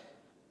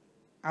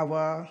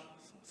our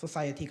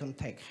society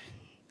context.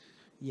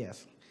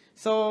 Yes.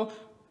 So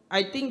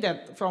I think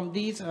that from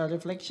this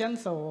reflection,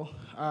 so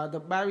the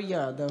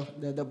barrier,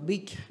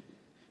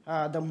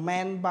 the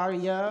main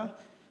barrier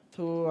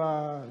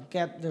to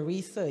get the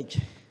research,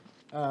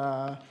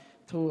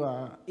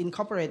 to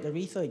incorporate the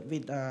research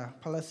with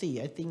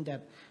policy, I think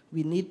that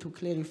we need to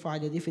clarify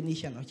the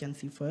definition of Gen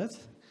Z first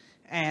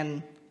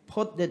and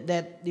put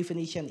that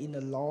definition in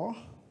the law,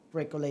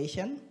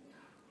 regulation.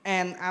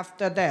 And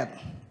after that,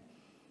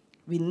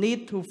 we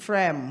need to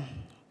frame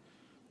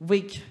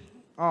which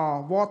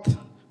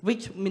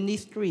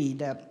ministry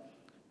that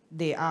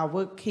they are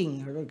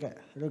working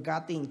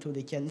regarding to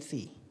the Gen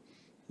Z.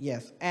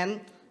 Yes,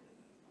 and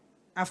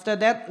after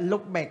that,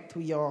 look back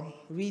to your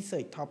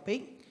research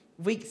topic,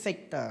 which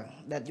sector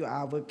that you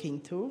are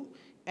working to,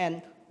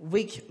 and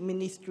which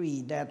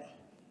ministry that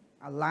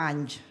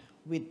aligns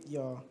with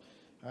your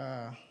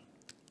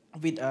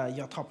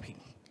topic.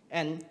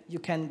 And you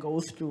can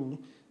go through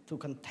to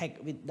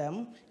contact with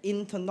them,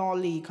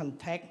 internally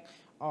contact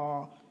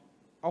or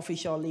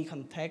officially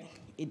contact.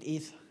 It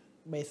is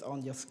based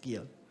on your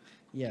skill.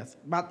 Yes,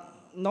 but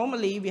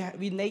normally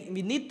we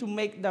need to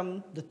make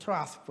them the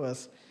trust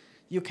first.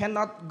 You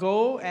cannot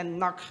go and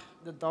knock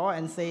the door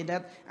and say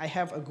that I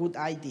have a good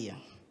idea.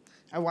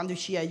 I want to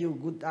share you a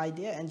good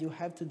idea and you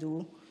have to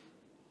do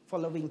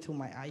following to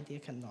my idea,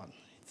 cannot.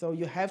 So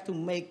you have to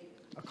make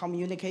a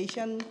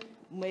communication,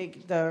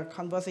 make the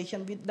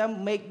conversation with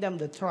them, make them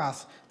the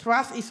trust.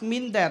 Trust is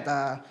mean that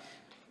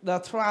the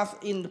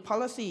trust in the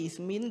policy is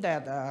mean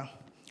that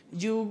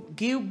you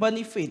give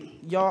benefit,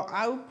 your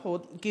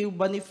output give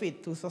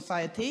benefit to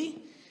society,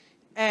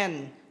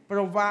 and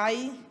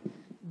provide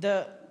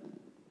the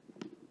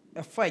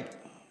effect,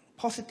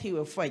 positive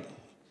effect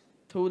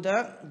to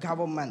the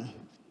government,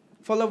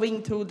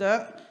 following to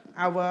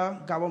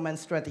our government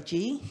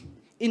strategy,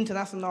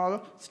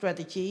 international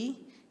strategy.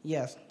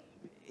 Yes,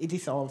 it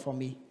is all for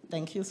me.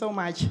 Thank you so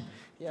much.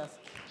 Yes.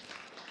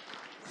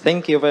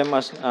 Thank you very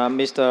much,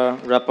 Mr.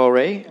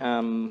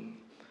 Rapore,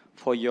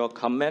 for your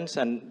comments.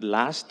 And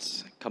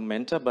last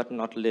commenter, but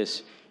not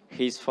least,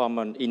 he's from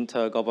an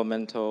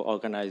intergovernmental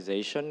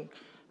organization,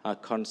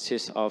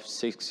 consists of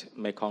 6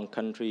 Mekong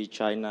countries: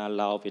 China,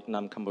 Laos,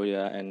 Vietnam,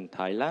 Cambodia, and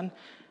Thailand.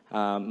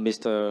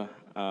 Mr.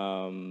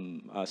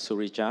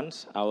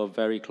 Surijans, our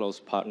very close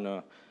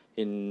partner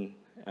in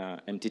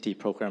MTT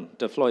program.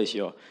 The floor is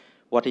yours.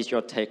 What is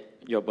your take,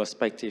 your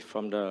perspective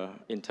from the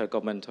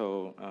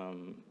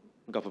intergovernmental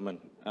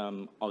government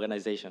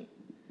organization?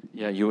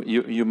 Yeah,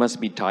 you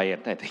must be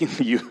tired. I think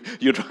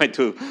you try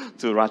to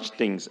rush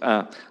things.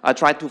 I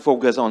try to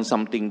focus on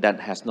something that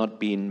has not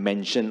been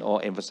mentioned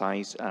or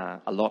emphasized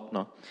a lot.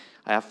 No,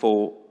 I have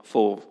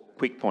four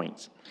quick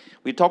points.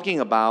 We're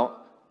talking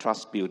about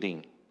trust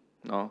building,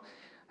 no,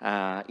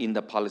 in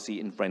the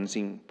policy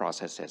influencing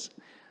processes.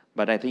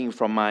 But I think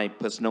from my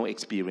personal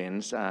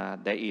experience,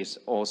 there is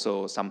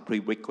also some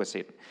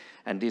prerequisite,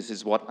 and this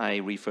is what I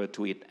refer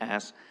to it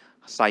as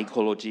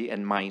psychology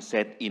and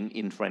mindset in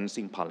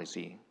influencing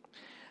policy.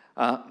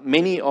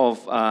 Many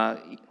of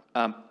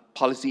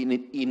policy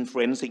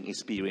influencing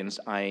experience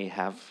I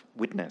have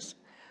witnessed.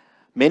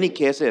 Many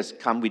cases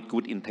come with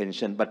good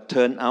intention, but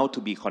turn out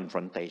to be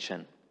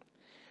confrontation.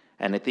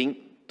 And I think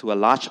to a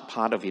large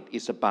part of it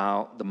is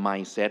about the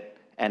mindset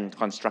and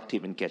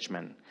constructive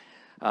engagement.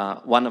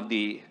 One of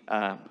the,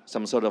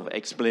 some sort of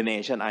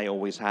explanation I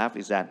always have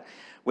is that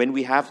when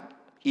we have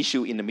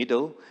issue in the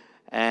middle,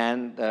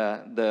 and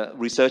the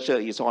researcher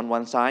is on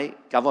one side,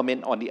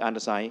 government on the other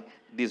side,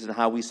 this is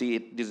how we see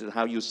it, this is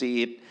how you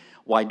see it,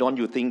 why don't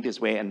you think this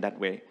way and that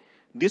way?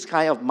 This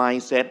kind of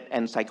mindset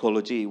and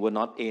psychology will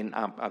not end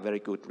up a very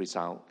good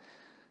result.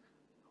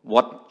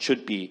 What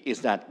should be is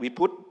that we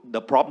put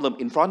the problem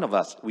in front of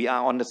us, we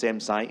are on the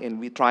same side, and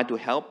we try to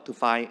help to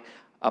find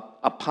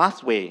a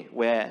pathway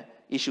where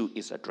issue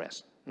is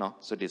addressed. No?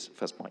 So this is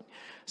first point.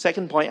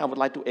 Second point, I would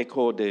like to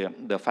echo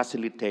the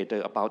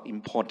facilitator about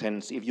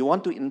importance. If you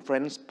want to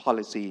influence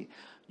policy,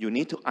 you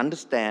need to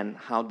understand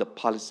how the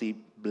policy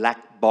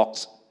black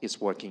box is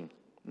working.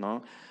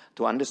 No?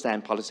 To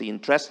understand policy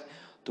interest,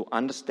 to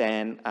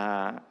understand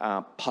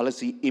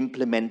policy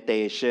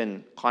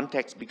implementation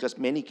context, because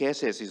many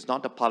cases it's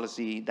not a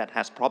policy that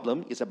has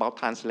problem, it's about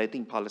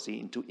translating policy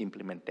into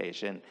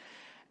implementation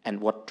and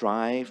what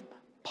drive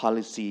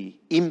policy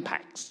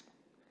impacts.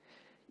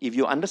 If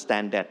you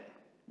understand that,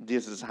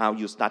 this is how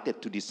you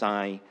started to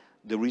design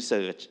the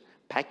research,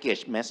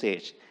 package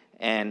message,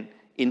 and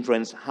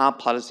influence how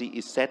policy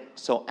is set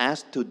so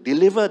as to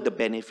deliver the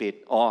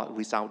benefit or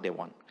result they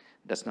want.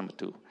 That's number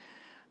 2.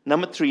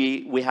 Number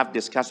 3, we have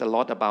discussed a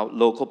lot about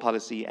local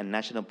policy and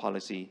national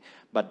policy,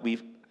 but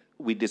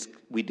we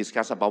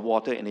discussed about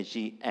water,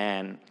 energy,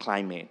 and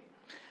climate.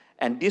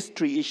 And these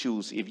 3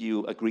 issues, if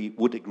you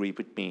would agree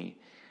with me,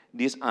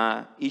 these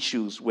are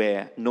issues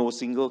where no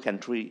single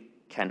country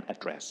can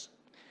address.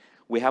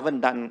 We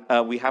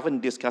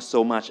haven't discussed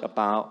so much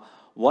about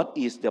what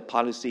is the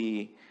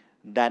policy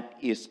that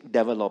is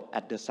developed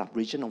at the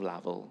sub-regional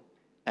level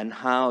and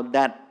how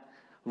that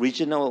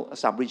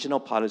sub-regional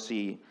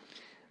policy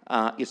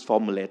is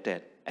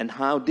formulated and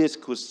how this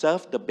could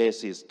serve the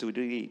basis to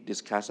really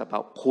discuss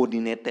about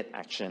coordinated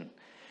action,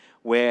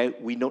 where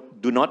we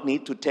do not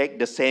need to take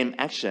the same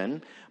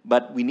action,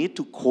 but we need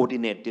to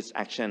coordinate this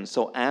action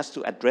so as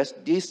to address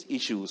these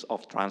issues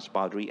of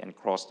transboundary and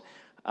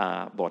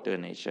cross-border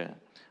nature.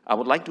 I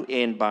would like to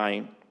end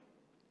by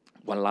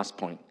one last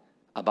point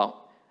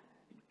about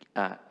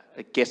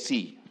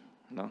GESI.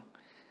 No?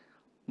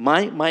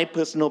 My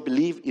personal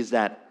belief is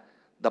that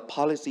the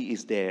policy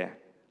is there.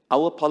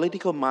 Our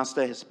political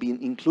master has been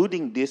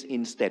including this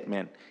in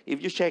statement.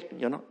 If you check,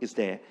 it's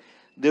there.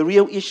 The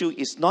real issue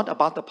is not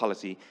about the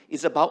policy,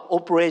 it's about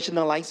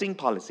operationalizing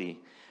policy.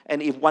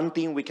 And if one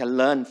thing we can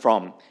learn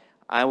from,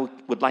 I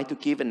would like to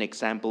give an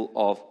example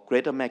of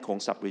Greater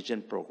Mekong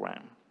Sub-Region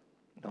Program.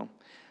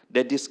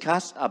 They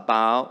discuss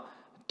about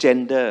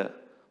gender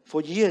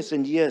for years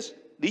and years.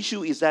 The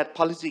issue is that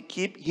policy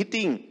keep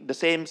hitting the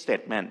same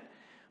statement,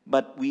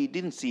 but we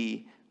didn't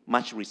see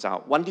much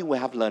result. One thing we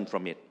have learned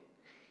from it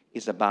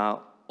is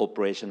about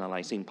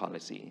operationalizing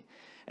policy.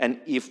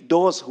 And if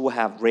those who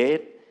have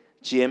read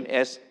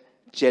GMS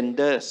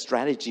gender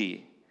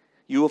strategy,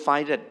 you will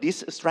find that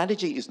this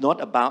strategy is not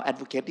about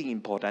advocating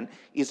importance,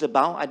 it's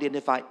about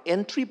identifying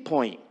entry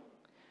point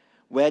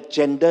where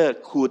gender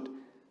could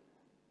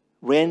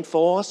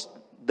reinforce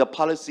the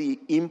policy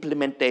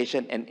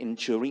implementation and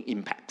ensuring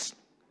impacts.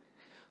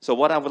 So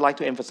what I would like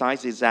to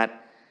emphasize is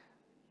that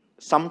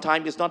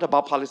sometimes it's not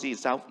about policy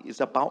itself, it's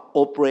about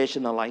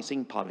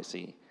operationalizing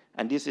policy.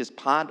 And this is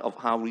part of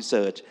how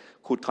research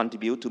could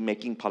contribute to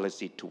making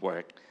policy to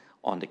work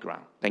on the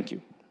ground. Thank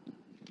you.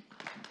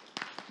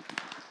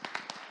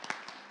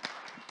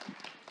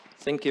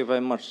 Thank you very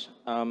much.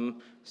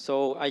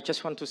 So I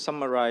just want to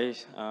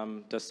summarize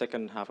the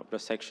second half of the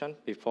section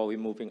before we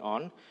moving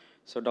on.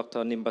 So Dr.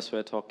 Nimbas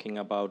were talking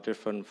about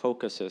different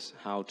focuses,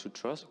 how to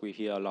trust. We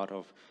hear a lot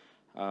of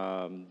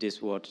this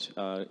word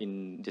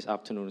in this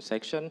afternoon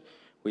section.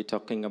 We're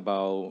talking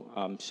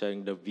about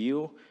sharing the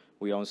view.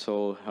 We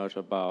also heard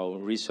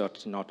about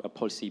research, not a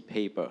policy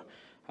paper.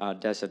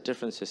 There's a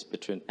differences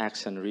between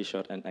action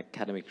research and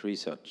academic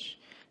research.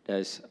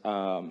 There's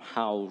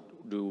how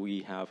do we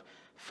have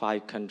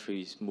 5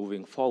 countries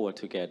moving forward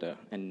together,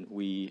 and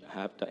we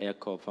have the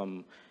echo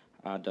from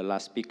the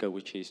last speaker,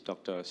 which is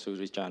Dr.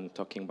 Surijan,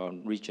 talking about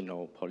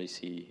regional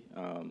policy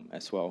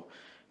as well.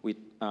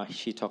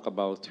 She talked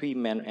about 3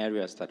 main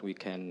areas that we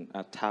can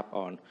tap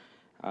on.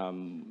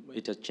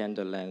 It's a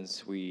gender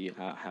lens.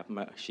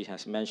 She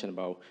has mentioned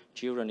about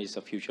children is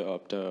the future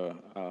of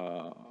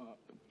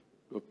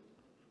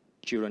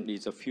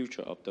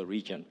the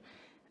region,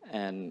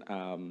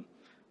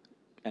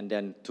 and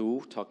then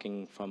 2,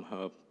 talking from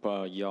her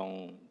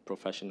young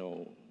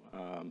professional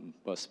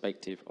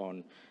perspective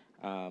on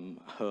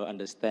her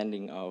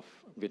understanding of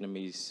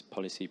Vietnamese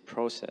policy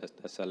process.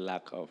 There's a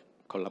lack of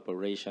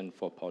collaboration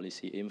for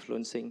policy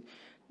influencing,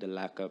 the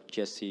lack of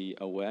JETSI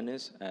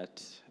awareness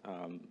at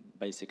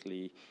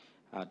basically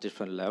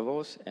different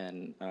levels,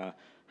 and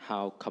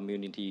how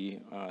community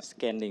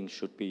scanning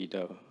should be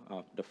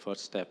the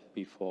first step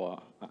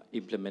before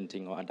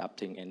implementing or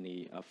adapting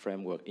any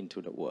framework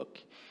into the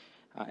work.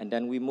 And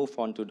then we move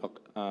on to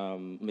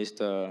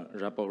Mr.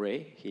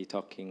 Rabore. He's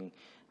talking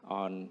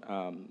on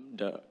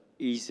the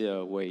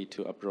easier way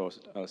to approach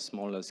a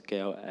smaller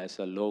scale as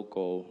a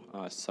local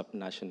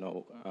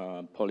subnational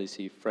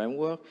policy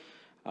framework.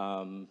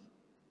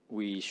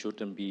 We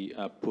shouldn't be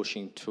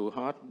pushing too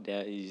hard.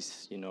 There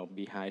is,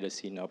 behind the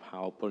scene of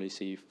how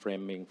policy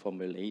framing,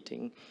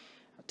 formulating,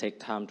 take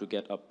time to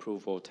get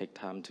approval, take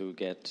time to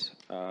get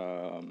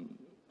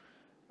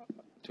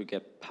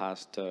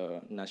past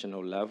the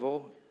national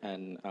level,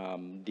 and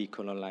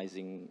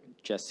decolonizing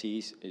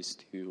JETSIs is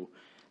still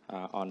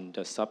on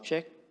the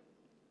subject.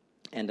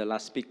 And the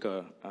last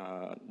speaker,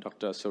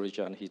 Dr.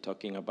 Surijan, he's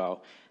talking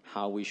about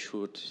how we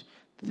should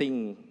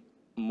think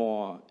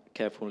more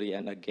carefully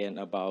and again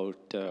about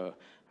the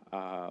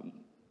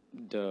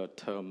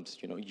terms,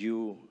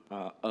 you,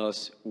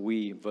 us,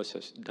 we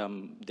versus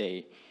them,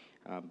 they,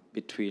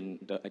 between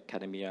the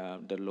academia,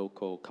 the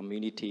local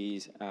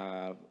communities,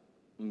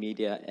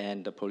 media,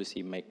 and the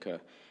policy maker.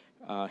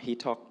 He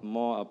talked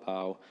more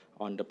about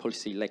on the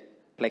policy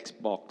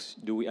black box.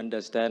 Do we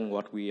understand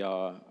what we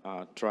are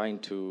trying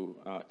to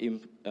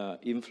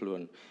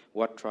influence?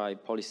 What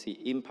drive policy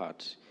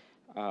impact?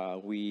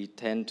 We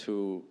tend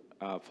to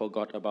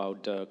forgot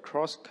about the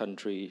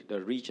cross-country,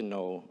 the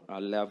regional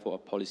level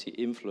of policy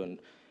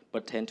influence,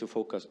 but tend to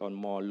focus on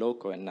more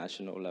local and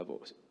national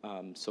levels.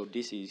 So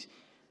this is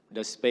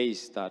the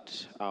space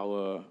that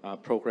our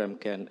program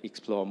can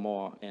explore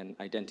more and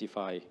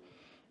identify.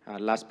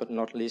 Last but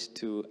not least,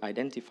 to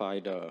identify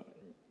the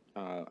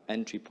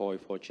entry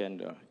point for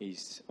gender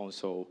is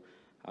also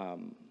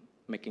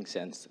making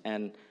sense.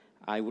 And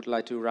I would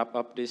like to wrap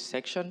up this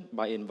section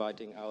by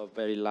inviting our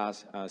very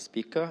last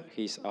speaker.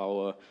 He's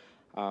our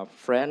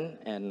friend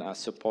and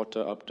supporter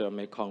of the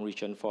Mekong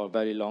region for a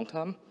very long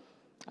time,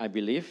 I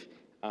believe.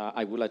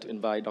 I would like to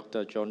invite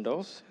Dr. John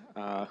Dawes,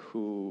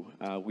 who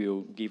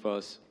will give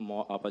us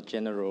more of a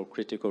general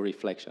critical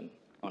reflection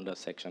on the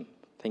section.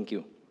 Thank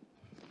you.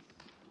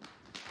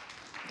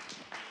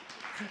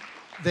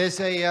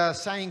 There's a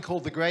saying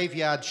called the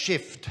graveyard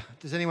shift.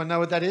 Does anyone know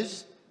what that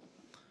is?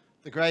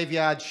 The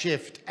graveyard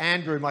shift.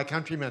 Andrew, my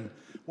countryman,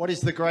 what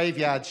is the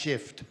graveyard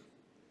shift?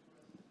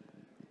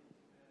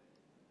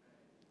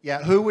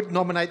 Yeah, who would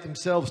nominate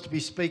themselves to be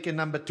speaker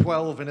number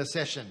 12 in a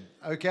session?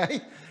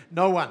 Okay,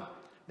 no one.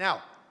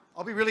 Now,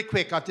 I'll be really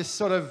quick. I've just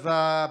sort of,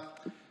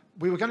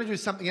 we were going to do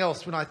something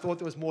else when I thought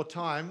there was more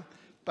time,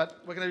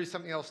 but we're going to do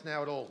something else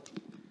now at all.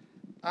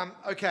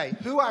 Okay,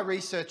 who are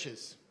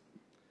researchers?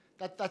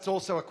 That's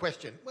also a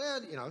question.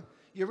 Well,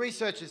 you're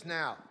researchers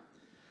now.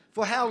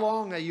 For how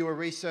long are you a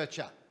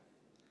researcher?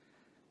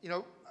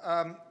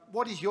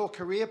 What is your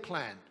career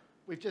plan?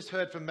 We've just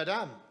heard from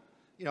Madame,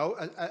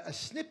 a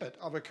snippet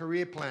of a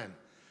career plan.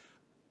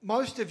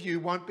 Most of you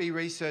won't be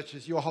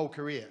researchers your whole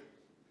career,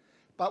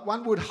 but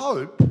one would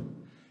hope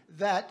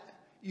that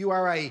you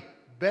are a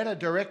better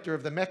director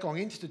of the Mekong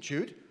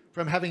Institute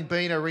from having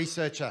been a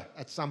researcher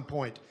at some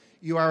point.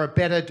 You are a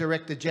better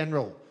director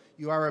general.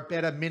 You are a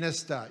better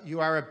minister.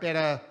 You are a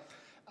better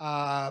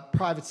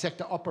private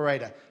sector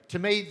operator. To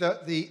me,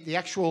 the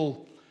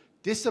actual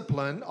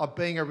discipline of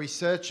being a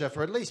researcher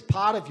for at least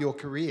part of your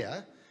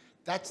career,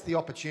 that's the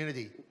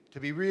opportunity to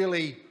be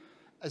really,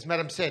 as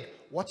Madam said,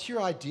 what's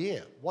your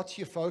idea? What's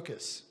your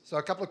focus? So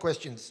a couple of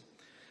questions.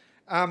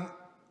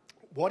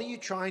 What are you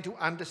trying to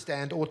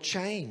understand or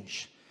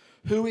change?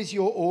 Who is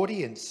your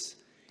audience?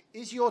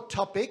 Is your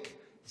topic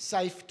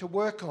safe to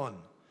work on?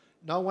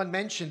 No one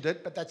mentioned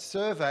it, but that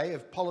survey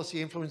of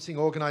policy influencing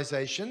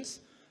organisations,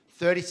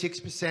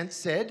 36%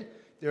 said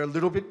they're a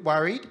little bit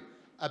worried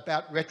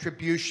about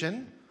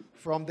retribution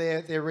from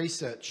their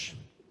research.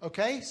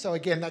 Okay, so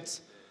again,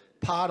 that's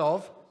part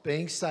of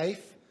being safe,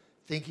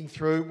 thinking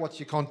through what's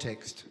your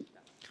context.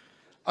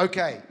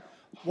 Okay,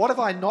 what have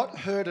I not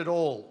heard at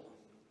all?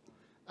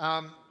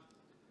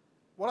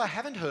 What I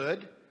haven't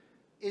heard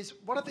is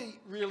what are the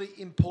really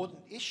important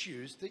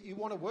issues that you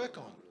want to work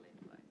on?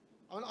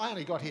 I mean, I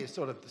only got here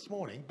sort of this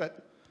morning,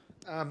 but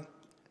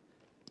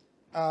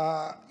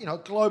you know,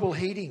 global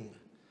heating,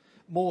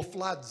 more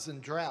floods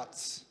and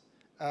droughts,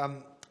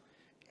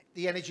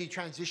 the energy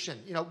transition.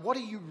 You know, what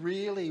are you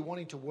really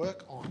wanting to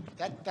work on?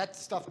 That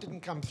stuff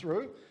didn't come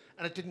through,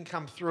 and it didn't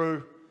come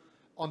through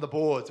on the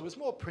boards. It was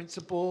more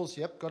principles.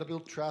 Yep, got to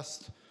build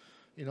trust.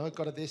 You know,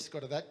 got to this,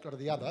 got to that, got to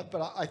the other.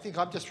 But I think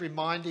I'm just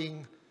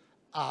reminding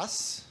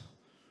us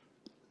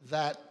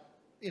that,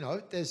 you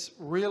know, there's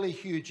really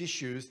huge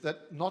issues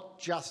that not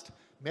just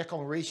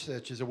Mekong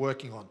researchers are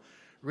working on.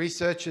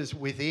 Researchers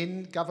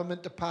within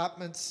government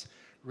departments,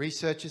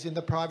 researchers in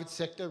the private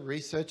sector,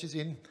 researchers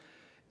in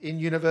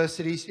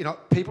universities. You know,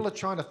 people are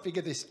trying to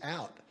figure this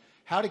out.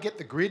 How to get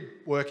the grid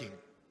working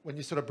when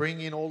you sort of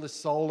bring in all this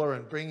solar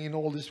and bring in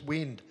all this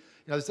wind.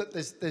 You know,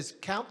 there's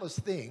countless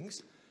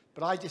things,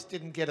 but I just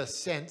didn't get a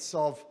sense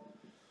of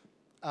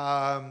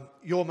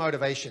your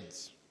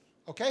motivations.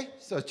 Okay?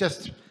 So it's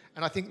just,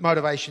 and I think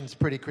motivation's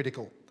pretty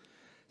critical.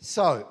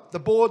 So the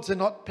boards are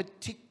not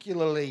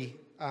particularly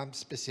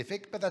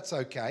specific, but that's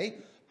okay.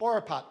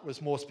 Boropat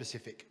was more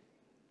specific.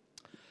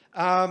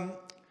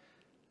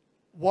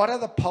 What are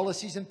the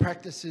policies and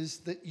practices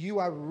that you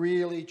are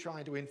really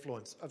trying to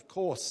influence? Of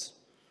course,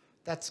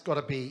 that's got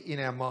to be in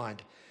our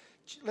mind.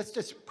 Let's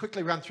just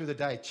quickly run through the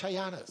day.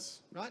 Chayana's,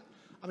 right?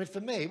 I mean,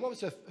 for me, what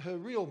was her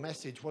real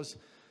message was,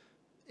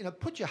 you know,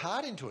 put your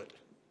heart into it.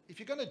 If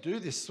you're going to do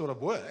this sort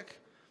of work,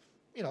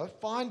 you know,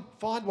 find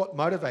what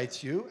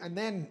motivates you and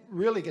then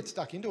really get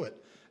stuck into it.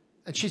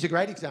 And she's a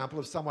great example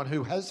of someone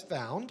who has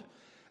found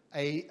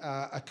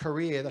a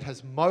career that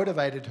has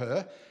motivated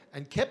her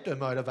and kept her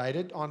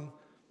motivated on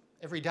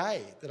every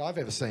day that I've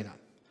ever seen her.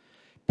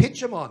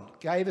 Pitchamon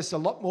gave us a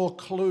lot more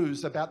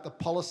clues about the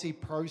policy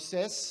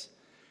process.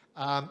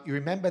 You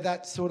remember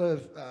that sort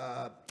of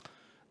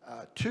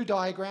 2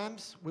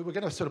 diagrams? We were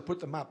going to sort of put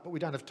them up, but we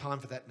don't have time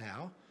for that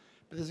now.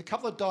 But there's a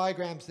couple of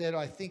diagrams there that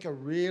I think are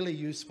really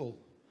useful.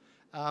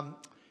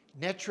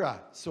 Netra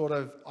sort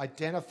of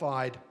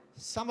identified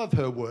some of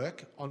her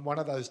work on one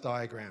of those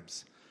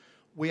diagrams.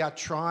 We are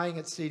trying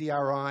at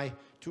CDRI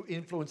to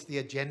influence the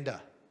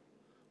agenda.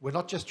 We're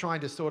not just trying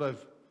to sort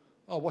of,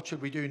 oh, what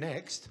should we do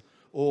next?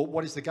 Or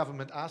what is the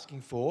government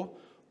asking for?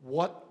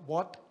 What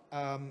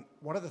are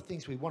the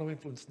things we want to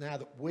influence now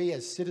that we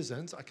as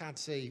citizens, I can't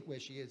see where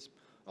she is.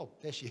 Oh,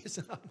 there she is.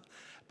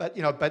 But,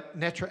 you know, but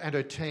Netra and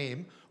her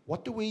team,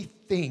 what do we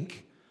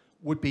think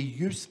would be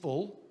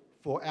useful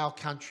for our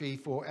country,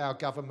 for our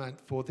government,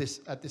 for this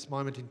at this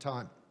moment in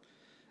time?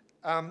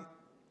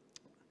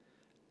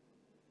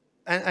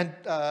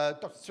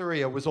 Dr.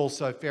 Surya was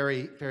also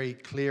very, very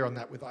clear on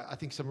that with, I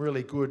think, some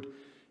really good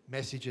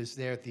messages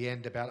there at the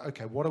end about,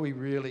 okay, what do we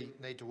really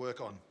need to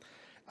work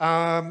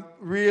on?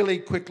 Really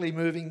quickly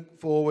moving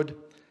forward,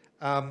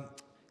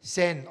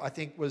 Sen, I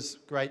think, was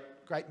great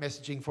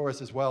messaging for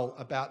us as well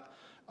about,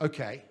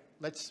 okay,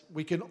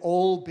 we can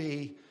all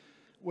be,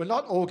 we're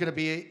not all going to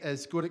be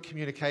as good at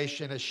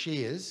communication as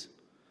she is,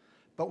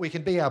 but we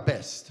can be our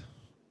best.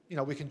 You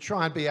know, we can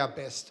try and be our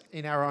best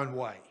in our own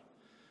way.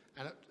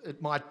 And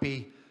it might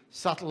be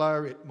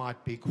subtler, it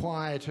might be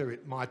quieter,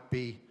 it might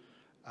be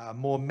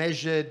more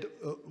measured,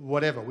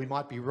 whatever. We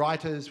might be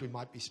writers, we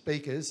might be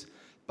speakers,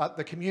 but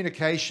the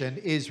communication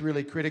is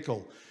really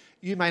critical.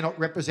 You may not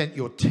represent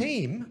your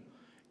team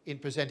in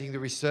presenting the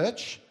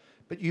research,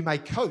 but you may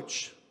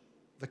coach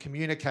the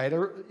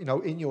communicator, you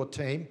know, in your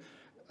team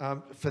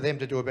for them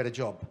to do a better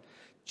job.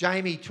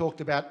 Jamie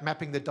talked about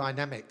mapping the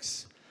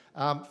dynamics.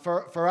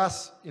 For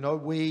us, you know,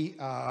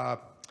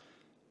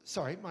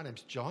 sorry, my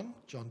name's John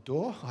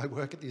Dorr. I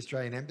work at the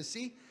Australian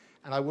Embassy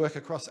and I work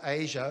across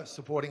Asia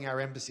supporting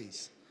our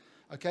embassies.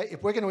 Okay,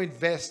 if we're going to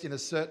invest in a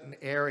certain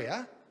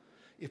area,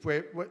 if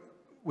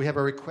we have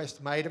a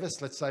request made of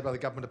us, let's say by the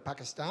government of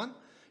Pakistan,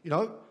 you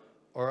know,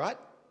 all right,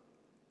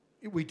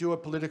 we do a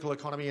political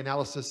economy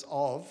analysis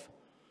of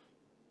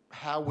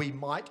how we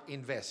might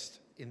invest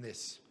in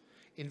this,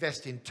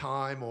 invest in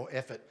time or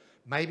effort.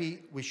 Maybe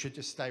we should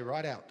just stay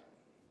right out.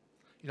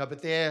 You know,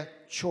 but they're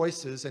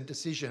choices and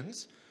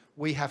decisions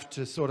we have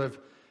to sort of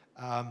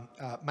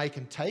make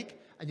and take,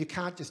 and you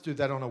can't just do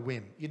that on a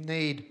whim. You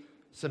need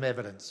some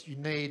evidence. You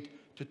need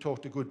to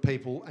talk to good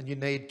people, and you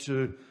need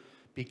to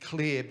be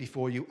clear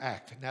before you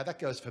act. Now, that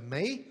goes for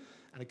me,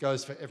 and it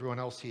goes for everyone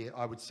else here,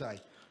 I would say.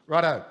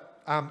 Righto,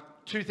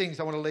 2 things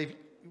I want to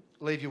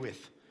leave you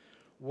with.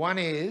 One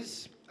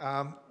is,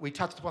 we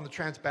touched upon the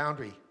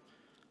transboundary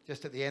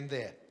just at the end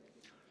there.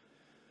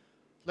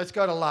 Let's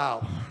go to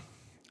Laos,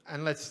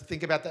 and let's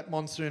think about that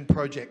monsoon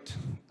project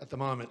at the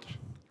moment.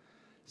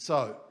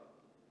 So,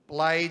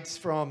 blades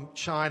from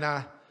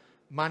China,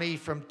 money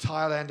from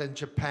Thailand and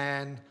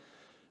Japan,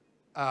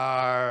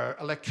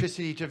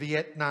 electricity to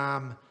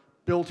Vietnam,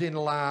 built in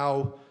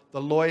Laos,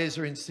 the lawyers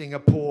are in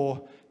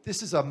Singapore,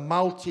 This is a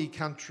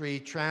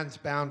multi-country,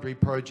 transboundary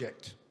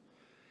project.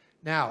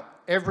 Now,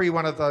 every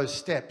one of those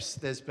steps,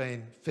 there's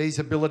been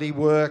feasibility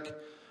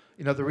work.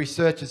 You know, the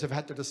researchers have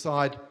had to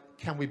decide,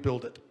 can we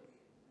build it?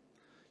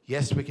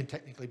 Yes, we can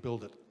technically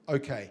build it.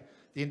 Okay.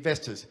 The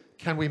investors,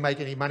 can we make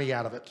any money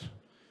out of it?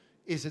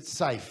 Is it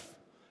safe?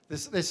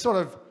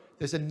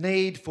 There's a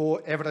need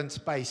for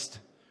evidence-based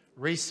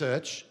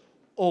research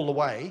all the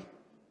way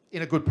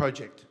in a good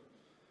project.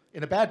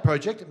 In a bad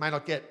project, it may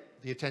not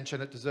get the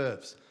attention it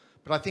deserves.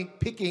 But I think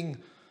picking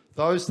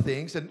those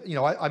things, and you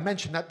know, I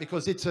mention that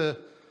because it's a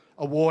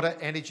water,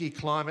 energy,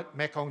 climate,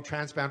 Mekong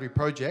transboundary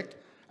project,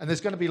 and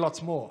there's going to be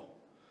lots more.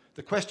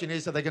 The question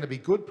is, are they going to be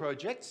good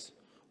projects,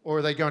 or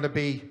are they going to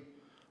be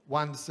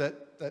ones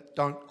that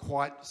don't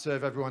quite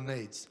serve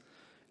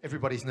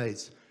everybody's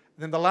needs?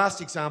 And then the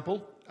last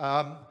example,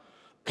 and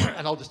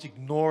I'll just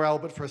ignore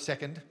Albert for a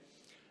second,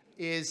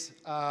 is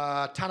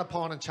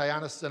Tanapon and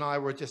Chayanis and I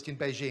were just in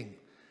Beijing.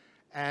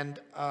 And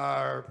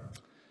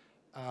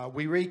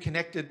we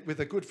reconnected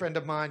with a good friend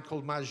of mine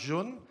called Ma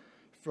Jun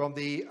from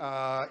the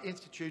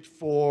Institute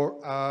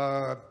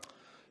for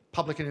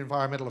Public and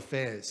Environmental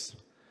Affairs.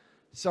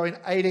 So in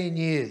 18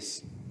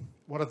 years,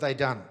 what have they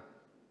done?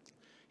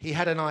 He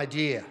had an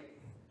idea.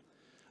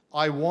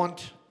 I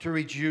want to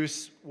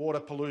reduce water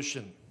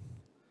pollution.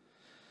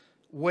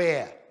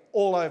 Where?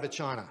 All over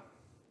China.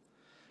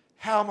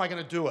 How am I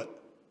going to do it?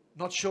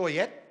 Not sure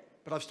yet,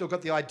 but I've still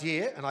got the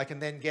idea and I can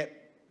then get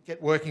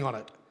working on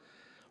it.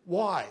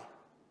 Why?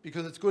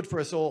 Because it's good for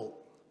us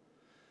all.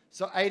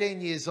 So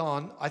 18 years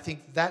on, I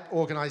think that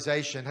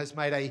organisation has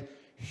made a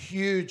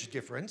huge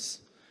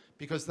difference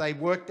because they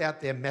worked out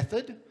their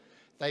method.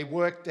 They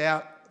worked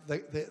out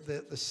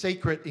the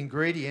secret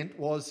ingredient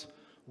was,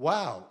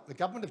 wow, the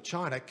government of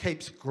China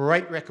keeps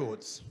great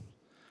records,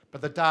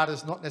 but the data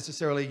is not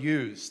necessarily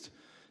used.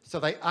 So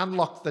they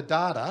unlocked the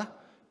data,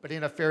 but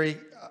in a very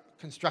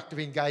constructive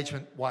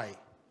engagement way.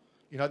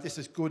 You know, this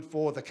is good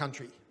for the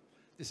country.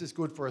 This is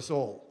good for us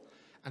all.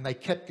 And they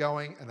kept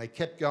going and they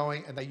kept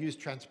going and they used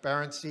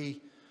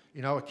transparency,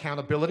 you know,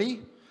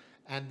 accountability.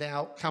 And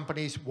now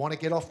companies want to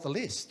get off the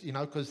list, you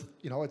know, because,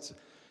 you know,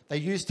 they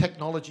use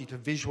technology to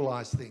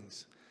visualize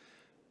things.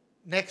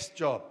 Next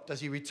job, does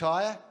he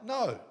retire?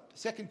 No.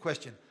 Second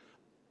question,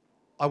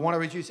 I want to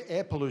reduce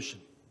air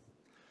pollution.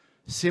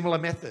 Similar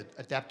method,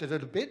 adapted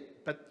it a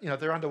bit, but, you know,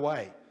 they're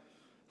underway.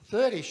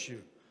 Third issue,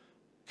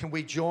 can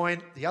we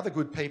join the other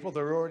good people that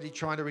are already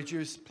trying to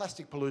reduce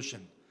plastic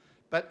pollution?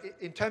 But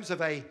in terms of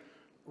a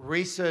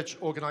research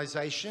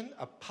organisation,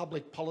 a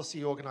public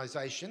policy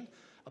organisation,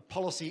 a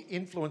policy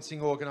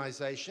influencing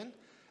organisation,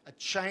 a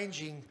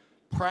changing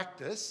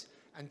practice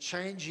and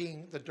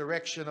changing the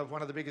direction of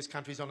one of the biggest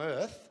countries on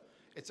earth,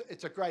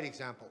 it's a great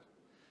example.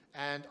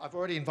 And I've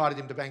already invited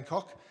him to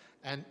Bangkok,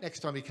 and next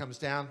time he comes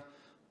down,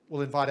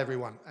 we'll invite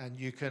everyone, and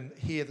you can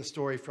hear the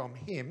story from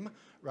him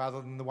rather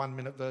than the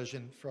 1-minute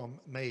version from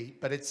me.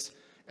 But it's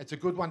a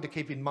good one to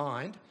keep in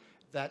mind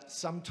that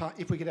sometime,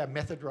 if we get our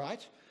method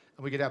right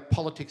and we get our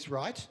politics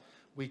right,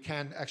 we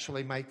can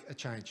actually make a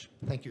change.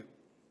 Thank you.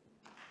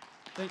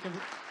 Thank you.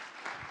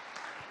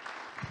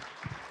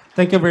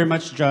 Thank you very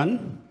much,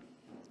 John.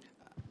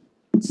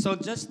 So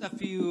just a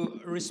few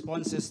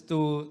responses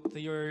to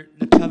the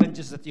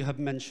challenges that you have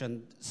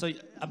mentioned. So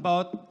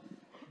about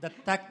the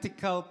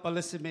tactical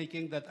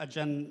policymaking that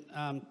Ajahn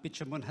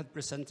Pichamun had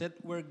presented,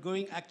 we're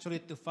going actually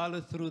to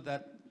follow through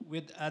that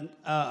with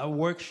a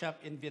workshop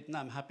in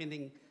Vietnam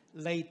happening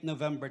late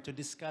November to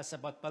discuss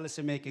about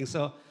policymaking.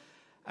 So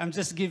I'm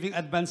just giving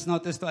advance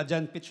notice to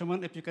Ajahn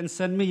Pichamun, if you can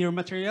send me your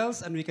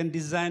materials and we can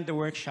design the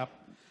workshop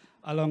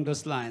along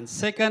those lines.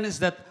 Second is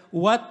that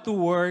what to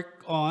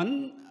work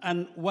on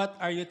and what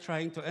are you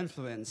trying to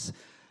influence.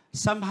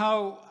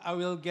 Somehow I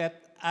will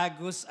get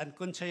Agus and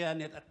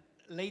Kunchayanit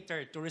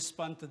later to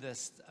respond to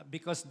this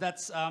because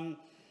that's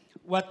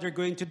what they're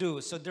going to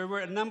do. So there were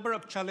a number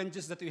of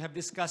challenges that we have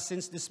discussed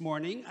since this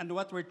morning, and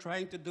what we're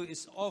trying to do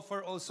is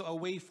offer also a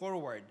way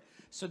forward.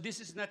 So this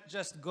is not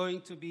just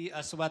going to be,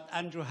 as what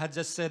Andrew had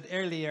just said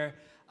earlier,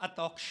 a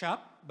talk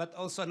shop, but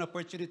also an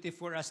opportunity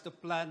for us to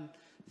plan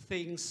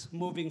things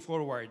moving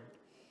forward.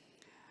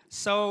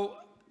 So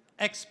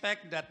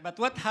expect that. But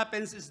what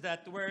happens is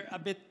that we're a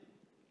bit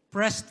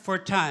pressed for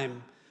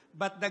time.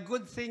 But the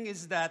good thing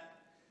is that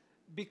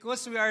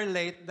because we are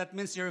late, that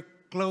means you're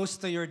close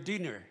to your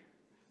dinner,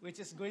 which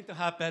is going to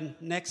happen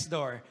next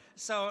door.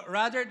 So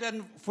rather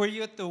than for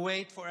you to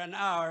wait for an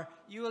hour,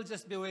 you will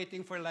just be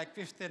waiting for like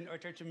 15 or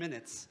 30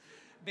 minutes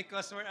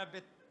because we're a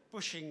bit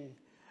pushing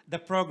the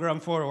program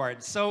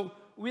forward. So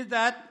with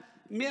that,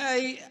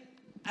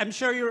 I'm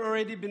sure you've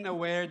already been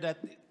aware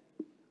that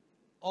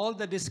all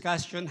the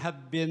discussion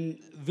have been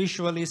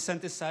visually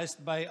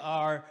synthesized by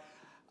our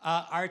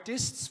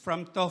artists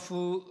from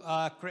Tofu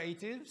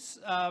Creatives.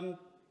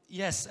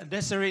 Yes,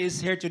 Desiree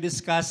is here to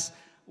discuss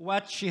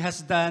what she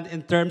has done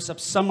in terms of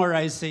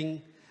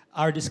summarizing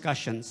our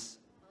discussions.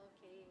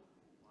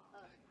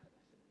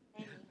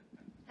 Okay.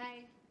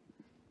 Hi.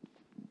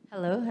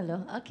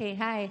 Hello. Okay,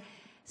 hi.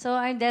 So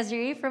I'm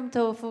Desiree from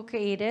Tofu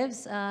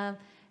Creatives.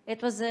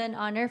 It was an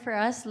honor for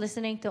us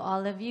listening to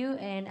all of you,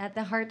 and at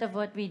the heart of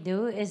what we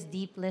do is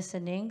deep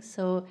listening.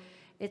 So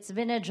it's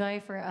been a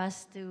joy for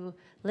us to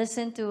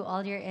listen to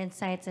all your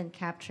insights and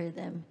capture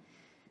them.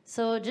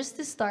 So just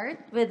to start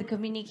with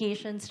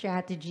communication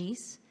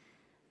strategies,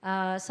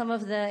 some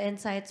of the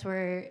insights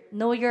were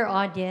know your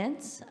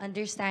audience,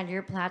 understand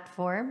your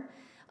platform,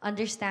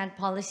 understand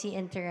policy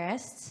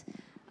interests,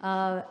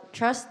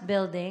 trust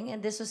building,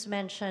 and this was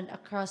mentioned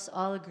across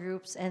all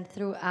groups and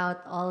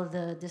throughout all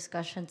the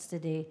discussions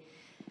today.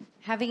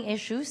 Having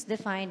issues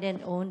defined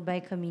and owned by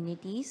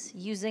communities,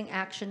 using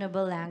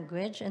actionable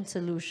language and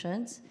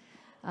solutions,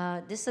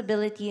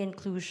 disability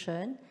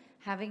inclusion,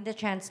 having the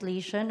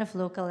translation of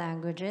local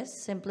languages,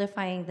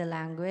 simplifying the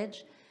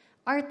language,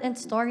 art and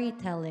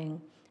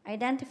storytelling,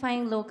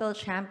 identifying local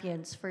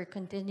champions for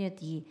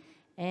continuity,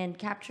 and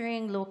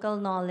capturing local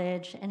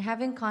knowledge and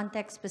having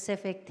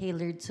context-specific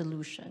tailored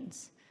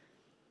solutions.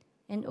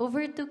 And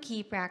over to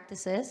key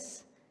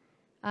practices,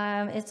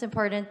 it's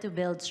important to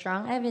build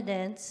strong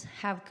evidence,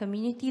 have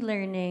community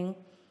learning,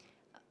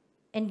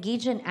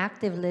 engage in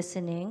active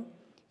listening,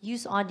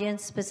 use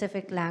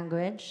audience-specific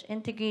language,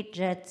 integrate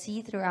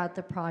JETSI throughout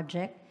the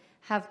project,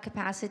 have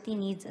capacity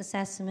needs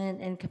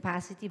assessment and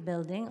capacity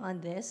building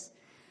on this,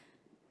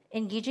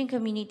 engaging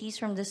communities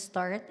from the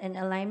start and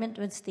alignment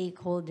with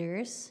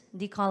stakeholders,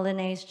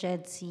 decolonize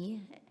JEDC,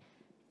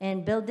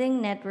 and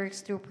building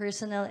networks through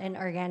personal and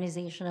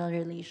organizational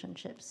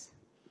relationships.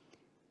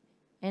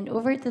 And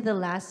over to the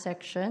last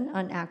section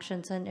on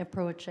actions and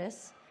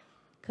approaches,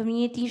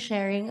 community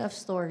sharing of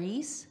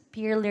stories,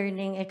 peer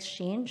learning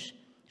exchange,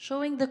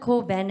 showing the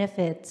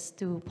co-benefits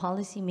to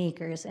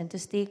policymakers and to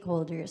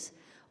stakeholders,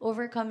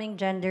 overcoming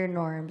gender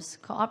norms,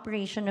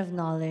 cooperation of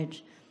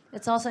knowledge.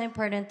 It's also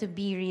important to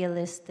be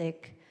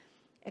realistic,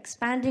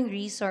 expanding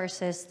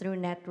resources through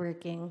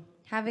networking,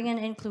 having an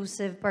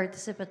inclusive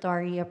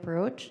participatory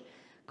approach,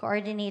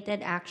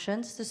 coordinated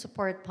actions to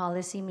support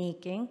policy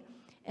making,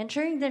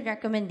 ensuring that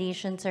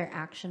recommendations are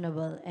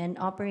actionable, and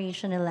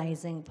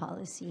operationalizing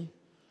policy.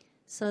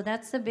 So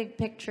that's the big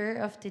picture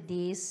of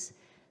today's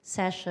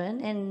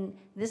session, and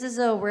this is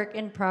a work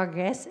in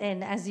progress,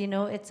 and as you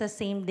know, it's a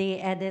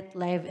same-day edit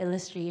live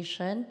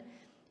illustration.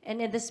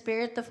 And in the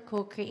spirit of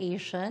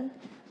co-creation,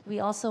 we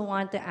also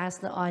want to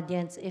ask the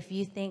audience if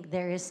you think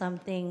there is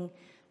something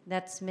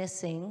that's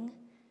missing,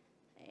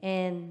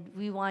 and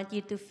we want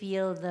you to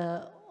feel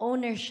the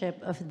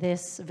ownership of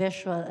this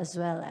visual as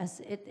well,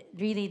 as it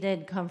really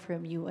did come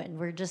from you, and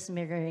we're just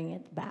mirroring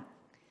it back.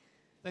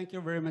 Thank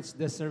you very much,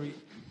 Desiree.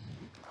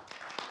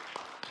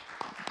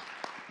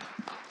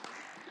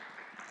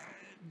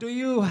 Do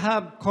you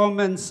have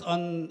comments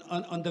on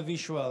the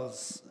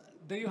visuals?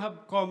 Do you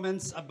have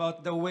comments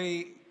about the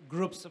way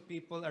groups of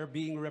people are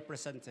being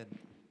represented?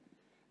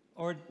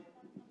 Or,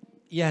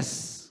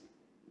 yes.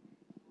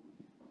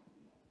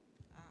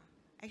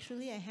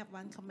 Actually, I have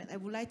one comment. I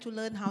would like to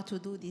learn how to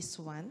do this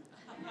one.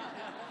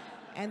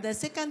 And the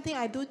second thing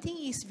I do think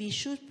is we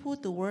should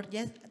put the word,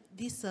 yes,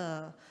 this,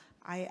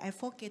 I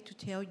forget to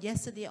tell,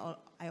 yesterday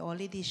I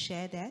already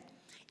shared that.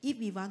 If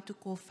we want to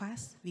go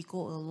fast, we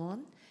go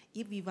alone.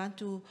 If we want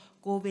to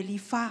go very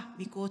far,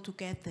 we go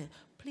together.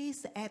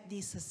 Please add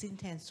this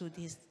sentence to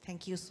this.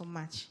 Thank you so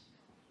much.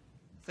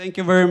 Thank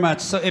you very much.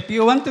 So if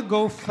you want to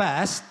go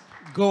fast,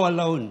 go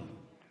alone.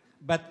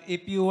 But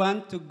if you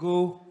want to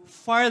go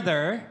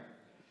farther,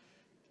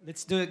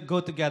 let's do it, go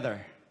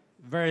together.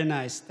 Very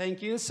nice.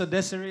 Thank you. So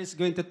Desiree is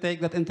going to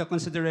take that into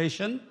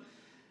consideration.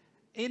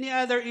 Any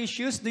other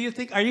issues? Do you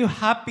think, are you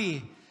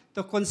happy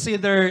to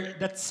consider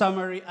that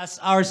summary as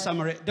our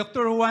summary?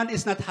 Dr. Juan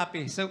is not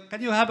happy. So can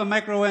you have a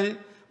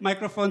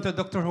microphone to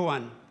Dr.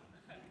 Juan?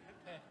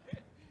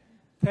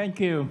 Thank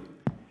you.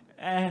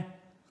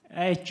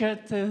 I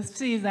just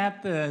see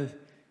that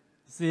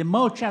the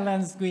more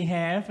challenge we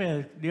have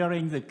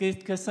during the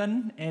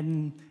discussion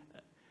and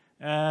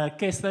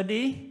case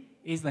study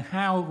is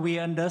how we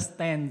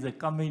understand the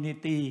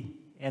community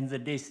and the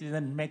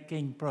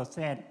decision-making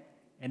process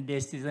and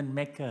decision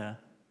maker.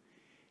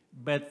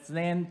 But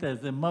then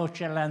the more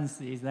challenge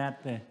is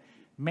that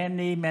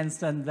many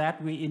mention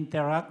that we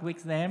interact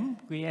with them,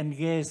 we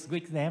engage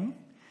with them,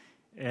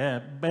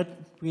 but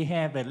we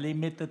have a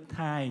limited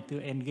time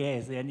to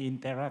engage and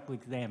interact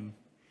with them.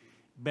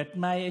 But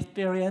my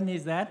experience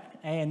is that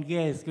I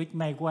engage with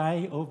my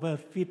wife over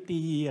 50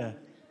 years,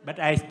 but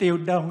I still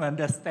don't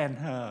understand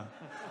her.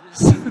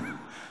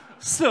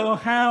 So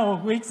how,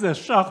 with the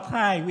short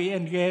time we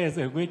engage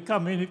with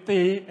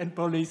community and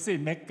policy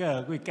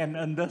maker, we can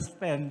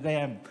understand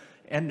them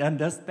and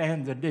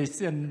understand the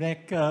decision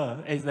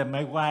maker as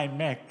my wife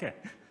maker.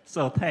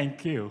 So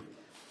thank you.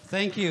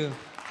 Thank you.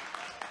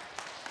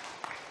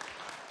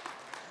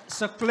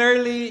 So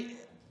clearly,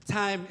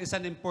 time is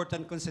an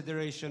important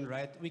consideration,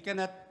 right? We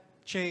cannot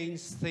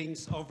change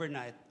things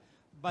overnight.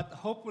 But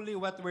hopefully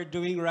what we're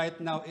doing right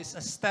now is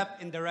a step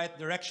in the right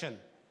direction,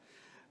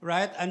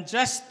 right? And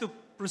just to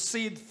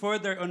proceed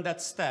further on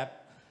that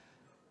step,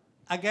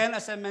 again,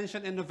 as I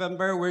mentioned in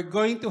November, we're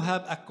going to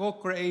have a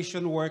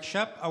co-creation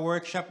workshop, a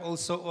workshop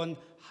also on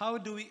how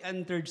do we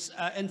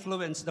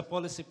influence the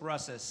policy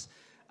process?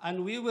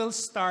 And we will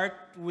start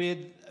with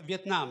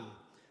Vietnam.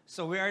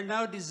 So we are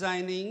now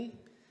designing,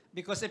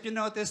 because if you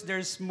notice,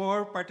 there's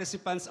more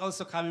participants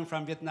also coming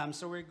from Vietnam.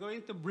 So we're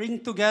going to bring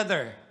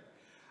together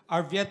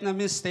our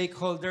Vietnamese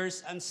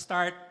stakeholders and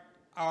start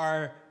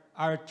our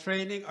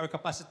training, our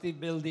capacity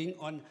building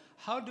on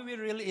how do we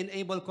really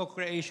enable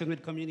co-creation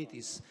with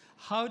communities?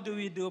 How do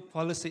we do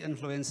policy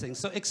influencing?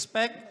 So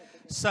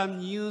expect some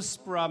news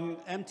from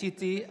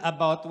MTT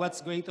about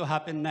what's going to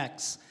happen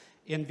next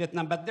in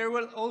Vietnam. But there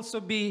will also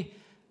be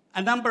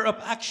a number of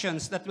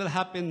actions that will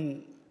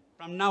happen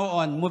from now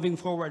on, moving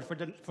forward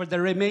for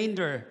the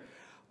remainder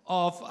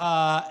of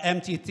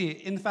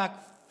MTT. In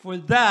fact, for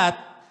that,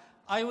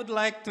 I would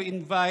like to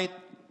invite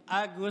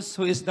Agus,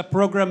 who is the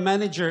program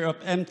manager of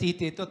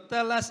MTT, to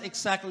tell us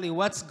exactly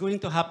what's going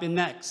to happen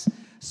next,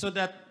 so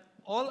that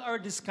all our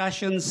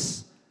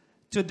discussions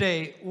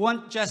today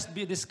won't just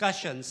be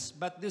discussions,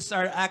 but these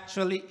are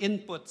actually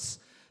inputs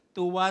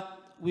to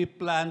what we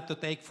plan to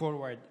take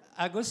forward.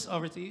 Agus,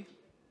 over to you.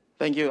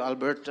 Thank you,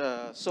 Albert.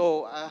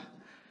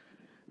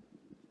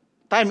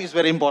 Time is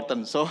very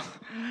important, so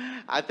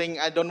I think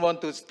I don't want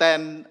to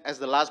stand as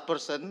the last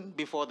person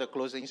before the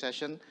closing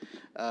session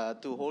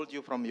to hold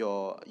you from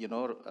your,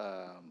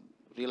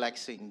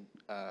 relaxing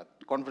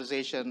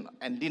conversation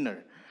and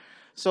dinner.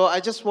 So I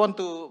just want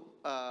to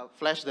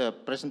flash the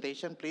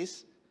presentation,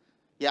 please.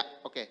 Yeah,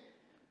 okay.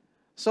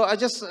 So I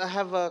just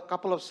have a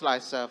couple of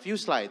slides, a few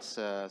slides,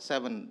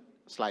 7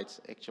 slides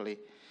actually.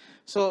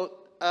 So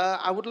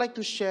I would like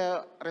to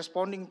share,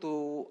 responding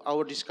to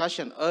our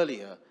discussion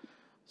earlier,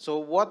 so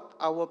what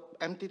our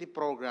MTT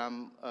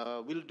program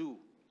will do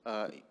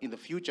in the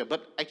future.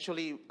 But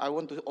actually, I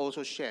want to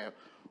also share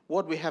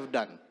what we have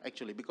done,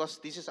 actually, because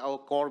this is our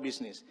core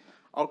business.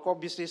 Our core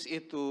business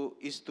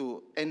is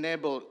to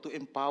enable, to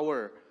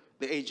empower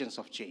the agents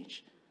of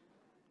change.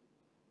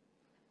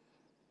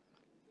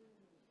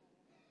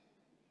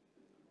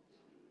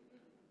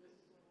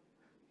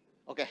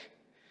 Okay.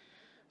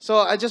 So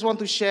I just want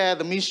to share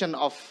the mission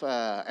of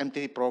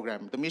MTT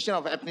program. The mission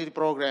of MTT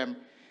program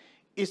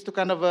is to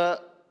kind of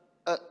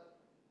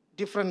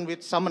different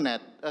with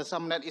Summernet.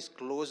 Summernet is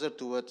closer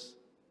towards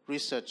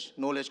research,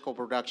 knowledge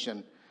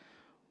co-production.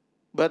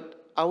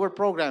 But our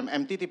program,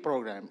 MTT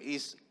program,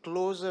 is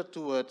closer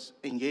towards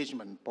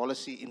engagement,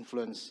 policy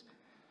influence.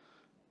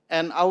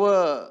 And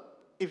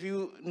if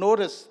you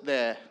notice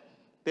there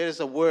is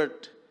a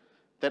word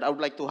that I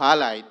would like to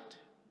highlight,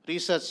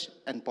 research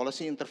and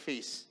policy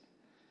interface.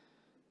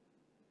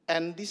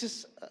 And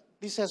this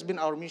has been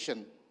our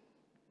mission,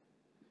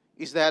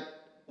 is that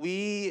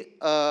we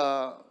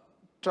are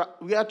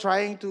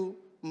trying to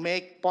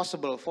make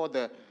possible for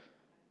the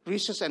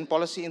research and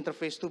policy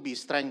interface to be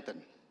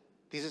strengthened.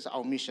 This is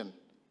our mission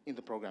in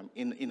the program,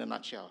 in a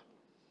nutshell.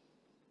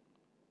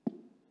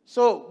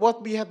 So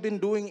what we have been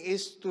doing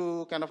is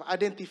to kind of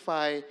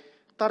identify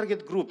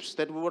target groups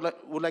that we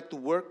would like to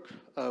work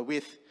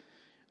with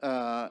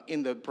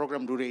in the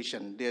program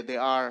duration. They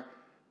are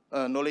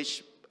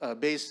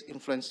knowledge-based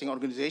influencing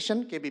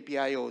organization,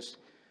 KBPIOs,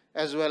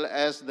 as well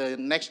as the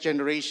next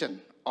generation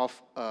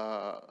of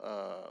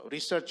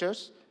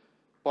researchers,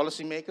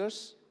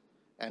 policymakers,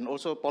 and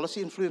also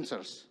policy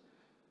influencers.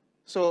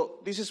 So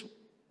this is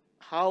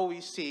how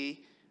we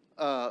see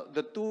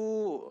the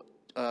two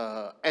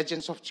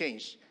agents of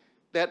change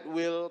that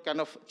will kind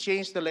of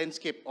change the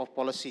landscape of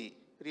policy,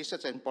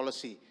 research and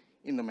policy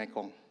in the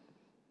Mekong.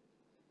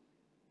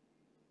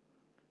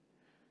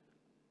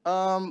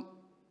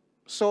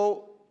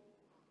 So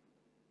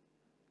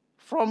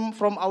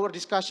from our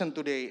discussion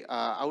today,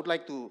 I would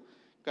like to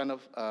kind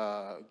of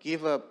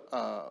give a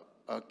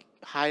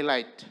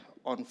highlight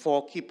on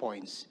 4 key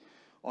points: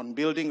 on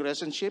building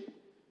relationship,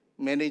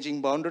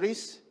 managing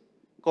boundaries,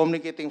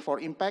 communicating for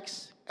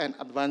impacts, and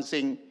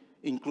advancing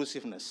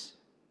inclusiveness.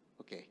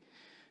 Okay.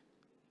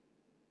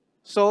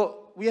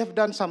 So we have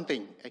done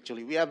something,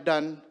 actually. We have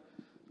done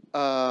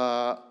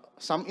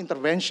some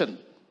intervention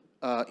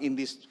in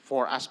these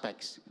 4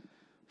 aspects.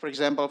 For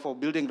example, for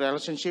building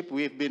relationship,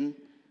 we've been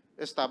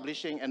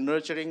establishing and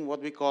nurturing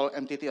what we call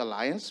MTT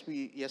Alliance.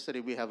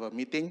 Yesterday we have a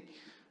meeting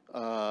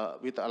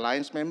with the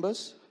Alliance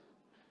members.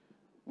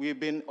 We've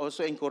been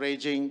also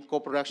encouraging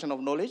co-production of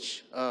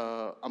knowledge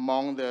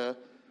among the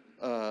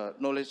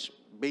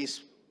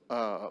knowledge-based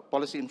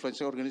policy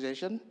influencing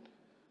organization.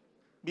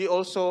 We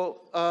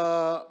also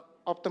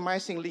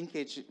optimizing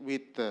linkage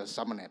with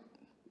Summernet.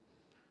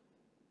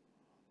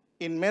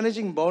 In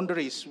managing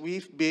boundaries,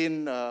 we've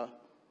been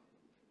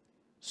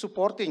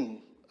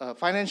supporting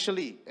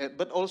financially,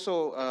 but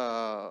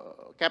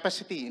also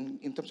capacity,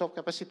 in terms of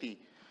capacity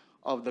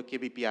of the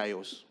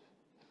KBPIOs.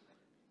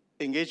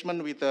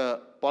 Engagement with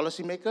the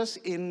policymakers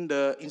in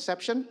the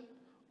inception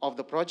of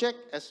the project,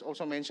 as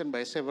also mentioned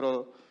by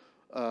several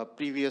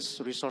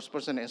previous resource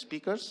persons and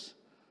speakers.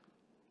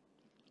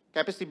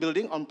 Capacity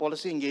building on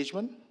policy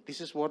engagement, this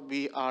is what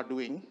we are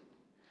doing.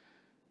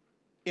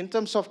 In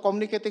terms of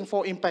communicating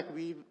for impact,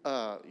 we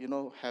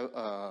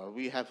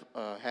have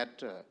had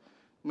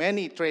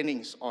many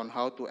trainings on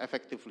how to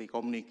effectively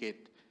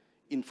communicate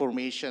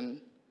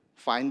information,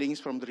 findings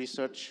from the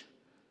research,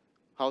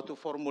 how to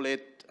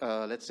formulate,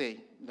 let's say,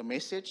 the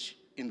message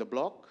in the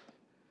blog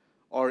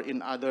or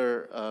in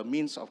other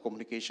means of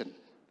communication.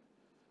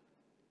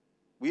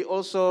 We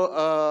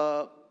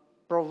also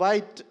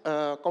provide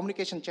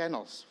communication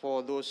channels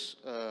for those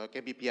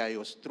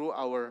KBPIOs through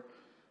our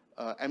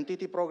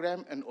MTT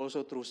program and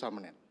also through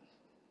Summernet.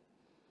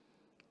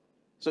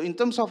 So in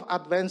terms of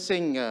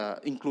advancing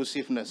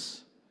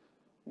inclusiveness,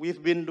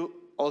 we've been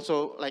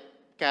also, like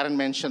Karen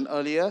mentioned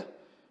earlier,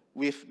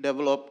 we've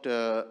developed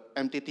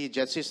MTT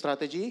JETSI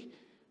strategy,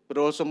 but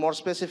also more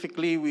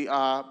specifically, we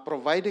are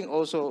providing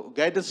also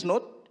guidance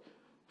note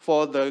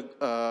for the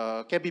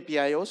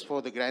KBPIOs,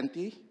 for the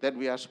grantee that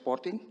we are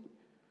supporting.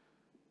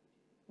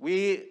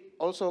 We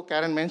also,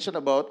 Karen mentioned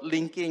about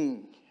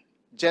linking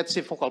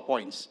JETSI focal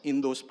points in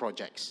those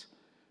projects.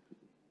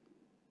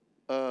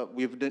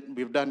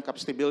 We've done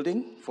capacity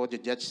building for the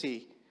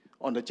JETSI,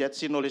 on the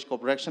JETSI knowledge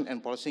cooperation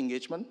and policy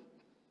engagement.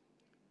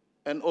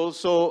 And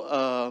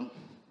also,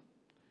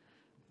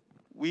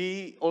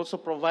 we also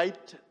provide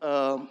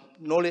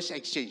knowledge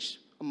exchange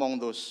among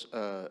those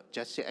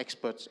JETSI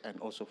experts and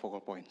also focal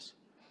points.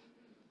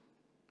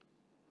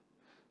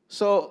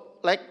 So,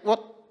 like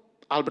what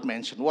Albert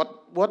mentioned,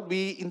 what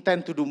we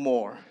intend to do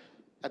more,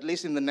 at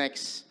least in the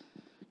next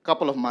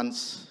couple of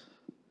months,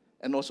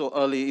 and also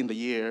early in the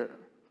year,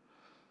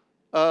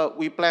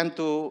 we plan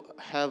to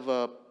have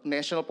a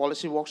national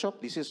policy workshop.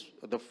 This is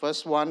the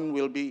first one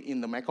will be in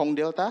the Mekong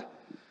Delta.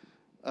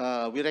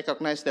 We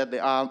recognize that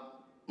there are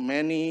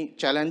many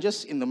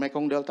challenges in the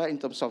Mekong Delta in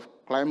terms of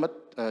climate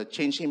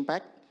change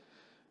impact.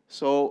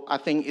 So I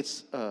think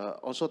it's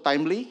also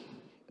timely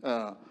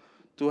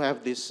to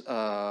have this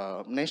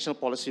national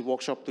policy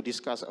workshop to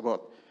discuss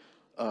about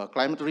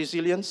climate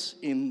resilience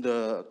in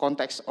the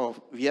context of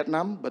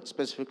Vietnam, but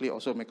specifically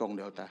also Mekong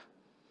Delta.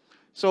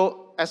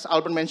 So as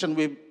Albert mentioned,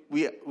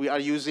 we are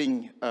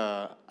using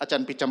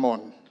Achan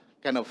Pichamon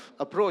kind of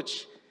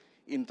approach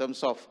in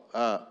terms of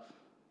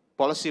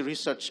policy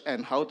research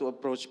and how to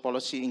approach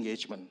policy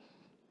engagement.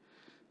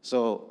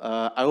 So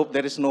I hope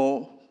there is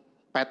no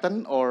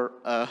patent or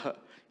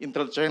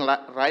intellectual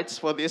rights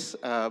for this,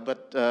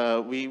 but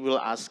we will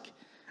ask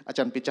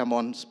Achan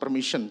Pichamon's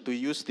permission to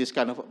use this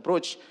kind of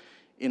approach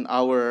in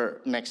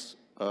our next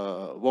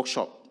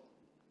workshop.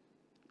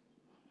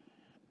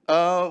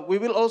 We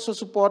will also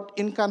support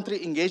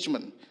in-country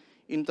engagement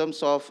in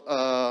terms of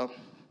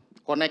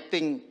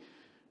connecting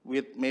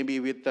with maybe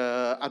with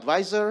the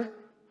advisor,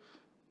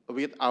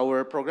 with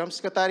our program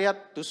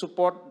secretariat to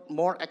support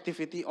more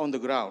activity on the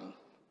ground.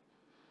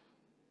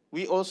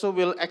 We also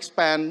will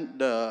expand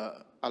the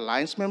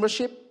alliance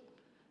membership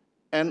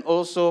and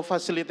also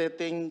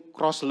facilitating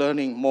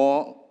cross-learning,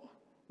 more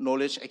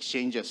knowledge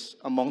exchanges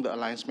among the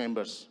alliance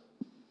members.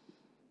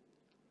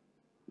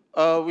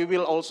 We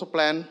will also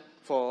plan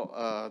for,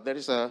 there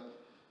is a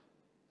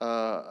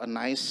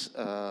nice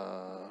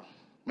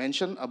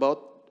mention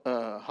about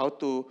how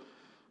to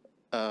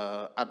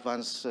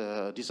advance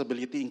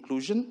disability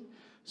inclusion.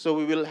 So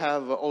we will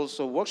have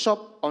also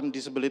workshop on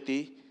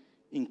disability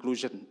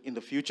inclusion in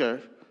the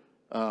future.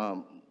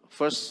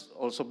 First,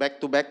 also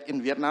back-to-back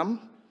in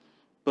Vietnam,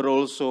 but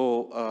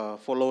also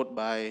followed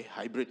by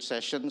hybrid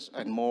sessions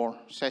and more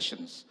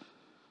sessions.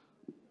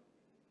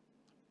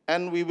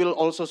 And we will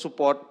also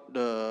support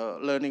the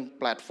learning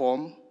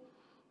platform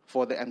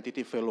for the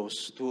MTT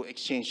fellows to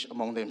exchange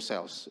among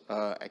themselves.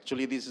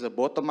 Actually, this is a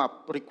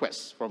bottom-up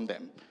request from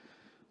them.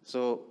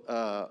 So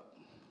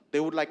they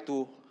would like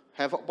to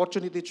have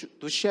opportunity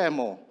to share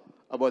more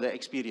about their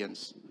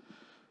experience.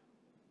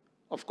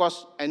 Of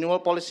course, annual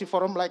policy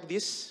forum like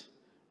this,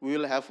 we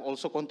will have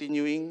also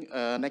continuing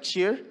next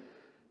year.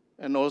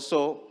 And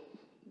also,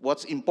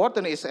 what's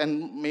important is,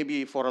 and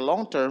maybe for a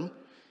long term,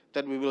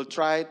 that we will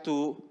try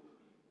to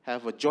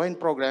have a joint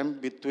program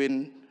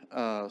between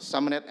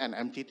Summernet and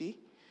MTT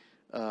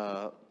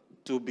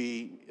to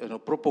be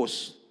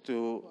proposed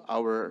to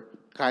our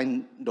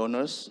kind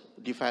donors,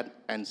 DFAT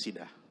and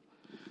SIDA.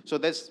 So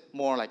that's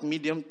more like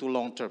medium to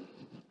long term.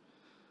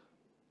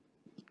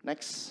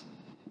 Next.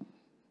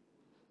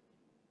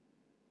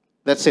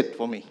 That's it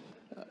for me.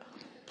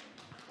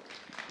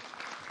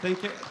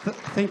 Thank you.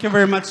 Thank you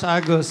very much,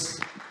 Agus.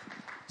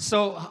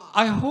 So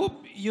I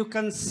hope you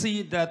can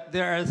see that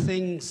there are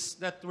things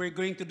that we're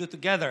going to do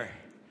together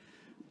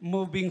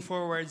moving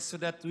forward so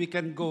that we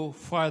can go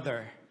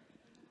farther.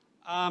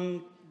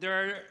 There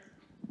are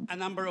a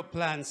number of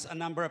plans, a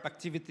number of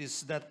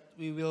activities that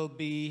we will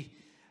be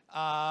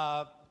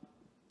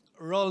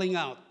rolling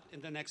out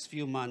in the next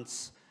few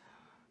months.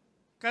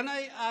 Can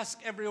I ask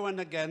everyone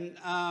again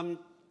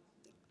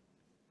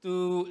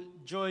to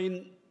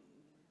join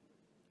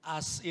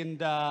us in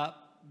the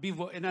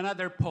in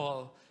another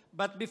poll?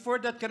 But before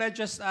that, can I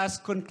just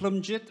ask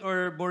Kunklumjit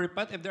or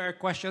Boripat if there are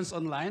questions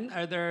online?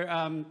 Are there,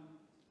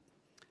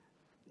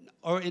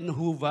 or in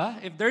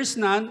Huva? If there's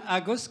none,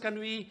 Agus, can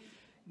we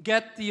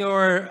get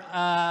your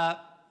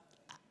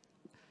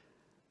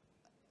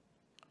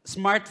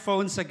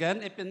smartphones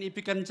again? If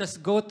you can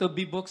just go to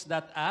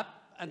bbooks.app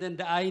and then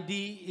the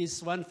ID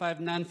is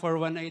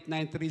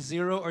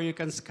 159418930, or you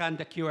can scan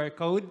the QR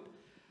code.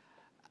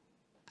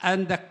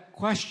 And the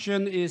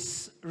question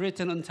is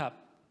written on top.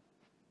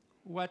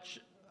 I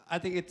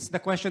think the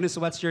question is,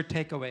 what's your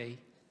takeaway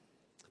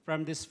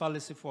from this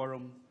policy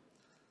forum?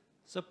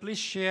 So please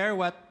share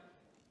with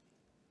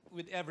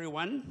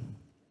everyone.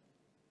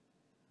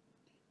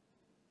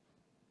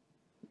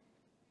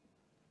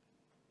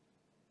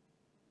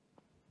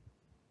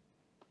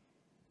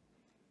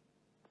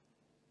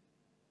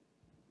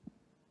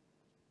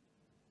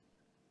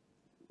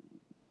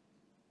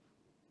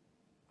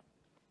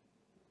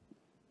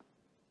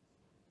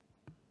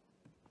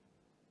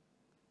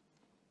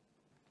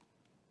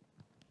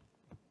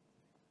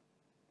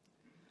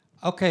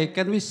 Okay,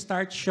 can we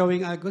start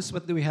showing Agus?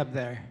 What do we have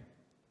there?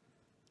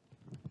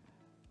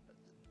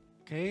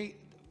 Okay,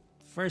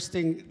 first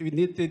thing, we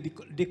need to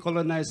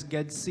decolonize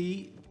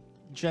GEDC,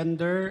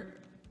 gender.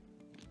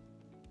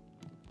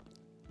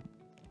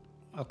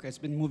 Okay, it's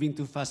been moving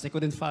too fast. I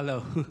couldn't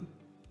follow.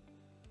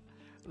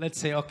 Let's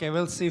see. Okay,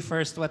 we'll see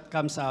first what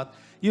comes out.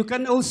 You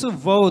can also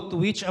vote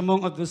which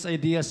among of those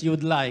ideas you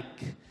would like.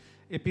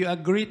 If you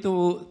agree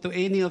to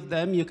any of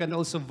them, you can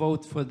also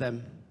vote for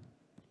them,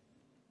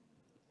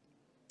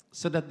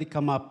 so that they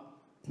come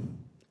up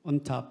on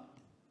top.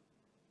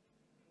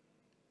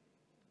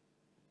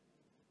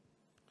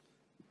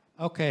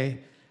 Okay,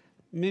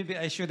 maybe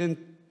I shouldn't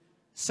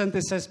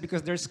synthesize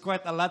because there's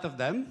quite a lot of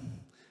them,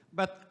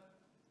 but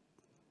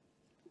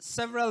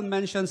several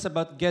mentions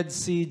about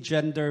GEDC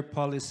gender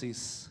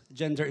policies,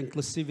 gender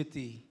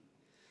inclusivity.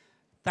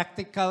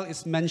 Tactical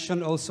is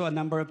mentioned also a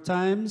number of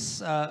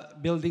times,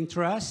 building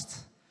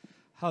trust,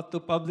 how to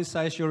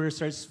publicize your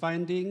research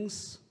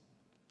findings,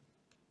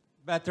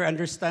 better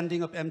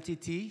understanding of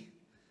MTT.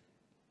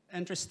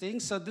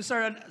 Interesting. So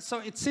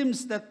it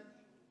seems that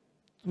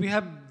we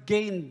have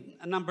gained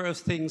a number of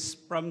things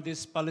from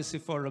this policy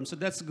forum. So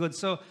that's good.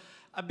 So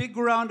a big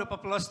round of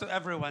applause to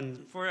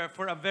everyone for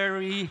a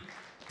very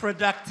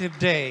productive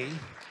day.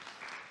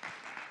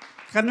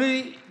 Can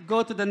we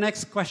go to the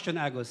next question,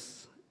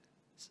 Agus?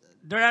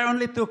 There are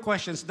only 2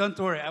 questions. Don't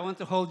worry. I want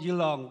to hold you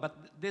long. But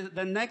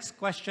the next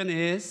question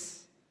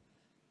is,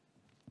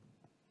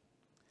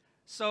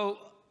 so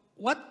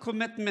what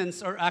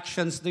commitments or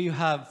actions do you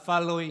have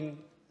following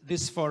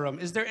this forum?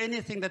 Is there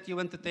anything that you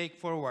want to take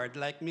forward,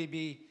 like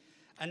maybe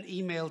an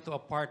email to a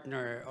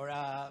partner or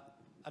a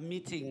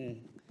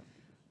meeting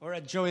or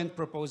a joint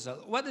proposal?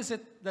 What is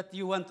it that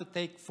you want to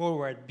take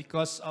forward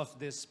because of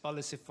this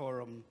policy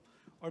forum?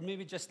 Or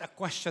maybe just a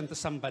question to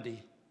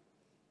somebody?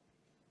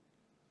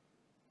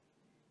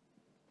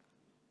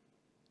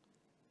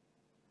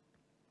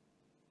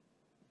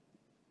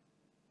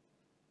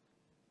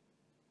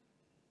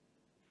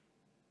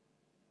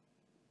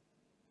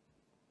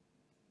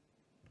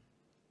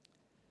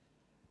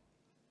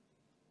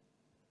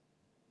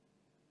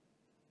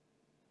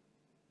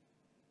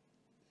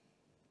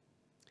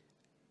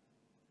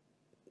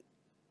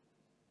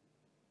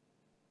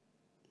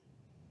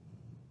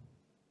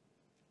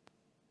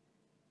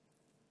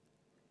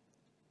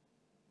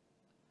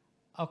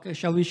 Okay,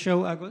 shall we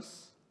show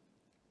Agus?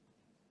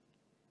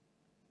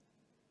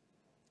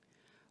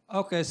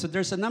 Okay, so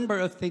there's a number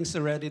of things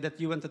already that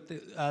you wanted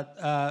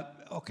to,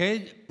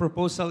 okay,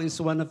 proposal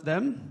is one of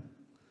them.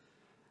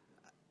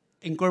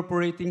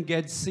 Incorporating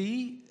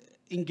GEDC,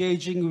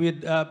 engaging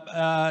with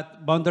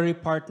boundary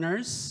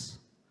partners.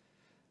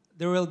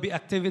 There will be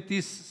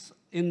activities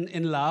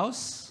in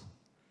Laos.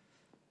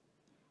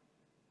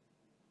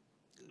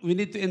 We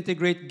need to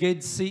integrate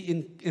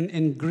GEDC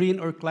in green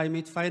or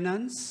climate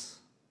finance.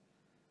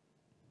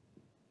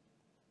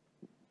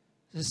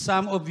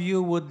 Some of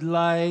you would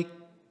like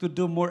to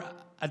do more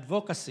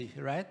advocacy,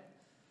 right?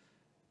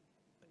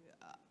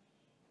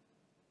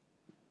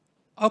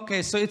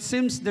 Okay, so it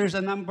seems there's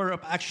a number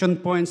of action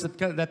points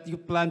that you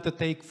plan to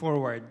take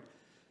forward.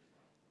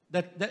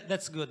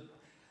 That's good.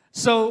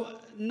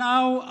 So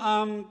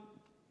now,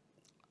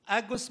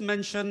 Agus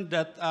mentioned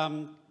that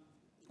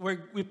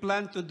we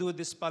plan to do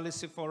this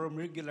policy forum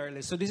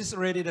regularly. So this is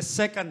already the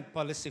 2nd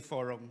policy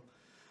forum.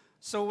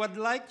 So what I'd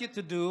like you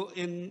to do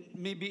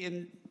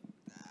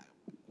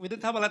we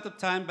don't have a lot of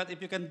time, but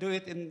if you can do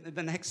it in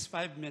the next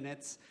 5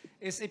 minutes,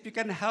 is if you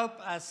can help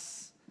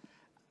us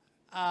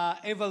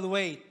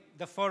evaluate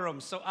the forum.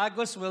 So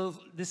Agus will,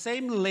 the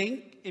same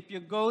link, if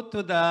you go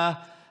to the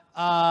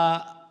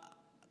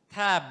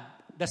tab,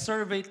 the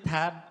survey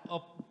tab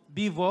of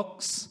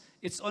BVOX,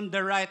 it's on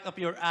the right of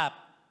your app.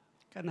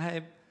 Can I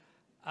have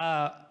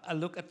a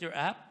look at your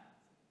app?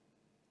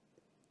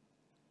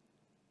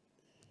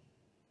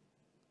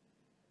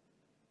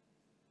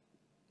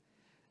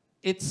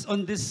 It's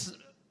on this,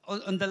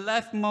 on the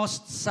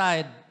leftmost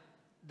side,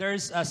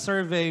 there's a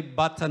survey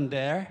button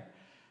there.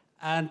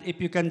 And if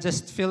you can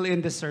just fill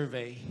in the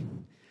survey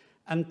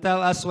and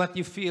tell us what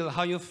you feel,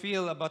 how you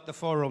feel about the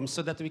forum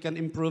so that we can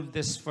improve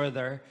this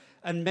further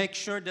and make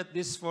sure that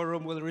this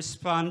forum will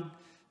respond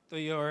to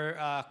your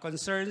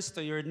concerns,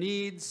 to your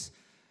needs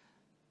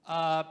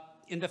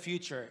in the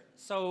future.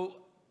 So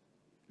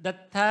the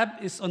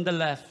tab is on the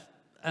left.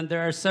 and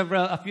there are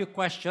a few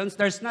questions.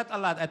 There's not a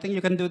lot. I think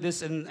you can do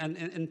this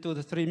in 2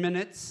 to 3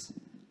 minutes.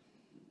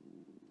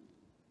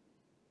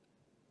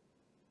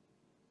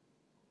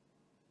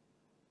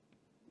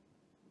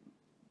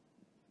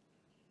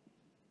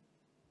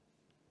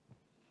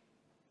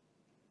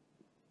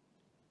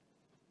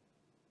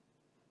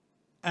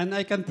 And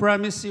I can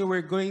promise you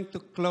we're going to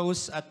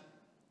close at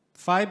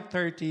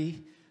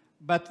 5:30.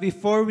 But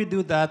before we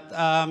do that,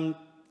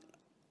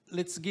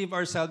 let's give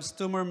ourselves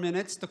 2 more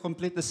minutes to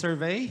complete the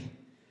survey.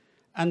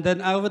 And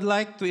then I would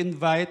like to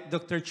invite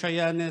Dr.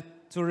 Chayane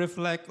to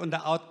reflect on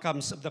the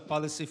outcomes of the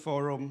policy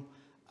forum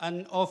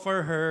and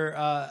offer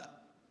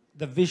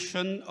the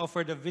vision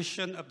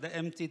of the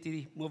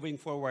MTT moving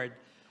forward.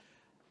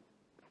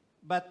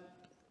 But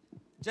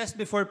just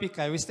before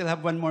Pikay, we still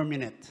have 1 more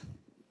minute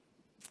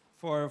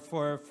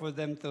for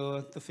them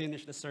to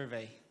finish the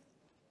survey.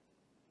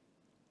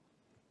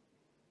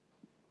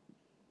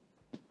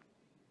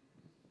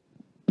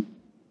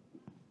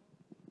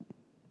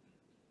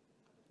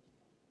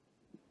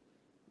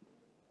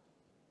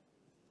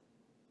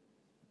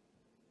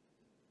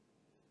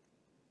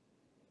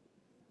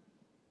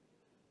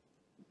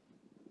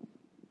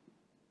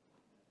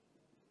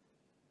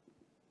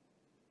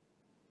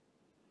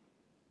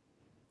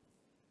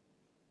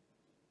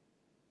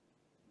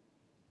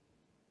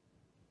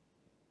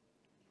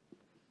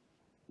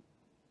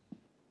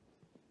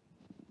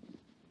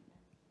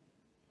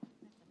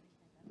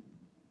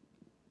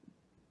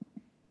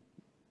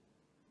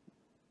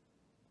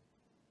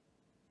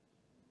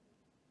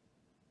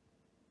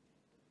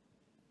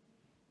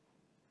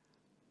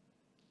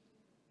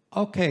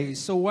 Okay,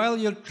 so while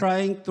you're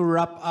trying to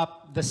wrap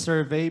up the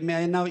survey,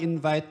 may I now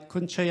invite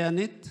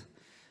Kunchayanit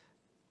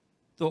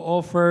to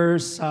offer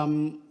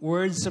some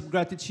words of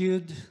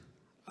gratitude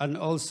and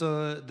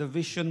also the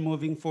vision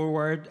moving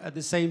forward at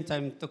the same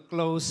time to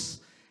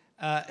close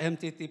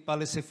MTT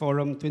Policy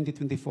Forum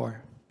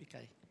 2024.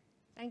 Okay.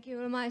 Thank you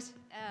very much,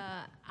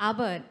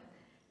 Albert.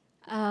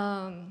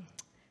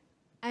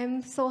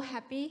 I'm so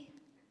happy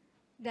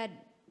that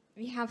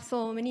we have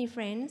so many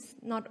friends,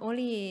 not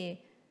only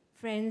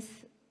friends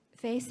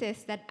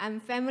faces that I'm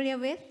familiar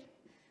with.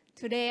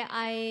 Today,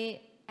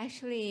 I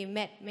actually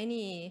met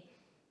many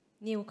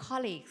new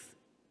colleagues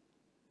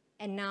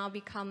and now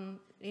become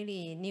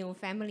really new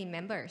family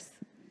members.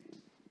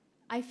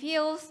 I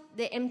feel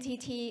the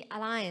MTT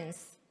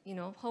Alliance,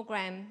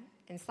 program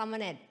and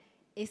Summernet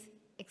is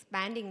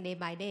expanding day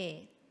by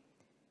day.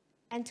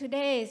 And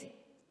today,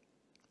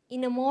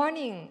 in the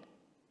morning,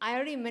 I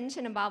already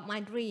mentioned about my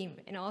dream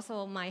and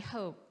also my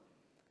hope.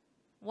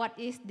 What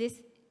is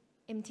this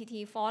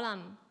MTT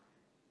forum,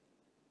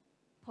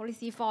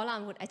 policy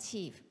forum would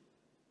achieve?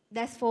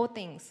 That's 4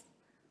 things.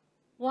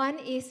 One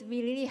is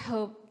we really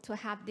hope to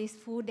have this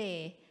full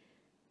day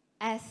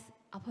as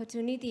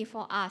opportunity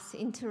for us to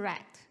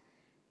interact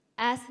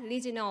as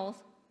regional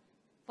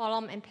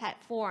forum and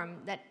platform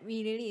that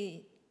we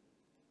really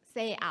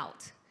say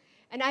out.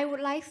 And I would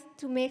like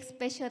to make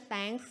special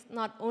thanks,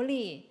 not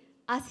only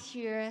us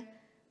here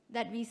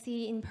that we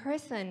see in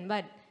person,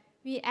 but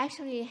we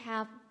actually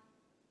have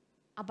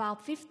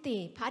about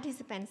 50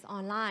 participants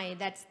online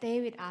that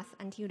stay with us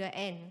until the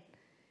end.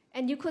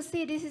 And you could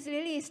see this is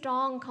really a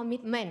strong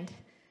commitment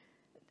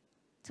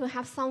to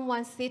have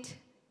someone sit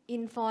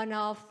in front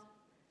of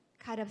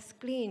kind of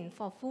screen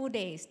for full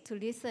days to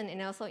listen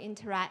and also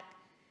interact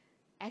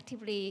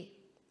actively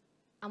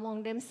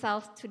among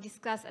themselves to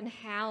discuss on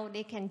how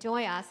they can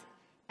join us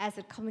as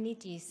a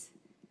communities.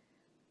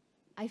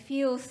 I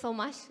feel so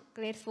much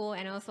grateful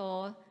and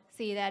also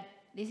see that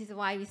this is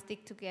why we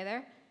stick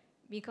together,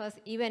 because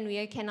even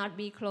we cannot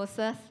be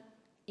closer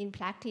in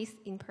practice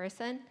in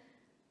person,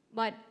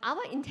 but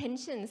our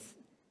intentions,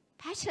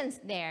 passions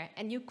there,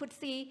 and you could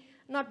see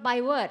not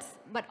by words,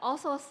 but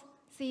also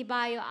see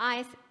by your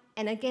eyes,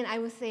 and again, I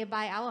would say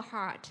by our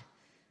heart,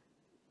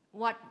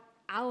 what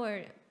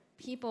our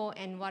people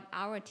and what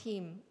our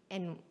team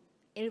and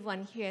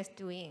everyone here is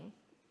doing.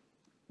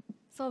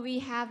 So we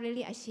have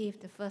really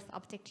achieved the first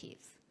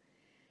objectives.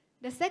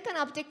 The second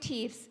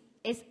objective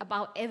is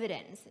about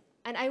evidence.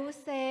 And I would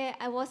say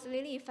I was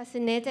really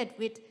fascinated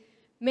with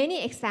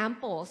many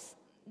examples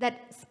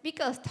that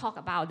speakers talk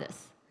about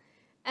this.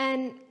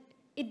 And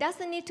it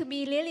doesn't need to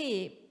be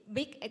really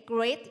big,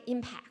 great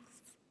impacts,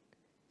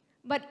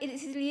 but it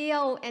is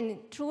real and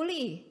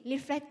truly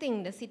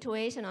reflecting the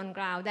situation on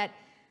ground that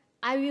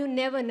I will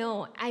never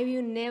know, I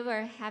will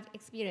never have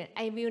experience,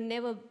 I will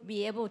never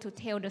be able to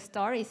tell the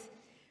stories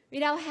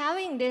without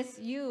having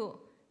you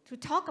to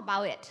talk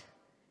about it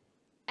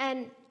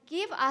and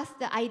give us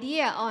the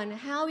idea on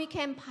how we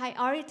can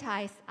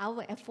prioritize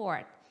our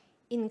effort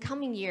in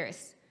coming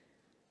years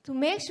to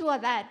make sure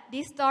that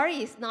this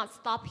story is not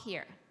stopped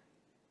here.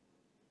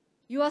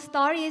 Your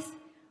stories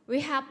will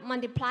have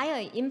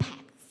multiplier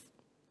impacts.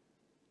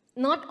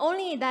 Not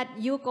only that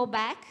you go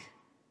back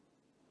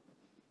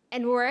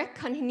and work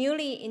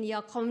continually in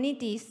your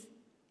communities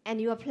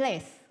and your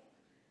place,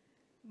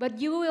 but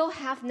you will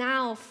have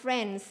now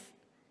friends,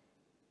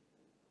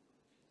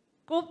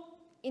 group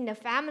in the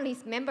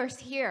families, members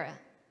here,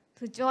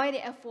 to join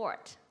the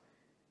effort,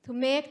 to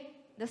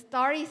make the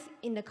stories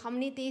in the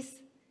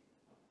communities,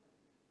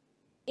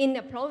 in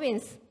the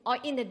province, or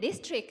in the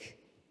district,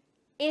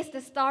 is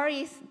the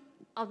stories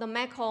of the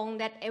Mekong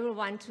that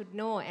everyone should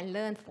know and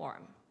learn from.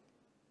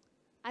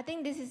 I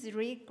think this is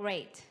really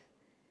great.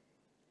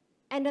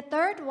 And the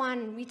third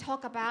one, we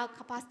talk about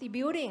capacity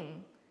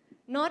building,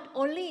 not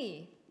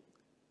only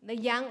the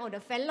young or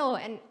the fellow,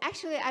 and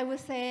actually I would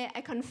say,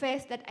 I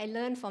confess that I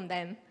learned from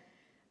them.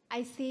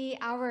 I see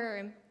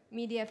our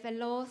media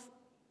fellows,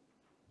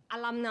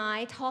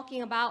 alumni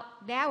talking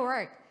about their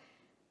work,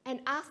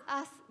 and ask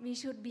us, we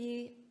should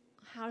be,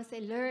 how to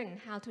say, learn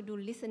how to do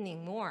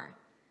listening more,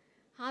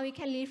 how we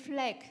can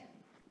reflect,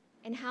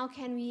 and how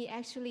can we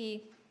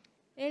actually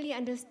really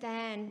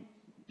understand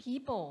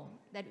people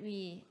that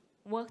we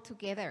work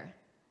together.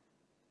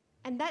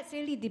 And that's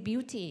really the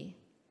beauty.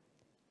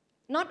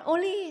 Not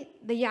only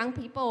the young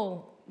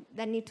people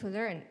that need to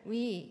learn,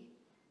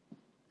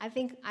 I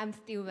think I'm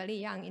still very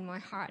young in my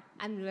heart.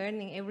 I'm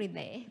learning every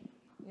day,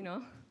 you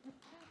know.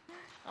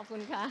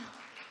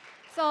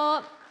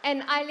 So,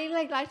 and I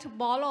really like to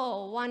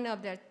borrow one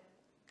of the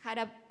kind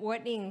of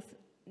wordings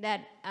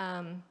that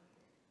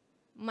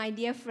my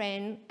dear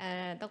friend,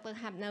 Dr.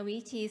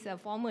 Habnavi, she's a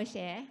former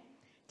chair.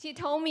 She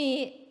told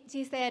me,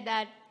 she said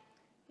that,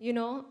 you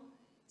know,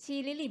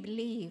 she really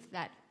believes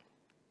that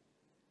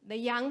the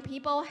young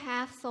people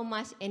have so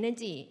much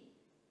energy.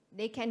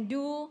 They can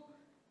do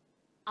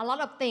a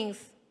lot of things.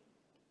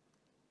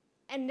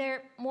 And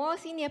the more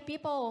senior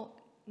people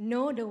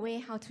know the way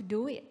how to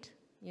do it,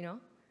 you know.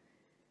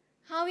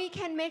 How we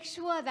can make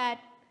sure that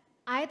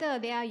either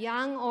they are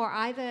young or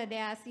either they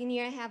are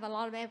senior, have a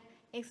lot of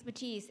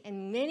expertise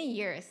and many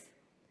years,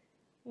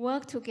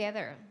 work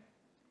together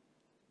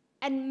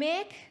and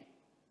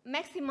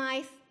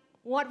maximize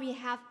what we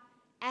have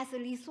as a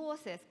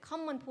resources,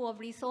 common pool of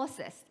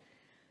resources,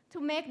 to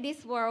make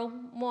this world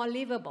more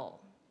livable.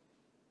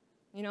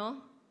 You know,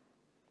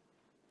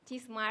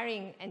 she's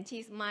smiling and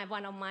she's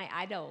one of my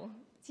idols.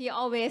 She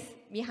always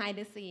behind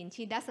the scene.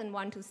 She doesn't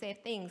want to say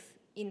things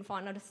in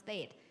front of the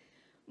stage.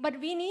 But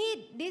we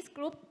need this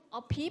group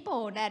of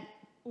people that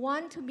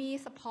want to be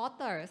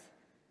supporters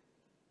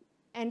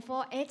and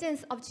for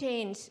agents of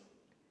change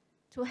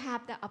to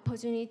have the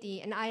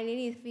opportunity. And I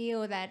really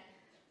feel that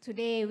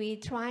today we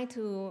try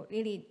to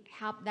really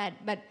help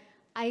that. But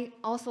I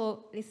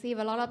also receive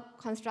a lot of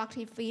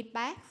constructive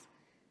feedbacks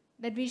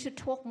that we should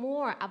talk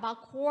more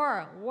about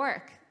core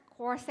work,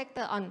 core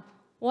sector on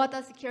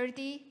water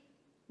security,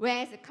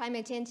 where is the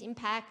climate change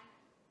impact,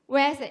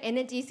 where is the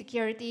energy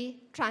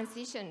security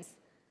transitions.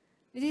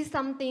 This is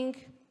something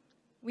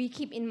we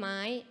keep in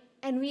mind,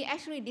 and we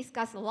actually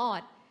discuss a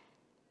lot.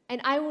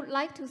 And I would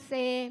like to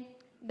say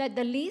that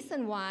the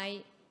reason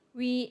why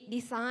we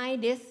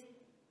design this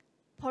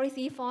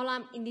policy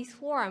forum in this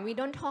forum, we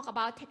don't talk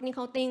about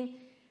technical things,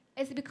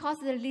 is because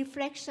of the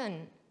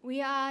reflection.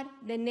 We are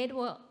the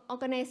network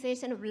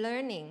organization of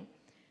learning.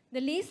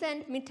 The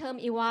recent midterm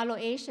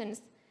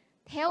evaluations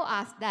tell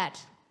us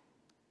that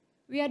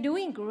we are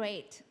doing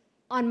great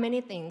on many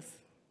things.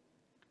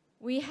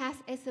 We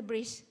have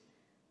established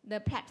the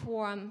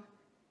platform,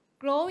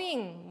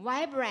 growing,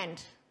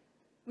 vibrant.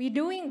 We're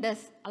doing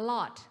this a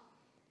lot.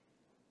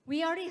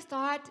 We already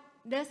start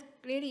this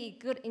really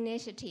good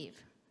initiative.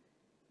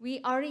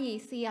 We already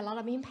see a lot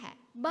of impact.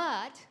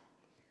 But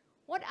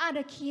what are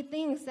the key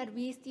things that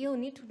we still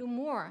need to do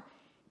more?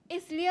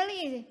 It's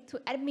really to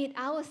admit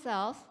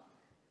ourselves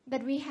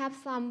that we have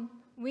some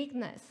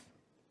weakness.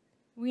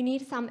 We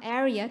need some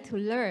area to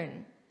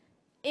learn.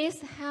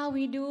 It's how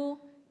we do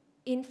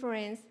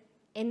influence,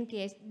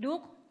 engage,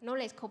 do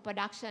knowledge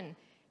co-production,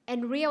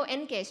 and real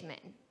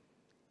engagement.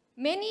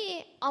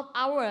 Many of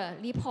our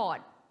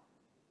report,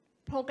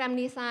 program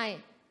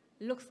design,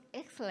 looks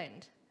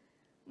excellent.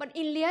 But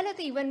in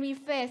reality, when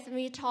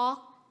we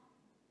talk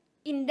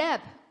in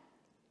depth,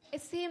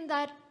 it seems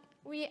that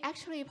we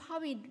actually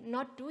probably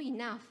not do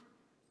enough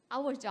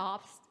our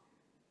jobs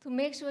to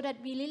make sure that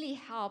we really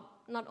help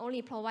not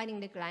only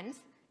providing the grants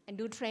and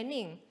do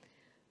training,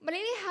 but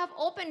really have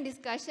open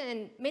discussion.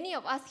 And many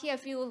of us here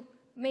feel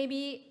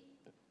maybe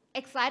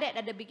excited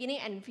at the beginning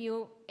and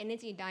feel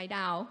energy die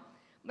down.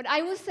 But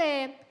I would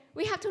say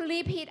we have to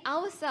repeat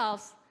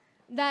ourselves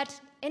that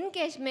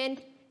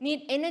engagement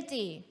needs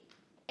energy,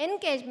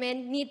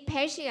 engagement needs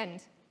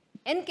patience,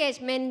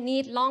 engagement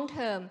needs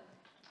long-term,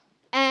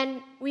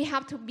 and we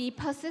have to be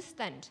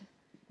persistent,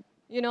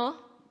 you know?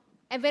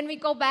 And when we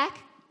go back,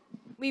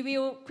 we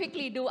will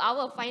quickly do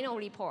our final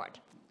report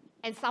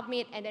and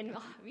submit, and then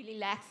we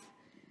relax.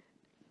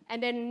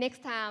 And then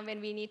next time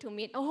when we need to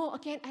meet,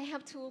 again, I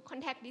have to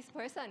contact this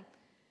person.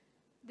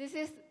 This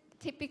is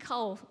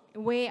typical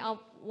way of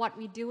what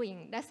we're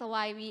doing. That's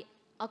why we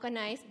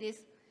organize this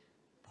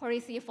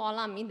policy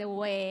forum in the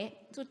way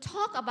to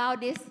talk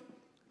about this,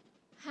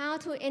 how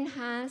to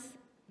enhance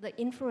the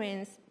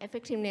influence,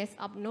 effectiveness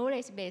of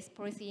knowledge-based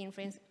policy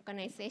influence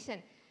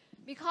organization.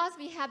 Because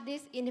we have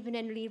this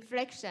independent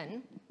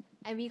reflection,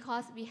 and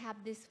because we have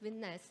this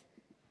witness,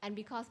 and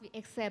because we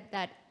accept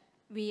that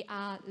we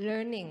are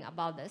learning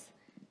about this.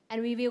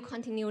 and we will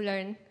continue to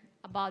learn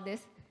about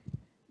this.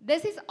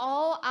 This is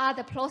all are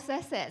the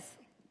processes.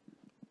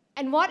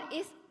 And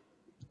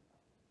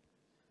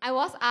I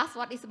was asked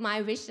what is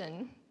my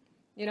vision.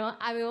 You know,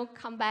 I will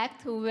come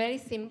back to very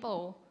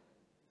simple.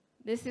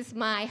 This is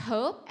my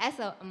hope as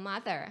a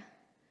mother.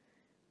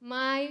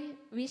 My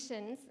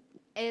vision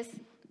is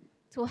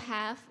to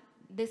have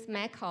this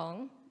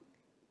Mekong.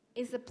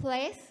 It's a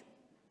place,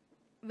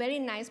 very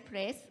nice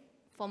place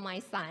for my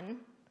son,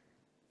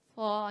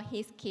 for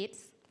his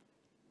kids,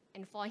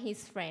 and for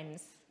his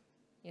friends,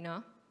 you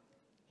know.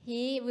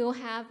 He will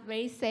have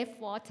very safe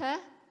water,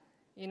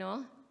 you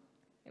know,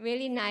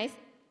 really nice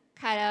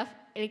kind of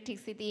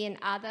electricity and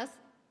others,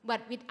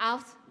 but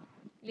without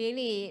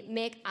really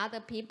make other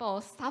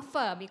people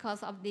suffer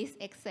because of this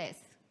excess.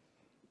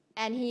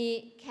 And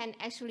he can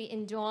actually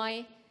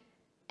enjoy,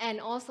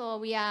 and also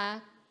we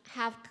have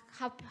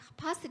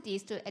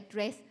capacities to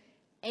address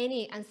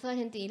any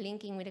uncertainty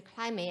linking with the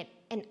climate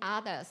and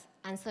others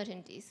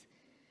uncertainties.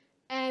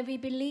 And we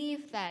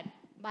believe that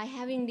by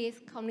having these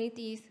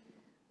communities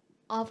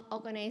of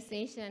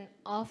organization,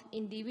 of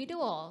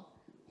individual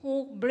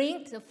who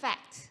bring the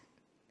fact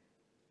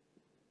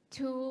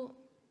to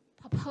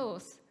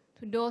propose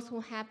to those who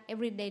have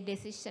everyday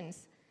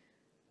decisions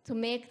to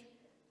make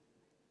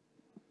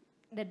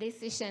the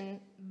decision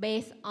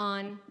based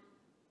on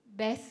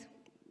best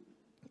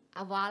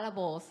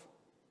available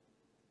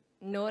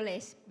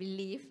knowledge,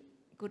 belief,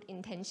 good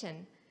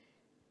intention.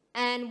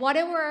 And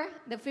whatever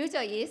the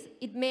future is,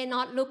 it may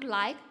not look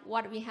like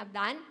what we have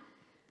done,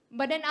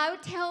 but then I will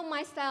tell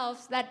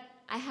myself that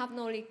I have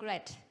no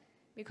regret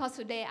because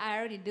today I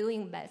already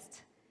doing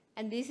best.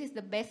 And this is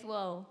the best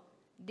world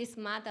this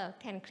mother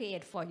can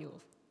create for you.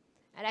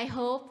 And I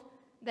hope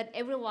that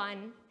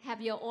everyone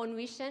have your own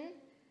vision.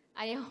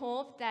 I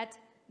hope that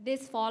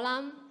this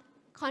forum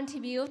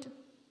contribute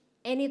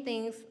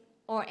anything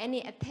or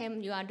any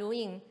attempt you are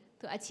doing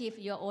to achieve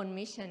your own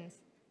missions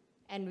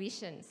and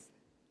visions.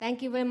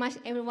 Thank you very much,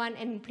 everyone,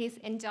 and please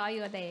enjoy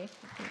your day.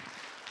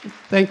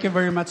 Thank you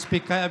very much,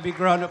 Pika. A big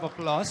round of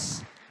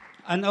applause.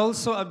 And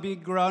also a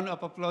big round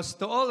of applause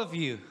to all of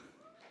you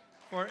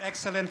for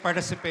excellent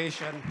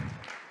participation.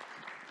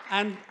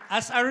 And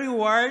as a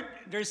reward,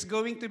 there's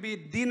going to be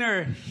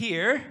dinner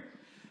here.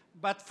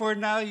 But for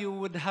now, you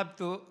would have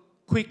to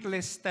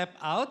quickly step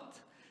out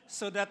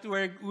so that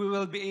we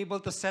will be able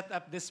to set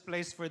up this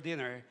place for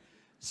dinner.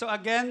 So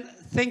again,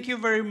 thank you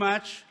very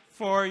much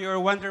for your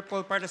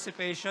wonderful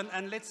participation.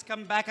 And let's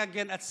come back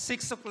again at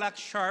 6 o'clock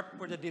sharp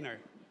for the dinner.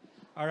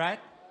 All right?